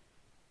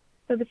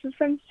 So this is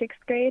from 6th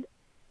grade,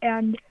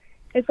 and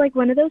it's like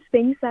one of those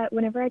things that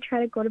whenever I try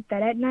to go to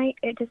bed at night,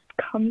 it just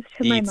comes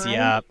to my Eats mind. you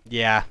up.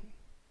 Yeah.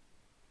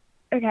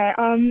 Okay.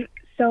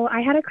 So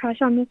I had a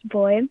crush on this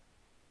boy.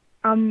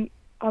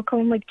 I'll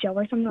call him like Joe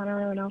or something. I don't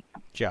really know.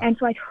 Joe. And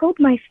so I told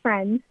my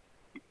friends,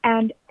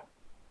 and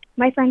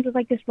my friends was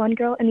like this one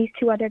girl and these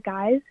 2 other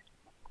guys.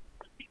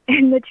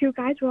 And the 2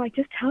 guys were like,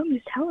 just tell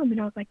him.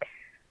 And I was like,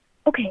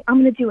 okay,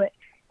 I'm going to do it.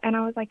 And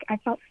I was like, I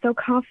felt so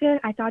confident.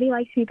 I thought he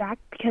liked me back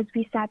because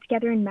we sat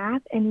together in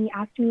math and he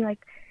asked me like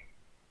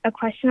a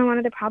question on one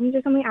of the problems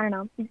or something. I don't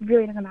know. It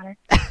really doesn't matter.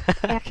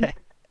 Okay.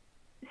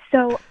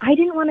 So I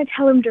didn't want to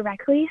tell him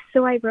directly,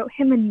 so I wrote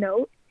him a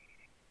note.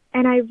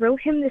 And I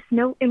wrote him this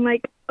note in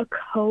like a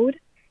code.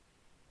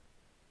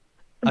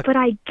 But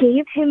I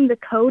gave him the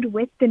code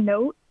with the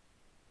note.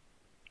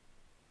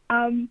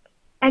 And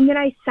then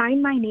I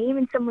signed my name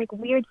in some like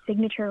weird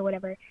signature or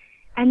whatever.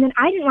 And then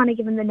I didn't want to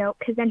give him the note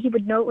because then he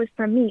would know it was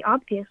from me.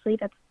 Obviously,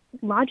 that's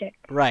logic.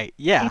 Right.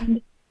 Yeah.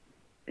 And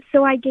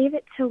so I gave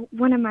it to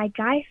one of my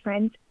guy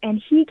friends,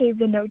 and he gave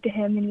the note to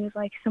him, and he was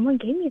like, "Someone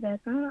gave me this.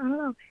 I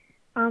don't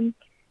know."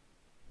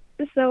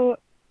 So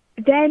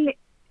then,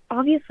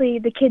 obviously,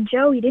 the kid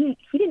Joe, he didn't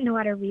know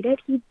how to read it.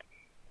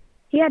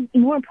 He had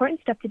more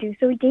important stuff to do,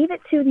 so he gave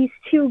it to these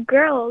 2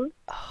 girls,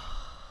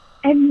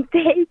 and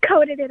they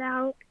coded it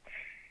out.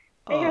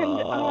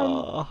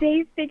 And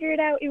they figured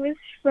out it was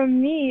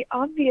from me,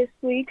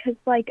 obviously, because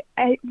like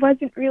it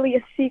wasn't really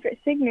a secret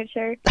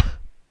signature.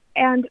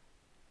 And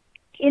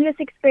in the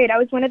 6th grade, I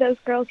was one of those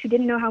girls who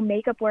didn't know how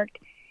makeup worked,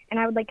 and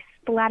I would like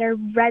splatter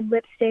red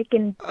lipstick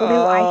and blue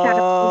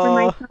eyeshadow over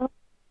myself.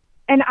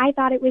 And I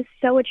thought it was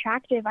so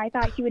attractive. I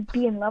thought he would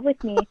be in love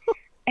with me.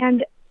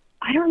 And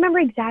I don't remember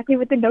exactly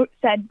what the note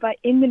said, but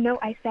in the note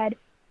I said,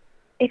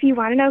 if you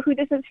want to know who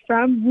this is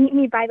from, meet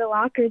me by the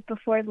lockers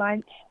before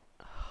lunch.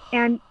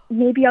 And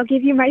maybe I'll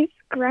give you my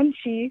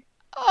scrunchie.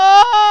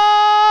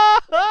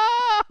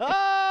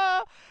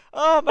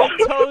 Oh, my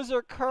toes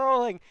are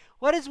curling.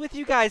 What is with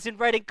you guys in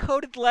writing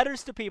coded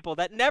letters to people?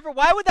 That never.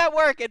 Why would that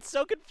work? It's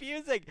so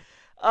confusing.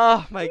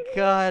 Oh my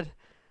God.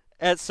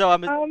 And so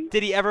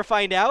did he ever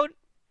find out?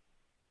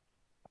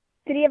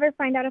 Did he ever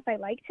find out if I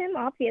liked him?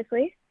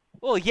 Obviously.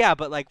 Well, yeah,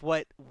 but like,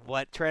 what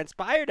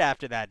transpired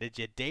after that? Did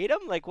you date him?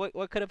 Like,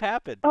 what could have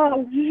happened?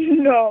 Oh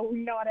no,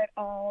 not at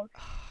all.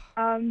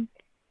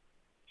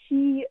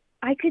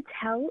 I could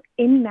tell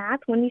in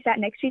math when we sat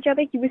next to each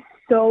other, he was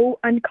so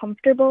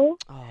uncomfortable.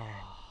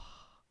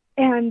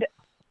 And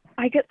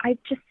I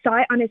just saw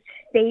it on his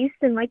face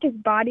and like his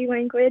body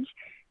language.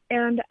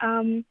 And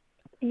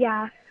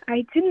yeah,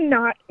 I did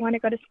not want to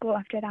go to school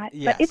after that.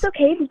 Yes. But it's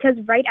okay because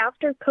right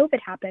after COVID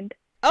happened.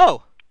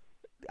 Oh,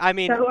 I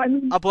mean, So,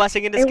 a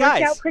blessing in It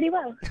disguise. worked out pretty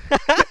well.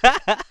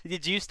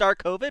 Did you start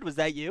COVID? Was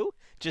that you?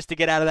 Just to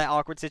get out of that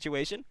awkward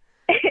situation?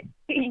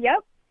 Yep.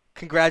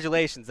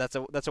 Congratulations. That's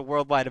a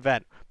worldwide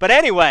event. But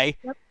anyway,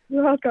 Yep.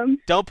 You're welcome.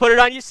 don't put it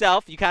on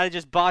yourself. You kind of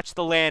just botched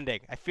the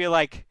landing. I feel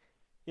like,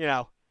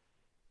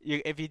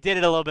 if you did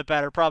it a little bit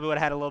better, probably would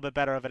have had a little bit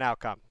better of an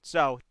outcome.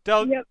 So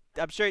don't. Yep.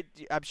 I'm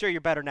sure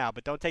you're better now,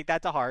 but don't take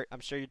that to heart. I'm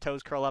sure your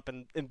toes curl up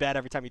in bed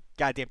every time you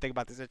goddamn think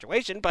about the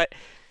situation. But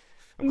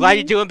I'm glad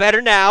you're doing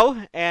better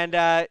now,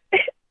 and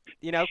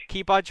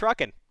keep on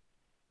trucking.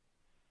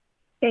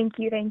 Thank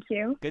you. Thank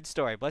you. Good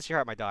story. Bless your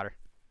heart, my daughter.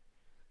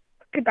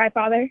 Goodbye,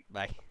 Father.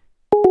 Bye.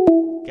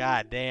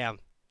 God damn.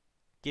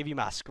 Give you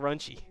my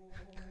scrunchie.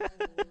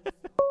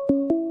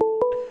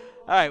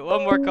 All right,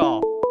 one more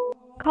call.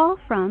 Call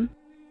from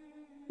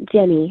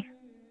Jenny.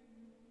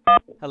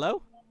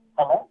 Hello?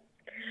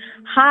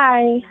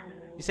 Hi.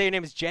 You say your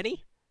name is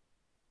Jenny?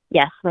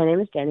 Yes, my name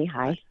is Jenny.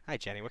 Hi. Hi,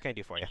 Jenny. What can I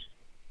do for you?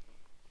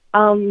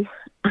 I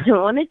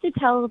wanted to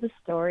tell the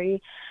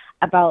story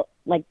about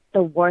like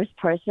the worst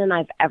person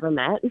I've ever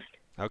met.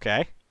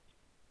 Okay.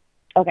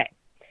 Okay.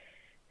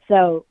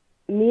 So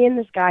me and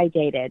this guy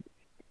dated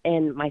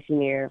in my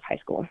senior year of high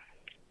school.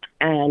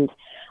 And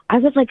I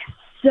was like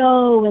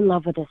so in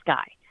love with this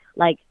guy.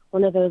 Like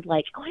one of those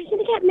like, oh, I'm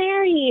gonna get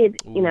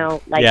married,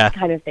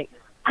 kind of thing.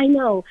 I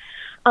know.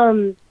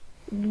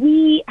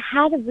 We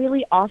had a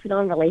really off and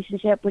on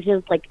relationship, which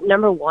is like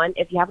number one,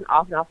 if you have an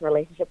off and off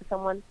relationship with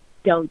someone,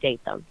 don't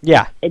date them.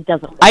 Yeah. It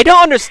doesn't work. I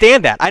don't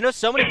understand that. I know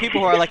so many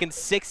people who are like in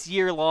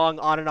 6-year-long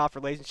on and off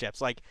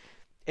relationships. Like,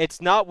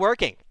 it's not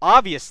working,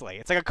 obviously.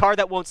 It's like a car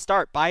that won't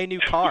start. Buy a new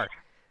car.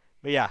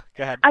 But yeah,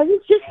 go ahead. I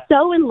was just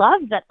so in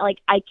love that like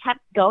I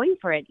kept going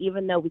for it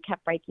even though we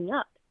kept breaking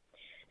up.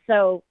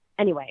 So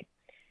anyway,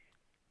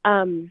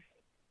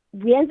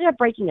 we ended up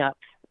breaking up,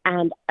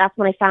 and that's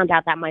when I found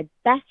out that my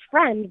best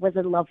friend was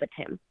in love with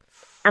him.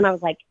 And I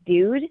was like,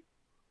 dude,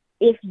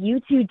 if you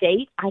two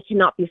date, I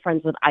cannot be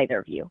friends with either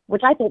of you,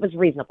 which I thought was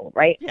reasonable,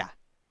 right? Yeah.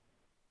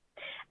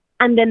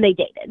 And then they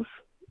dated.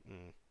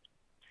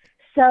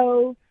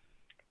 So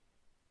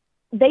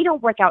they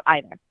don't work out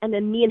either. And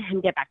then me and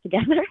him get back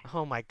together.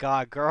 Oh my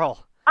God,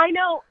 girl. I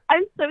know,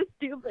 I'm so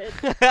stupid.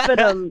 But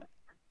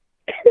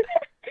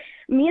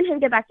me and him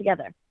get back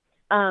together.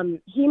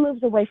 He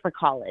moves away for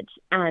college,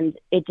 and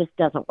it just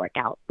doesn't work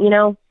out,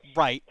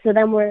 Right. So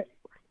then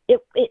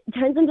it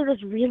turns into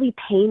this really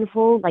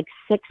painful, like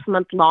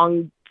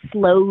 6-month-long,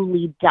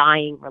 slowly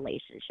dying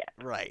relationship.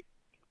 Right.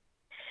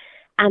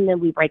 And then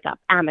we break up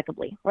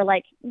amicably. We're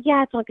like,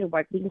 yeah, it's not going to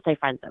work. We can stay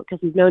friends, though, because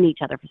we've known each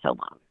other for so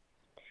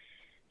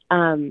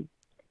long.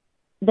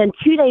 Then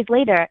 2 days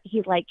later,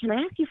 he's like, can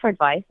I ask you for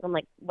advice? I'm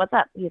like, what's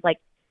up? He's like,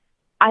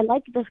 I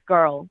like this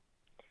girl.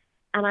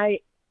 And I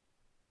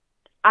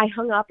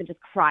hung up and just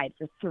cried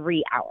for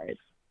 3 hours.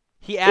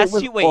 He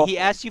asked you, awful. he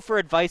asked you for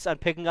advice on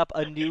picking up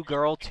a new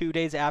girl 2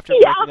 days after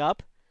Yeah. breaking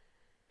up?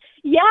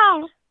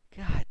 Yeah.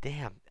 God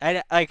damn.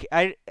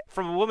 I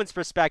from a woman's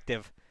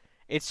perspective,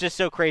 it's just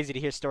so crazy to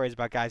hear stories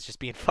about guys just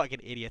being fucking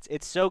idiots.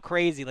 It's so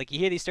crazy. Like, you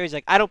hear these stories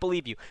like, I don't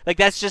believe you. Like,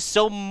 that's just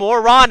so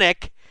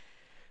moronic.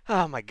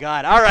 Oh my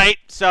God. All right.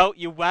 So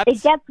you wept.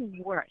 It gets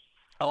worse.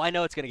 Oh, I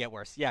know it's going to get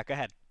worse. Yeah, go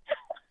ahead.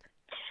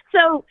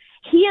 So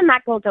he and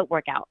that girl don't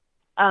work out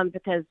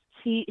because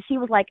she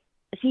was like,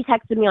 she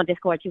texted me on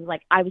Discord. She was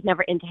like, I was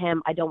never into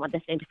him. I don't want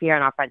this to interfere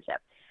in our friendship.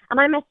 And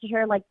I messaged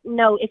her like,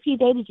 no, if he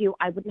dated you,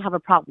 I wouldn't have a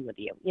problem with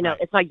you. Right.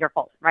 It's not your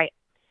fault, right?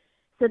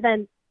 So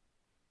then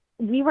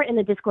we were in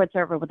the Discord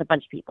server with a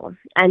bunch of people,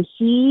 and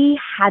he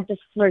had this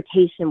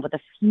flirtation with a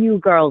few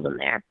girls in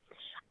there,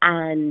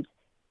 and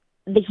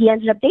he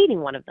ended up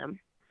dating one of them.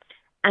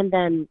 And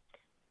then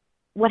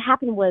what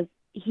happened was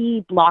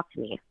he blocked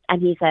me,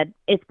 and he said,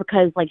 it's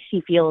because like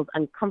she feels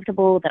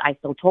uncomfortable that I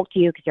still talk to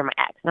you because you're my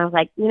ex. And I was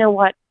like, you know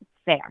what?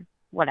 Fair,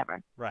 whatever.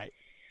 Right.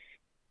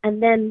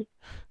 And then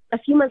a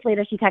few months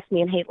later, she texted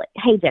me and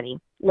hey Jenny,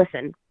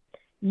 listen,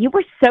 you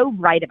were so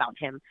right about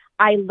him.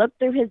 I looked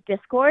through his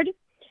Discord,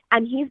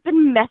 and he's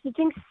been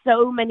messaging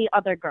so many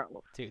other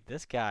girls. Dude,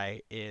 this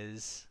guy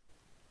is...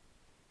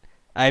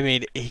 I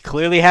mean, he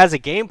clearly has a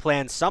game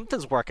plan.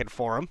 Something's working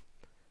for him.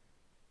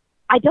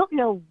 I don't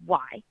know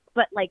why,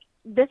 but, like,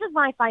 this is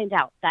when I find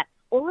out that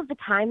all of the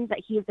times that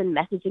he's been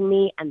messaging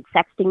me and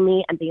sexting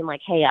me and being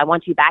like, hey, I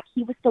want you back,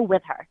 he was still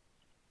with her.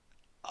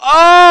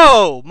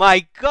 Oh,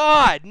 my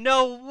God.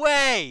 No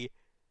way.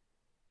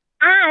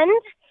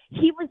 And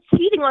he was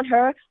cheating on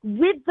her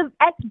with the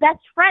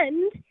ex-best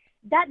friend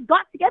that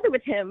got together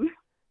with him.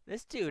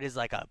 This dude is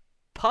like a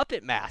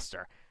puppet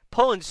master,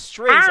 pulling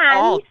strings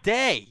all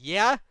day,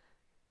 yeah?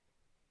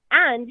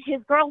 And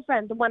his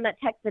girlfriend, the one that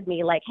texted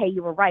me, like, hey,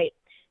 you were right,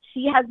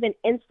 she has been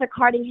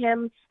Instacarting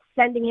him,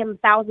 sending him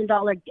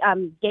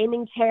 $1,000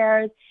 gaming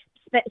chairs,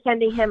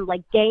 sending him,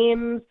 like,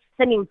 games,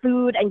 sending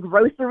food and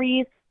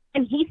groceries,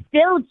 and he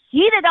still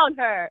cheated on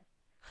her.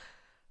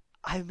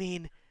 I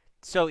mean,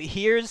 so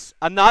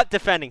I'm not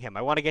defending him.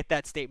 I want to get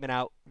that statement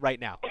out right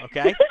now,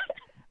 okay?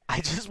 I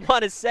just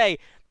want to say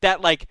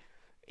that, like,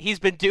 he's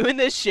been doing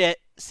this shit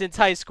since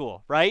high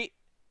school, right?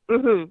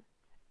 Mm-hmm.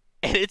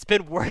 And it's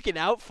been working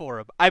out for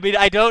him. I mean,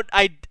 I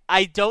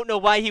don't know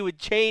why he would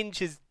change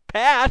his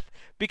path,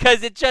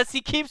 because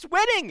he keeps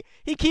winning.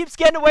 He keeps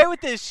getting away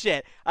with this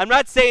shit. I'm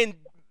not saying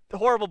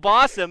horrible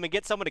boss him and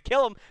get someone to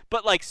kill him,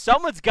 but, like,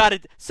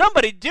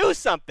 somebody do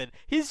something.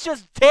 He's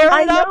just tearing up.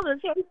 I know,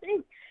 that's what I'm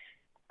saying.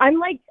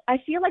 I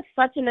feel like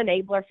such an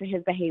enabler for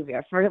his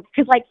behavior. Because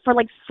for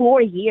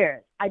 4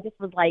 years, I just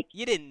was like,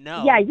 you didn't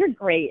know. Yeah, you're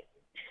great.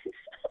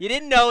 You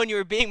didn't know, and you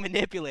were being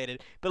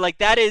manipulated. But,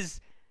 like,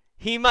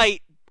 he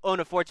might own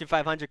a Fortune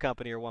 500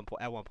 company at one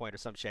point or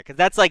some shit. Because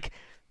that's, like,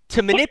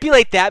 to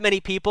manipulate that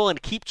many people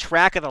and keep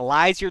track of the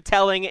lies you're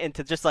telling and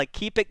to just, like,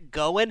 keep it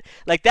going.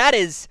 Like,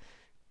 it's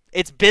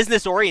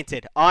business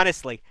oriented,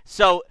 honestly.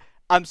 So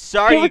I'm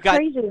sorry you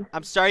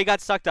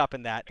got sucked up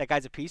in that. That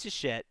guy's a piece of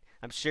shit.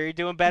 I'm sure you're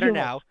doing better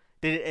now.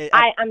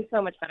 I'm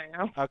so much better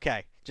now.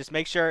 Okay. Just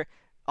make sure.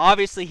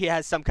 Obviously, he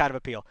has some kind of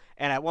appeal.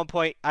 And at one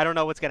point, I don't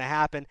know what's going to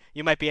happen.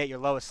 You might be at your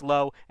lowest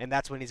low, and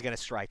that's when he's going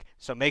to strike.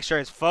 So make sure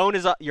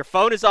your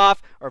phone is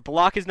off, or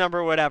block his number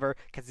or whatever,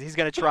 because he's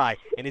going to try,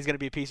 and he's going to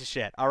be a piece of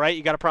shit. All right?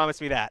 You got to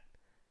promise me that.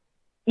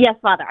 Yes,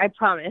 Father. I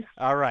promise.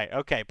 All right.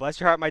 Okay. Bless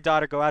your heart, my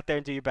daughter. Go out there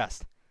and do your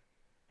best.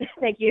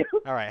 Thank you.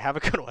 All right. Have a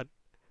good one.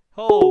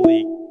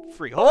 Holy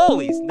free.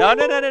 Holies. No.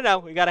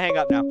 We got to hang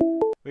up now.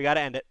 We got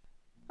to end it.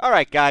 All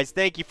right, guys,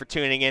 thank you for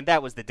tuning in.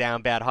 That was the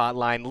Down Bad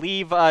Hotline.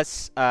 Leave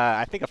us,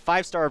 I think, a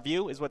 5-star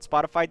review is what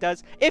Spotify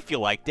does, if you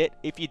liked it.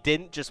 If you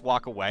didn't, just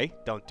walk away.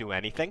 Don't do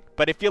anything.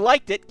 But if you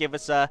liked it, give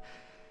us a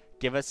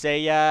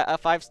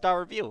 5-star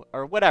review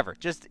or whatever.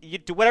 Just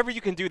do whatever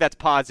you can do that's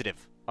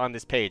positive on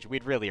this page.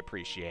 We'd really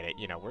appreciate it.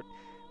 You know,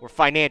 we're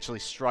financially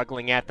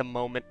struggling at the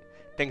moment.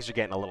 Things are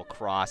getting a little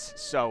cross.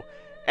 So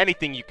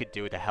anything you could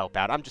do to help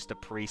out. I'm just a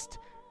priest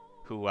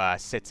who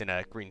sits in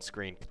a green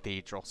screen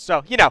cathedral.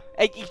 So, you know,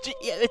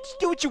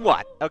 do what you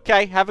want,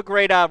 okay? Have a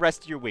great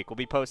rest of your week. We'll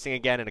be posting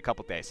again in a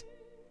couple days.